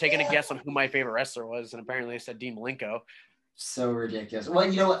 they were just taking a guess on who my favorite wrestler was. And apparently they said Dean Malenko. So ridiculous. Well,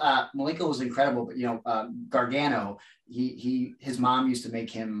 Malenko was incredible, but Gargano, his mom used to make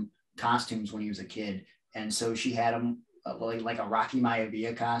him costumes when he was a kid, and so she had him like a Rocky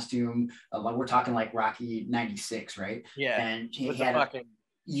Maivia costume. We're talking like Rocky '96, right? Yeah. And he with had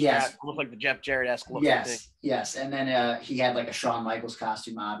looked like the Jeff Jarrett-esque look. Yes. And then he had like a Shawn Michaels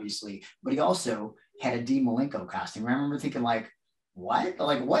costume, obviously, but he also had a Dean Malenko costume. I remember thinking like, what?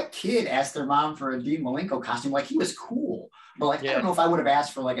 Like, what kid asked their mom for a Dean Malenko costume? Like, he was cool. But like, I don't know if I would have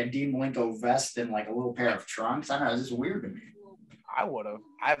asked for like a Dean Malenko vest and like a little pair of trunks. I don't know. It's just weird to me. I would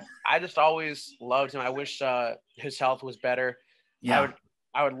have. I just always loved him. I wish his health was better. Yeah.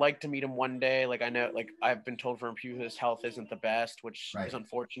 I would like to meet him one day. Like, I know, like, I've been told from him his health isn't the best, which is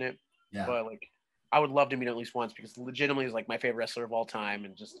unfortunate. Yeah. But like, I would love to meet him at least once, because legitimately is like my favorite wrestler of all time.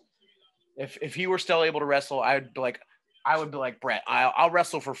 And just if he were still able to wrestle, I would be like, Brett, I'll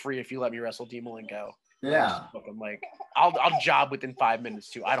wrestle for free if you let me wrestle Dean Malenko. Yeah. I'm like, I'll job within 5 minutes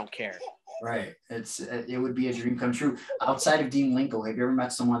too. I don't care. Right. It would be a dream come true. Outside of Dean Malenko, have you ever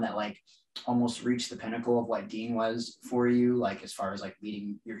met someone that like almost reached the pinnacle of what Dean was for you, like as far as like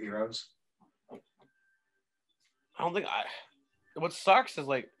meeting your heroes? I don't think what sucks is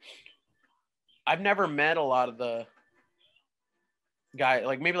like I've never met a lot of the guy,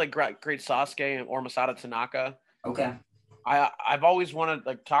 like maybe like Great Sasuke or Masato Tanaka. Okay. I've always wanted,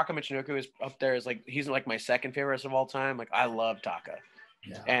 like, Taka Michinoku is up there, is like, he's like my second favorite of all time. Like, I love Taka.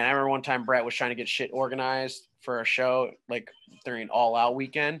 Yeah. And I remember one time Brett was trying to get shit organized for a show, like during All Out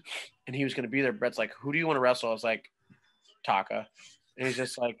weekend, and he was going to be there. Brett's like, who do you want to wrestle? I was like, Taka. And he's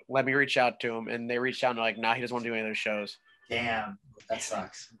just like, let me reach out to him. And they reached out and they're like, nah, he doesn't want to do any of those shows. Damn, that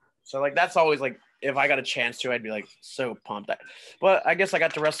sucks. So like, that's always like, if I got a chance to, I'd be like so pumped. But I guess I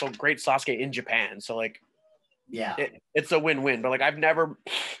got to wrestle Great Sasuke in Japan. So like, yeah, it's a win-win. But like, I've never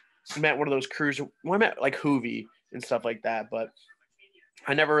met one of those crews. Well, I met like Hoovy and stuff like that, but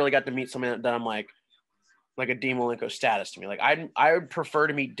I never really got to meet someone that I'm like a Dean Malenko status to me. Like I would prefer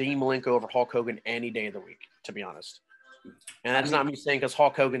to meet Dean Malenko over Hulk Hogan any day of the week, to be honest. And that's not me saying because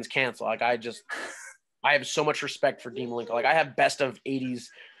Hulk Hogan's canceled. Like I have so much respect for Dean Malenko. Like I have best of 80s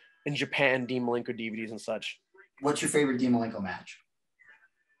in Japan Dean Malenko DVDs and such. What's your favorite Dean Malenko match?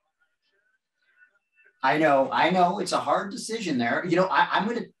 I know it's a hard decision there. You know, I'm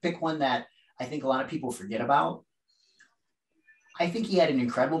going to pick one that I think a lot of people forget about. I think he had an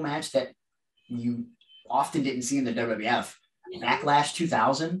incredible match that you often didn't see in the WWF. Backlash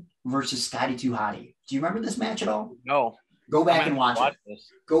 2000 versus Scotty 2 Hotty. Do you remember this match at all? No. Go back and watch it.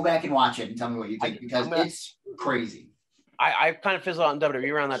 Go back and watch it and tell me what you think, because it's crazy. I kind of fizzled out in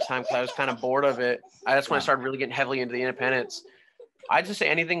WWE around that time because I was kind of bored of it. That's when I started really getting heavily into the independents. I'd just say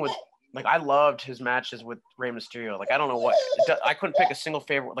anything with, like, I loved his matches with Rey Mysterio. Like, I don't know what. I couldn't pick a single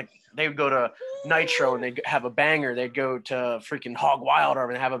favorite. Like, they would go to Nitro and they'd have a banger. They'd go to freaking Hog Wild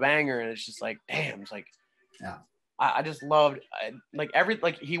and have a banger. And it's just like, damn. It's like, yeah. I just loved,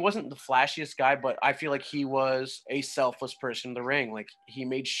 he wasn't the flashiest guy, but I feel like he was a selfless person in the ring. Like, he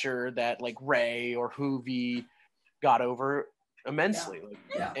made sure that, like, Ray or Hoovy got over immensely.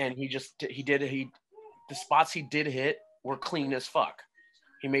 And the spots he did hit were clean as fuck.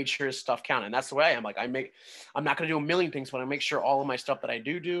 He made sure his stuff counted. And that's the way I am. Like, I'm not going to do a million things, but I make sure all of my stuff that I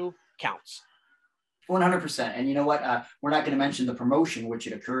do counts. 100%. And you know what? We're not going to mention the promotion, which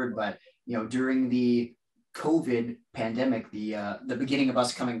had occurred, but, you know, during the COVID pandemic, the beginning of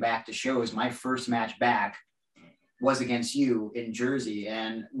us coming back to shows, my first match back was against you in Jersey.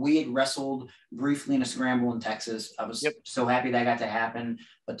 And we had wrestled briefly in a scramble in Texas. I was so happy that got to happen.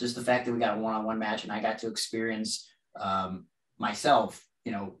 But just the fact that we got a one-on-one match and I got to experience myself,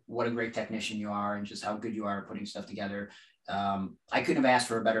 you know, what a great technician you are and just how good you are at putting stuff together. I couldn't have asked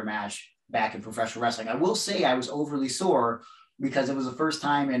for a better match back in professional wrestling. I will say I was overly sore because it was the first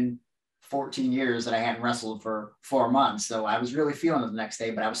time in 14 years that I hadn't wrestled for 4 months. So I was really feeling it the next day,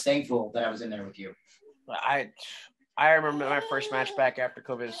 but I was thankful that I was in there with you. I remember my first match back after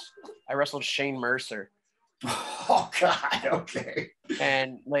COVID. I wrestled Shane Mercer. Oh God. Okay.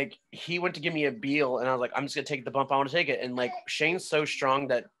 And like, he went to give me a Beal and I was like, I'm just going to take the bump. I want to take it. And like, Shane's so strong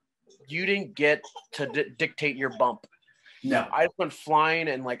that you didn't get to dictate your bump. No, I just went flying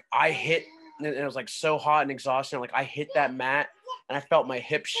and like I hit, and it was like so hot and exhausting. Like I hit that mat and I felt my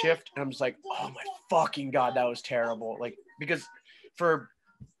hip shift and I'm just like, oh my fucking God, that was terrible. Like, because for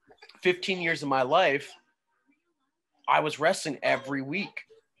 15 years of my life, I was wrestling every week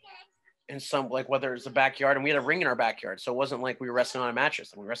in some, like, whether it's the backyard, and we had a ring in our backyard. So it wasn't like we were wrestling on a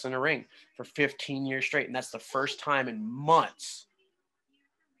mattress. We were wrestling in a ring for 15 years straight. And that's the first time in months.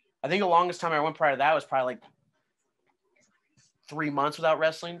 I think the longest time I went prior to that was probably like 3 months without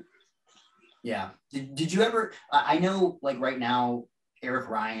wrestling. Yeah. Did you ever, I know like right now, Eric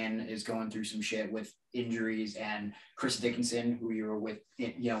Ryan is going through some shit with injuries, and Chris Dickinson, who you were with,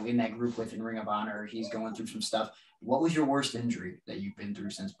 you know, in that group with in Ring of Honor, he's going through some stuff. What was your worst injury that you've been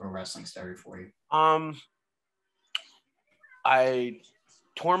through since pro wrestling started for you? I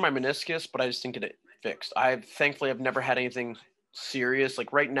tore my meniscus, but I just didn't get it fixed. Thankfully I've never had anything serious.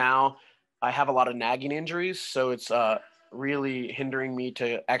 Like right now, I have a lot of nagging injuries, so it's really hindering me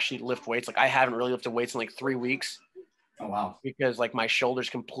to actually lift weights. Like I haven't really lifted weights in like 3 weeks. Oh wow! Because like my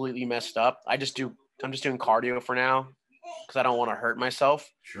shoulder's completely messed up. I'm just doing cardio for now because I don't want to hurt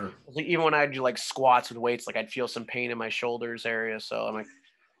myself. Sure. Like, even when I do like squats with weights, like I'd feel some pain in my shoulders area. So I'm like,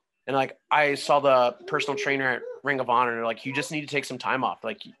 and like I saw the personal trainer at Ring of Honor, and they're like, you just need to take some time off,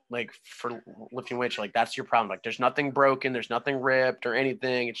 like for lifting weights. Like that's your problem. Like there's nothing broken, there's nothing ripped or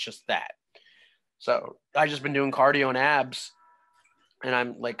anything. It's just that. So I just been doing cardio and abs, and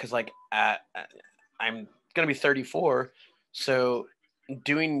I'm like, cause like I'm gonna be 34, so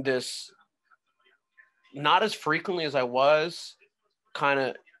doing this not as frequently as I was kind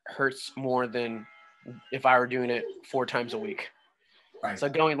of hurts more than if I were doing it 4 times a week. Right. So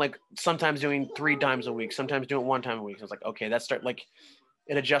going like sometimes doing 3 times a week, sometimes doing 1 time a week. So it's like, okay, that's start like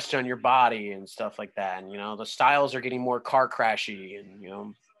it adjusts on your body and stuff like that. And, you know, the styles are getting more car crashy and, you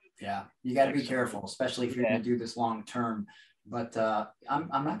know. Yeah, you got to be careful, especially if you're going to do this long term. But I'm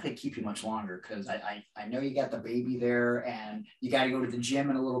not going to keep you much longer because I know you got the baby there and you got to go to the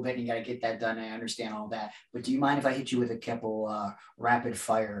gym in a little bit and you got to get that done. I understand all that. But do you mind if I hit you with a couple rapid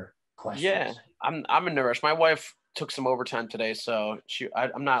fire questions? Yeah, I'm in no rush. My wife took some overtime today, so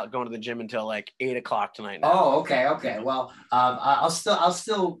I'm not going to the gym until like 8 o'clock tonight now. Oh, okay. Well, I'll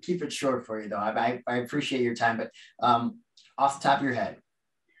still keep it short for you though. I appreciate your time, but off the top of your head,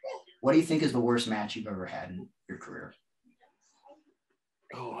 what do you think is the worst match you've ever had in your career?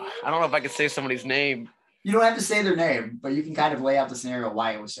 Oh, I don't know if I could say somebody's name. You don't have to say their name, but you can kind of lay out the scenario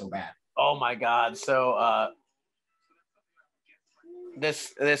why it was so bad. Oh my God. So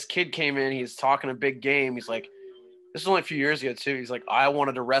this kid came in, he's talking a big game. He's like, this is only a few years ago too. He's like, I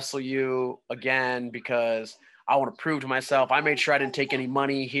wanted to wrestle you again because I want to prove to myself. I made sure I didn't take any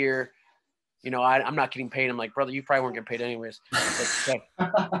money here. You know, I'm not getting paid. I'm like, brother, you probably weren't getting paid anyways. Like,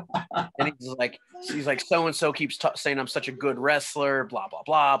 and he's like, so-and-so keeps saying I'm such a good wrestler, blah, blah,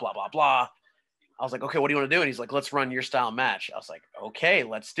 blah, blah, blah, blah. I was like, okay, what do you want to do? And he's like, let's run your style match. I was like, okay,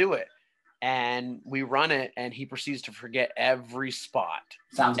 let's do it. And we run it, and he proceeds to forget every spot.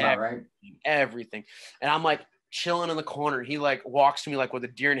 Sounds about right. Everything. And I'm like chilling in the corner. He like walks to me like with a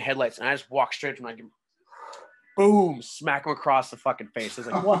deer in headlights, and I just walk straight to him. I give him, boom, smack him across the fucking face. I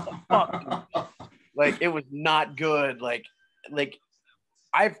was like, what the fuck? Like, it was not good. Like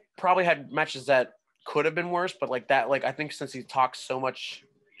I've probably had matches that could have been worse, but like that, like I think since he talks so much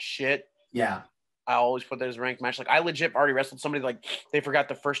shit, yeah, I always put that as a ranked match. Like I legit already wrestled somebody, like they forgot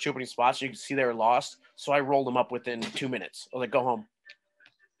the first 2 opening spots. So you can see they were lost. So I rolled them up within 2 minutes. I was like, go home.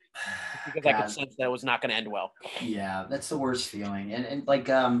 Because I could sense that it was not going to end well. Yeah, that's the worst feeling. And like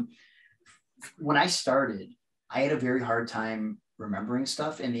when I started, I had a very hard time remembering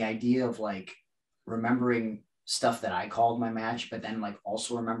stuff, and the idea of like remembering stuff that I called my match, but then like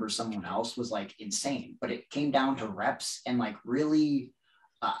also remember someone else was like insane. But it came down to reps and like really,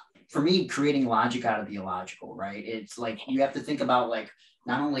 for me, creating logic out of the illogical, right? It's like you have to think about like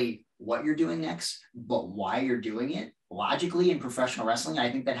not only what you're doing next, but why you're doing it logically in professional wrestling.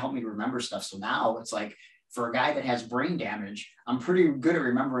 I think that helped me remember stuff. So now it's like for a guy that has brain damage, I'm pretty good at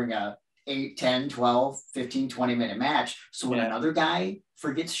remembering a 8, 10, 12, 15, 20-minute match. So when another guy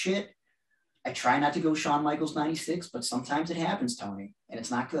forgets shit, I try not to go Shawn Michaels 96, but sometimes it happens, Tony, and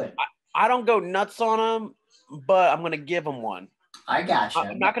it's not good. I don't go nuts on him, but I'm going to give him one. I got you.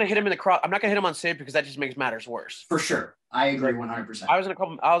 I'm not going to hit him in the cross. I'm not going to hit him on save because that just makes matters worse. For sure. I agree 100%. I was in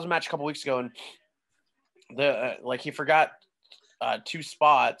a match a couple weeks ago, and like he forgot 2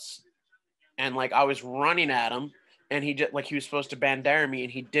 spots, and like I was running at him, and he did, like he was supposed to bandera me,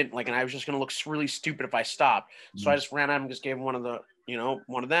 and he didn't, like, and I was just gonna look really stupid if I stopped. So I just ran at him, and just gave him one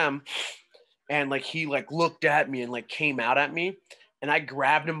of them, and like he like looked at me and like came out at me, and I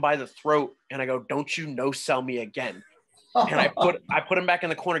grabbed him by the throat, and I go, "Don't you no sell me again?" And I put him back in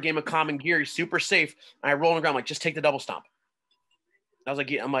the corner, gave him a common gear. He's super safe, and I roll on the ground like, just take the double stomp. I was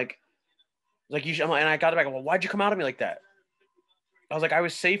like, I'm like you should, and I got it back. Well, why'd you come out at me like that? I was like, I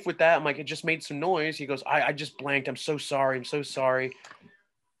was safe with that. I'm like, it just made some noise. He goes, I just blanked. I'm so sorry.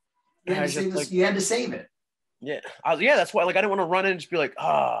 You had to save it. Yeah. That's why, like, I didn't want to run in and just be like,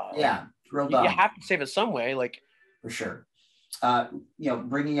 yeah, real dumb. You have to save it some way. Like, for sure.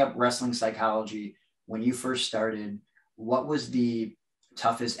 Bringing up wrestling psychology, when you first started, what was the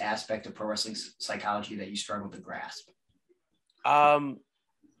toughest aspect of pro wrestling psychology that you struggled to grasp?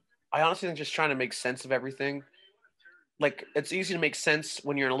 I honestly think just trying to make sense of everything. Like, it's easy to make sense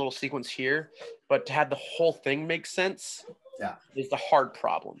when you're in a little sequence here, but to have the whole thing make sense is the hard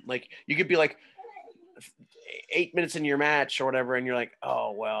problem. Like, you could be like 8 minutes into your match or whatever, and you're like,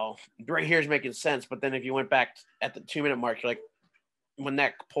 oh, well, right here's making sense. But then if you went back at the 2 minute mark, you're like, when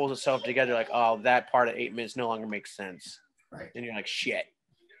that pulls itself together, you're like, oh, that part of 8 minutes no longer makes sense. Right. And you're like, shit.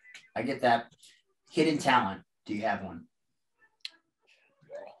 I get that. Hidden talent. Do you have one?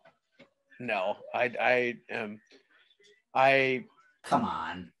 No, I come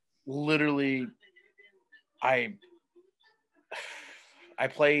on. Literally, I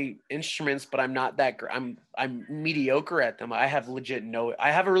play instruments, but I'm not that great. I'm mediocre at them. I have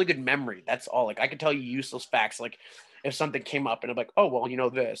I have a really good memory. That's all. Like, I could tell you useless facts. Like, if something came up and I'm like, oh, well, you know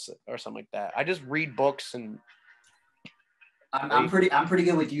this or something like that. I just read books and I'm pretty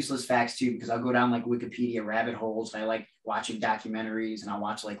good with useless facts too, because I'll go down like Wikipedia rabbit holes, and I like watching documentaries, and I'll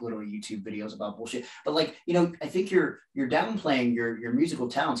watch like little YouTube videos about bullshit. But like, I think you're downplaying your musical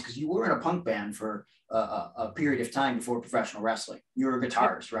talents, because you were in a punk band for a period of time before professional wrestling. You were a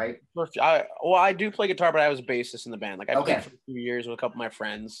guitarist, right? I do play guitar, but I was a bassist in the band. Like I played for a few years with a couple of my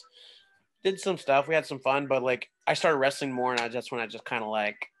friends, did some stuff. We had some fun, but like I started wrestling more, and that's when I just kind of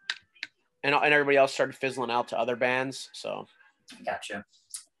like, and everybody else started fizzling out to other bands. So. Gotcha.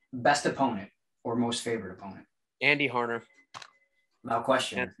 Best opponent or most favorite opponent? Andy Harner. No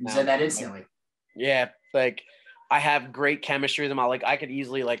question. You said that instantly. Yeah, like I have great chemistry with him. I could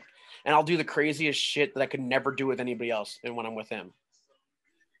easily like, and I'll do the craziest shit that I could never do with anybody else, and when I'm with him.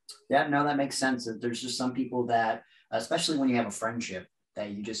 Yeah, no, that makes sense. There's just some people that, especially when you have a friendship, that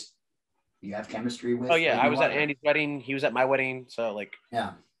you have chemistry with. Oh yeah, I was at Andy's wedding. He was at my wedding. So like,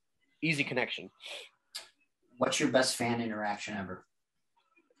 yeah, easy connection. What's your best fan interaction ever?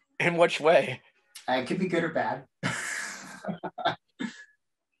 In which way? It could be good or bad.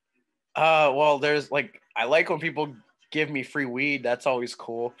 Well, there's like, I like when people give me free weed. That's always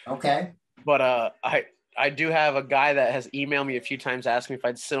cool. Okay. But I do have a guy that has emailed me a few times asking me if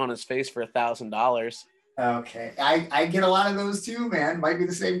I'd sit on his face for $1,000. Okay. I get a lot of those too, man. Might be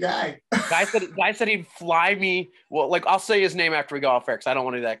the same guy. Guy said he'd fly me. Well, like I'll say his name after we go off air, because I don't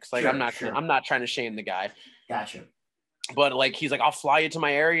want to do that, because like I'm not trying to shame the guy. Gotcha. But like he's like, I'll fly you to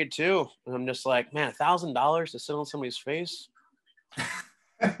my area too. And I'm just like, man, $1,000 to sit on somebody's face.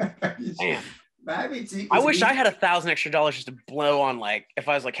 Damn. I wish I had $1,000 extra just to blow on, like if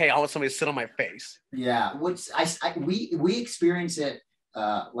I was like, hey, I want somebody to sit on my face. Yeah, we experience it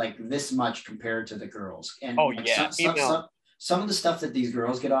like this much compared to the girls. And some of the stuff that these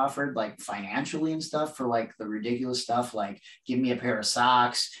girls get offered, like financially and stuff, for like the ridiculous stuff, like give me a pair of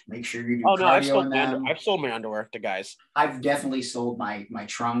socks, make sure you do cardio in them. I've sold my underwear to guys. I've definitely sold my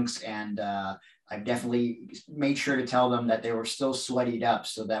trunks, and I've definitely made sure to tell them that they were still sweatied up,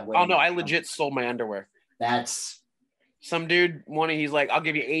 so that way. Oh no, I legit sold my underwear. That's some dude he's like, I'll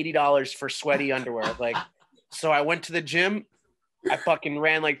give you $80 for sweaty underwear. Like, so I went to the gym, I fucking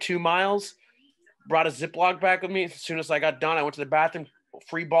ran like 2 miles. Brought a Ziploc bag with me. As soon as I got done, I went to the bathroom,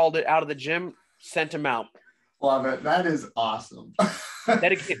 free balled it out of the gym, sent him out. Love it. That is awesome.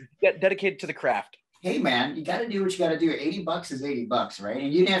 Dedicated to the craft. Hey man, you got to do what you got to do. $80 is $80, right?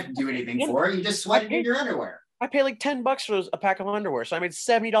 And you didn't have to do anything for it. You just sweated in your underwear. I pay like $10 for a pack of underwear, so I made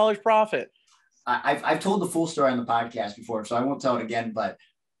 $70 profit. I've told the full story on the podcast before, so I won't tell it again. But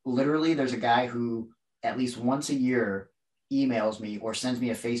literally, there's a guy who at least once a year emails me or sends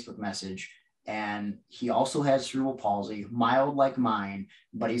me a Facebook message. And he also has cerebral palsy, mild like mine,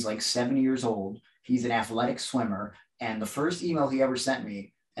 but he's like 70 years old. He's an athletic swimmer. And the first email he ever sent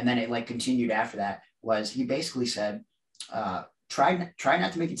me, and then it like continued after that, was he basically said, try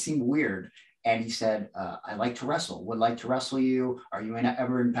not to make it seem weird. And he said, I like to wrestle, would like to wrestle you. Are you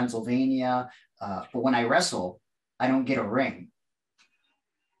ever in Pennsylvania? But when I wrestle, I don't get a ring.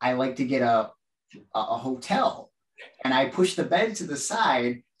 I like to get a hotel, and I push the bed to the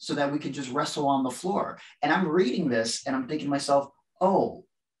side so that we could just wrestle on the floor. And I'm reading this and I'm thinking to myself, oh,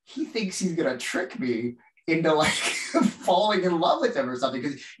 he thinks he's going to trick me into like falling in love with him or something.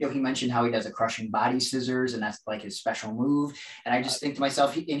 Because, he mentioned how he does a crushing body scissors, and that's like his special move. And I just think to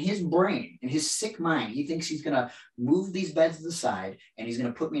myself, in his brain, in his sick mind, he thinks he's going to move these beds to the side and he's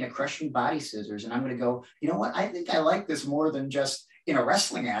going to put me in a crushing body scissors. And I'm going to go, you know what? I think I like this more than just in a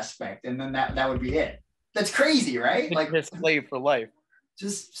wrestling aspect. And then that would be it. That's crazy, right? Like his slave for life.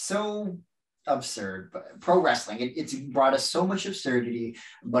 Just so absurd. But pro wrestling, it's brought us so much absurdity,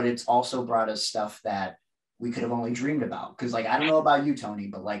 but it's also brought us stuff that we could have only dreamed about. Because like, I don't know about you, Tony,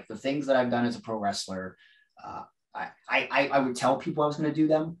 but like the things that I've done as a pro wrestler, I would tell people I was going to do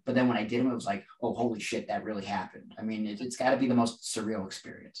them, but then when I did them, it was like, oh, holy shit, that really happened. I mean, it's got to be the most surreal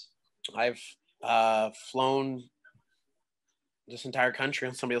experience. I've flown this entire country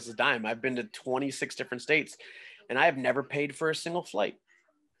on somebody else's dime. I've been to 26 different states, and I have never paid for a single flight.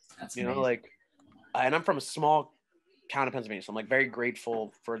 That's amazing. And I'm from a small town of Pennsylvania, so I'm like very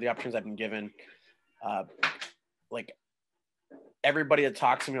grateful for the opportunities I've been given. Like everybody that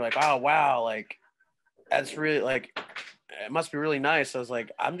talks to me, like, oh wow, like that's really like, it must be really nice. I was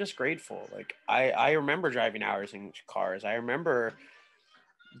like, I'm just grateful. Like I remember driving hours in cars. I remember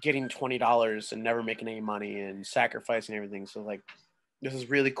getting $20 and never making any money and sacrificing everything. So like, this is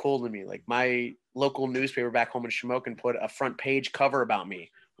really cool to me. Like my local newspaper back home in Shamokin put a front page cover about me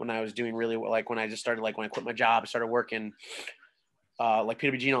when I was doing really well. Like when I just started, like when I quit my job, I started working like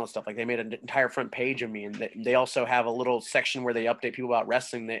PWG and all that stuff. Like they made an entire front page of me, and they also have a little section where they update people about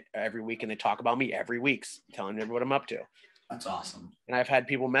wrestling every week, and they talk about me every week, telling everybody what I'm up to. That's awesome. And I've had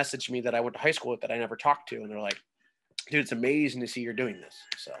people message me that I went to high school with that I never talked to, and they're like, dude, it's amazing to see you're doing this.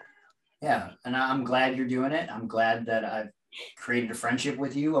 So yeah, and I'm glad you're doing it. I'm glad that I've created a friendship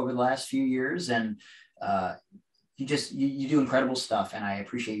with you over the last few years, and you do incredible stuff, and I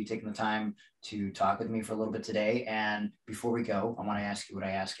appreciate you taking the time to talk with me for a little bit today. And before we go, I want to ask you what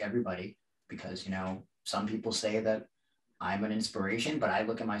I ask everybody, because, you know, some people say that I'm an inspiration, but I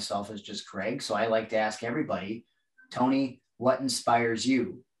look at myself as just Greg. So I like to ask everybody, Tony, what inspires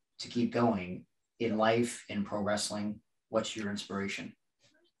you to keep going in life, in pro wrestling? What's your inspiration?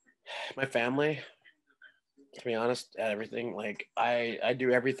 My family, to be honest, everything. Like I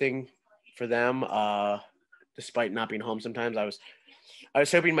do everything for them. Despite not being home sometimes. I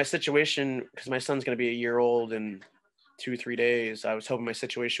was hoping my situation, because my son's going to be a year old in 2-3 days. I was hoping my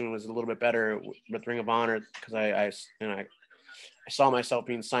situation was a little bit better with Ring of Honor, because I saw myself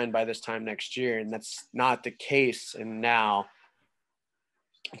being signed by this time next year, and that's not the case. And now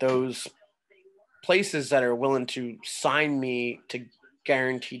those places that are willing to sign me to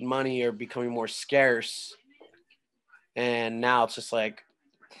guaranteed money are becoming more scarce. And now it's just like,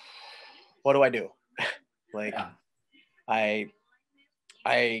 what do I do? Like, yeah.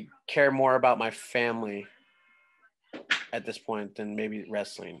 I care more about my family at this point than maybe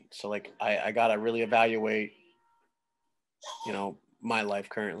wrestling. So like, I gotta really evaluate, you know, my life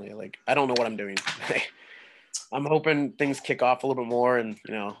currently. Like, I don't know what I'm doing. I'm hoping things kick off a little bit more, and,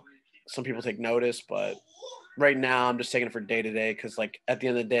 you know, some people take notice, but right now I'm just taking it for day to day. Cause like at the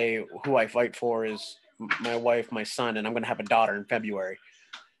end of the day, who I fight for is my wife, my son, and I'm going to have a daughter in February.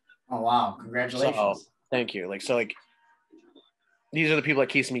 Oh, wow. Congratulations. So, thank you. Like, so like, these are the people that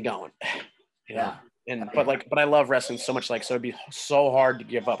keeps me going. You know? And, but I love wrestling so much. Like, so it'd be so hard to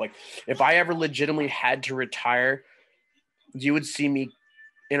give up. Like, if I ever legitimately had to retire, you would see me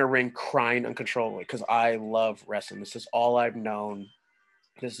in a ring crying uncontrollably, because I love wrestling. This is all I've known.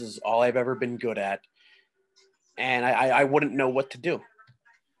 This is all I've ever been good at. And I wouldn't know what to do.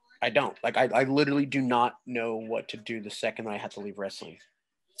 I don't. Like, I literally do not know what to do the second I have to leave wrestling.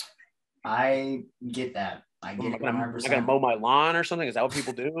 I get that. I get it 100%. I gotta mow my lawn or something. Is that what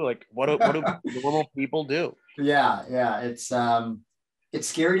people do? Like, what do normal people do? Yeah. It's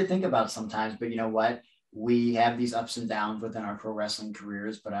scary to think about sometimes, but you know what? We have these ups and downs within our pro wrestling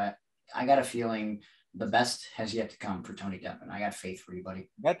careers, but I got a feeling the best has yet to come for Tony Deppen. I got faith for you, buddy.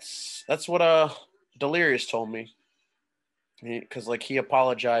 That's what Delirious told me. Because like, he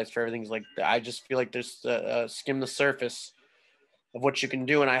apologized for everything. He's like, I just feel like there's skim the surface of what you can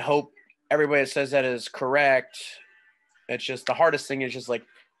do, and I hope everybody that says that is correct. It's just the hardest thing is just like,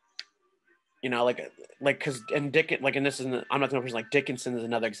 you know, like because and Dick, like, and this isn't, I'm not the person, like Dickinson is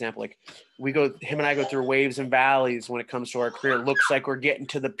another example. Like, him and I go through waves and valleys when it comes to our career. It looks like we're getting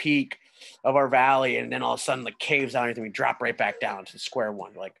to the peak of our valley, and then all of a sudden the caves out, and we drop right back down to square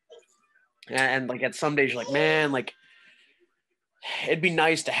one. Like, and like at some days you're like, man, like, it'd be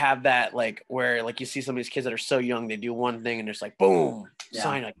nice to have that, like, where like you see some of these kids that are so young, they do one thing and there's like, boom,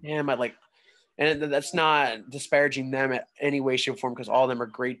 sign. Like, damn, I like, and that's not disparaging them in any way, shape, or form, because all of them are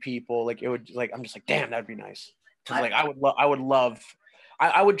great people. Like, it would, like, I'm just like, damn, that'd be nice. Because like,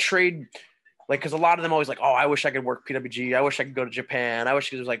 I would trade, like, because a lot of them always like, oh, I wish I could work PWG, I wish I could go to Japan, I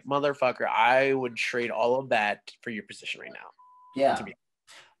wish it was like, motherfucker, I would trade all of that for your position right now. Yeah.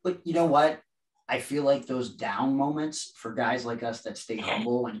 But you know what? I feel like those down moments for guys like us that stay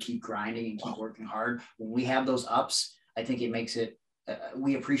humble and keep grinding and keep working hard, when we have those ups, I think it makes it,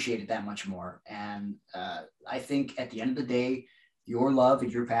 we appreciate it that much more. And I think at the end of the day, your love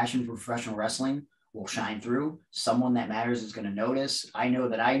and your passion for professional wrestling will shine through. Someone that matters is going to notice. I know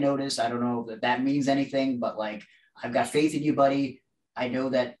that I notice. I don't know if that means anything, but like, I've got faith in you, buddy. I know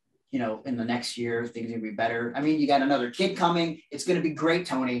that, you know, in the next year, things are going to be better. I mean, you got another kid coming. It's going to be great,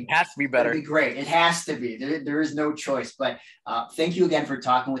 Tony. It has to be better. It's going to be great. It has to be. There is no choice. But thank you again for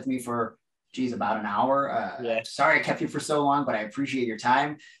talking with me for, about an hour. Sorry I kept you for so long, but I appreciate your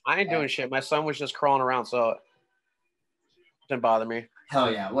time. I ain't doing shit. My son was just crawling around, so it didn't bother me.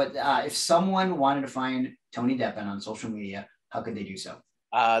 Hell yeah. What if someone wanted to find Tony Deppen on social media, how could they do so?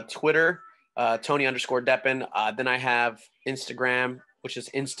 Twitter, Tony_Deppen. Then I have Instagram, which is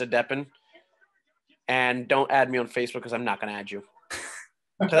Insta_Deppen. And don't add me on Facebook, because I'm not going to add you.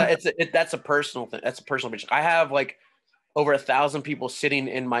 That's a personal thing. That's a personal picture. I have like over 1,000 people sitting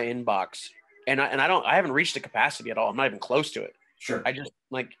in my inbox, and I haven't reached the capacity at all. I'm not even close to it. Sure. I just,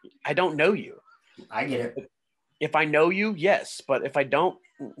 like, I don't know you. I get it. If I know you, yes. But if I don't,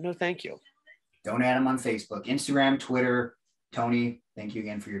 no, thank you. Don't add him on Facebook, Instagram, Twitter. Tony, thank you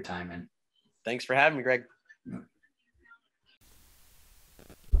again for your time, man. Thanks for having me, Greg.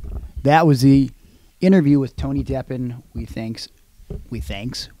 That was the interview with Tony Deppen. We thank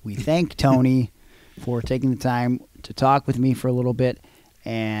Tony for taking the time to talk with me for a little bit.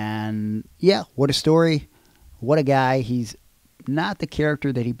 And yeah, what a story. What a guy. He's not the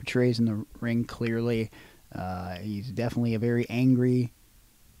character that he portrays in the ring, clearly. He's definitely a very angry,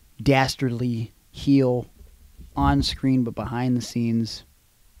 dastardly heel on screen, but behind the scenes,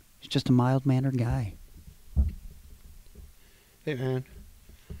 he's just a mild-mannered guy. Hey, man.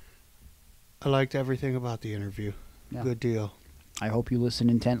 I liked everything about the interview. Yeah. Good deal. I hope you listen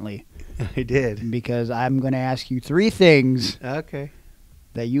intently. I did. Because I'm going to ask you 3 things okay.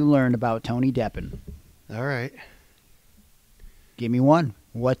 that you learned about Tony Deppen. All right. Give me one.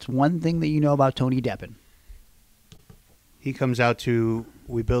 What's one thing that you know about Tony Deppen? He comes out to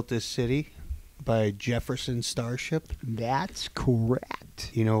We Built This City by Jefferson Starship. That's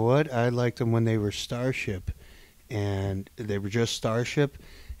correct. You know what? I liked them when they were Starship, and they were just Starship,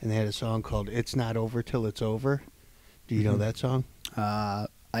 and they had a song called It's Not Over Till It's Over. Do you know that song? I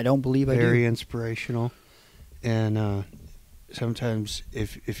don't believe I do. Very inspirational. And sometimes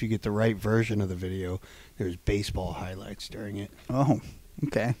if you get the right version of the video, there's baseball highlights during it. Oh,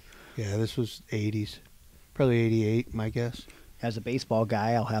 okay. Yeah, this was 80s. Probably 88, my guess. As a baseball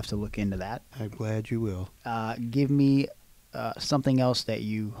guy, I'll have to look into that. I'm glad you will. Give me something else that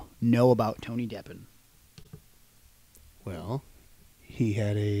you know about Tony Deppen. Well, he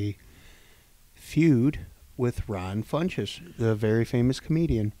had a feud with Ron Funches, the very famous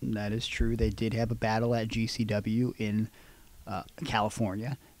comedian. That is true. They did have a battle at GCW in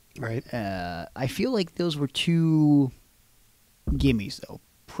California. Right. I feel like those were 2 gimmies, though.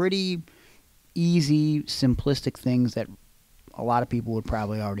 Pretty easy, simplistic things that a lot of people would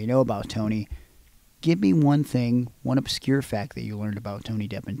probably already know about Tony. Give me one thing, one obscure fact that you learned about Tony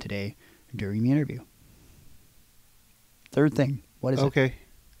Deppen today during the interview. 3rd thing. What is it? Okay.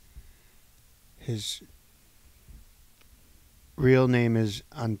 His real name is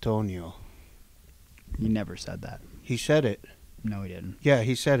Antonio. You never said that. He said it. No, he didn't. Yeah,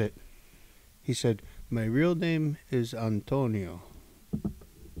 he said it. He said, my real name is Antonio.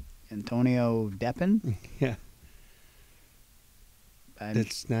 Antonio Deppen? Yeah.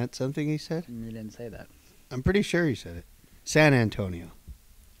 That's not something he said? You didn't say that. I'm pretty sure he said it. San Antonio.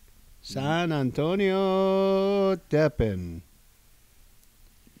 San Antonio Deppen.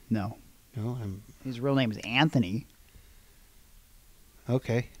 No. No, his real name is Anthony.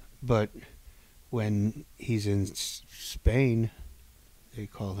 Okay, but when he's in Spain, they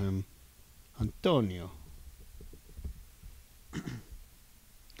call him Antonio.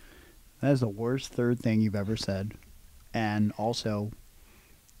 That is the worst 3rd thing you've ever said. And also,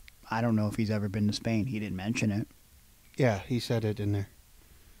 I don't know if he's ever been to Spain. He didn't mention it. Yeah, he said it in there.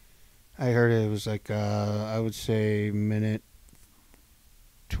 I heard it was like, I would say minute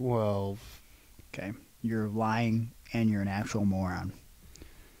 12. Okay. You're lying and you're an actual moron.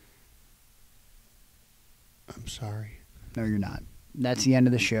 I'm sorry. No, you're not. That's the end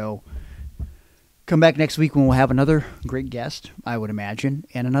of the show. Come back next week when we'll have another great guest, I would imagine,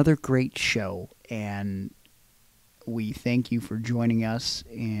 and another great show. And we thank you for joining us.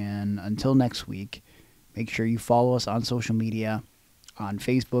 And until next week, make sure you follow us on social media, on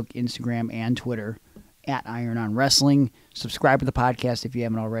Facebook, Instagram, and Twitter, at Iron on Wrestling. Subscribe to the podcast if you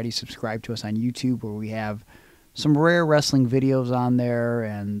haven't already. Subscribe to us on YouTube, where we have some rare wrestling videos on there.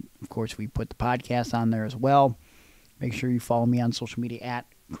 And, of course, we put the podcast on there as well. Make sure you follow me on social media at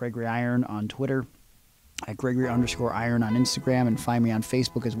Gregory Iron on Twitter, at Gregory_Iron on Instagram, and find me on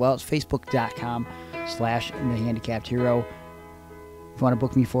Facebook as well. It's facebook.com/TheHandicappedHero. If you want to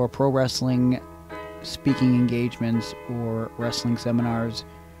book me for pro wrestling speaking engagements or wrestling seminars,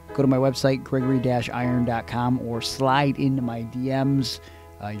 go to my website, gregory-iron.com, or slide into my DMs.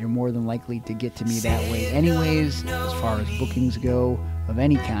 You're more than likely to get to me that way anyways. As far as bookings go of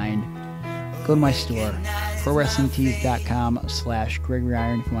any kind, go to my store, prowrestlingtees.com/Gregory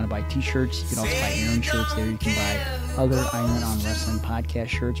Iron. If you want to buy t-shirts, you can also buy Aaron shirts there. You can buy other Iron on Wrestling podcast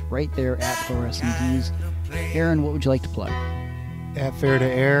shirts right there at Pro Wrestling Tees. Aaron, what would you like to plug? At Fair to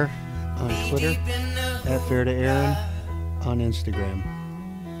Air on Twitter, at Fair to Aaron on Instagram.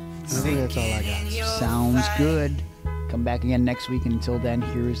 I think that's all I got. Sounds good. Come back again next week, and until then,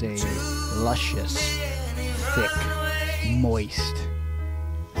 here's a luscious, thick, moist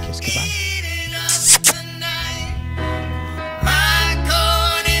kiss goodbye.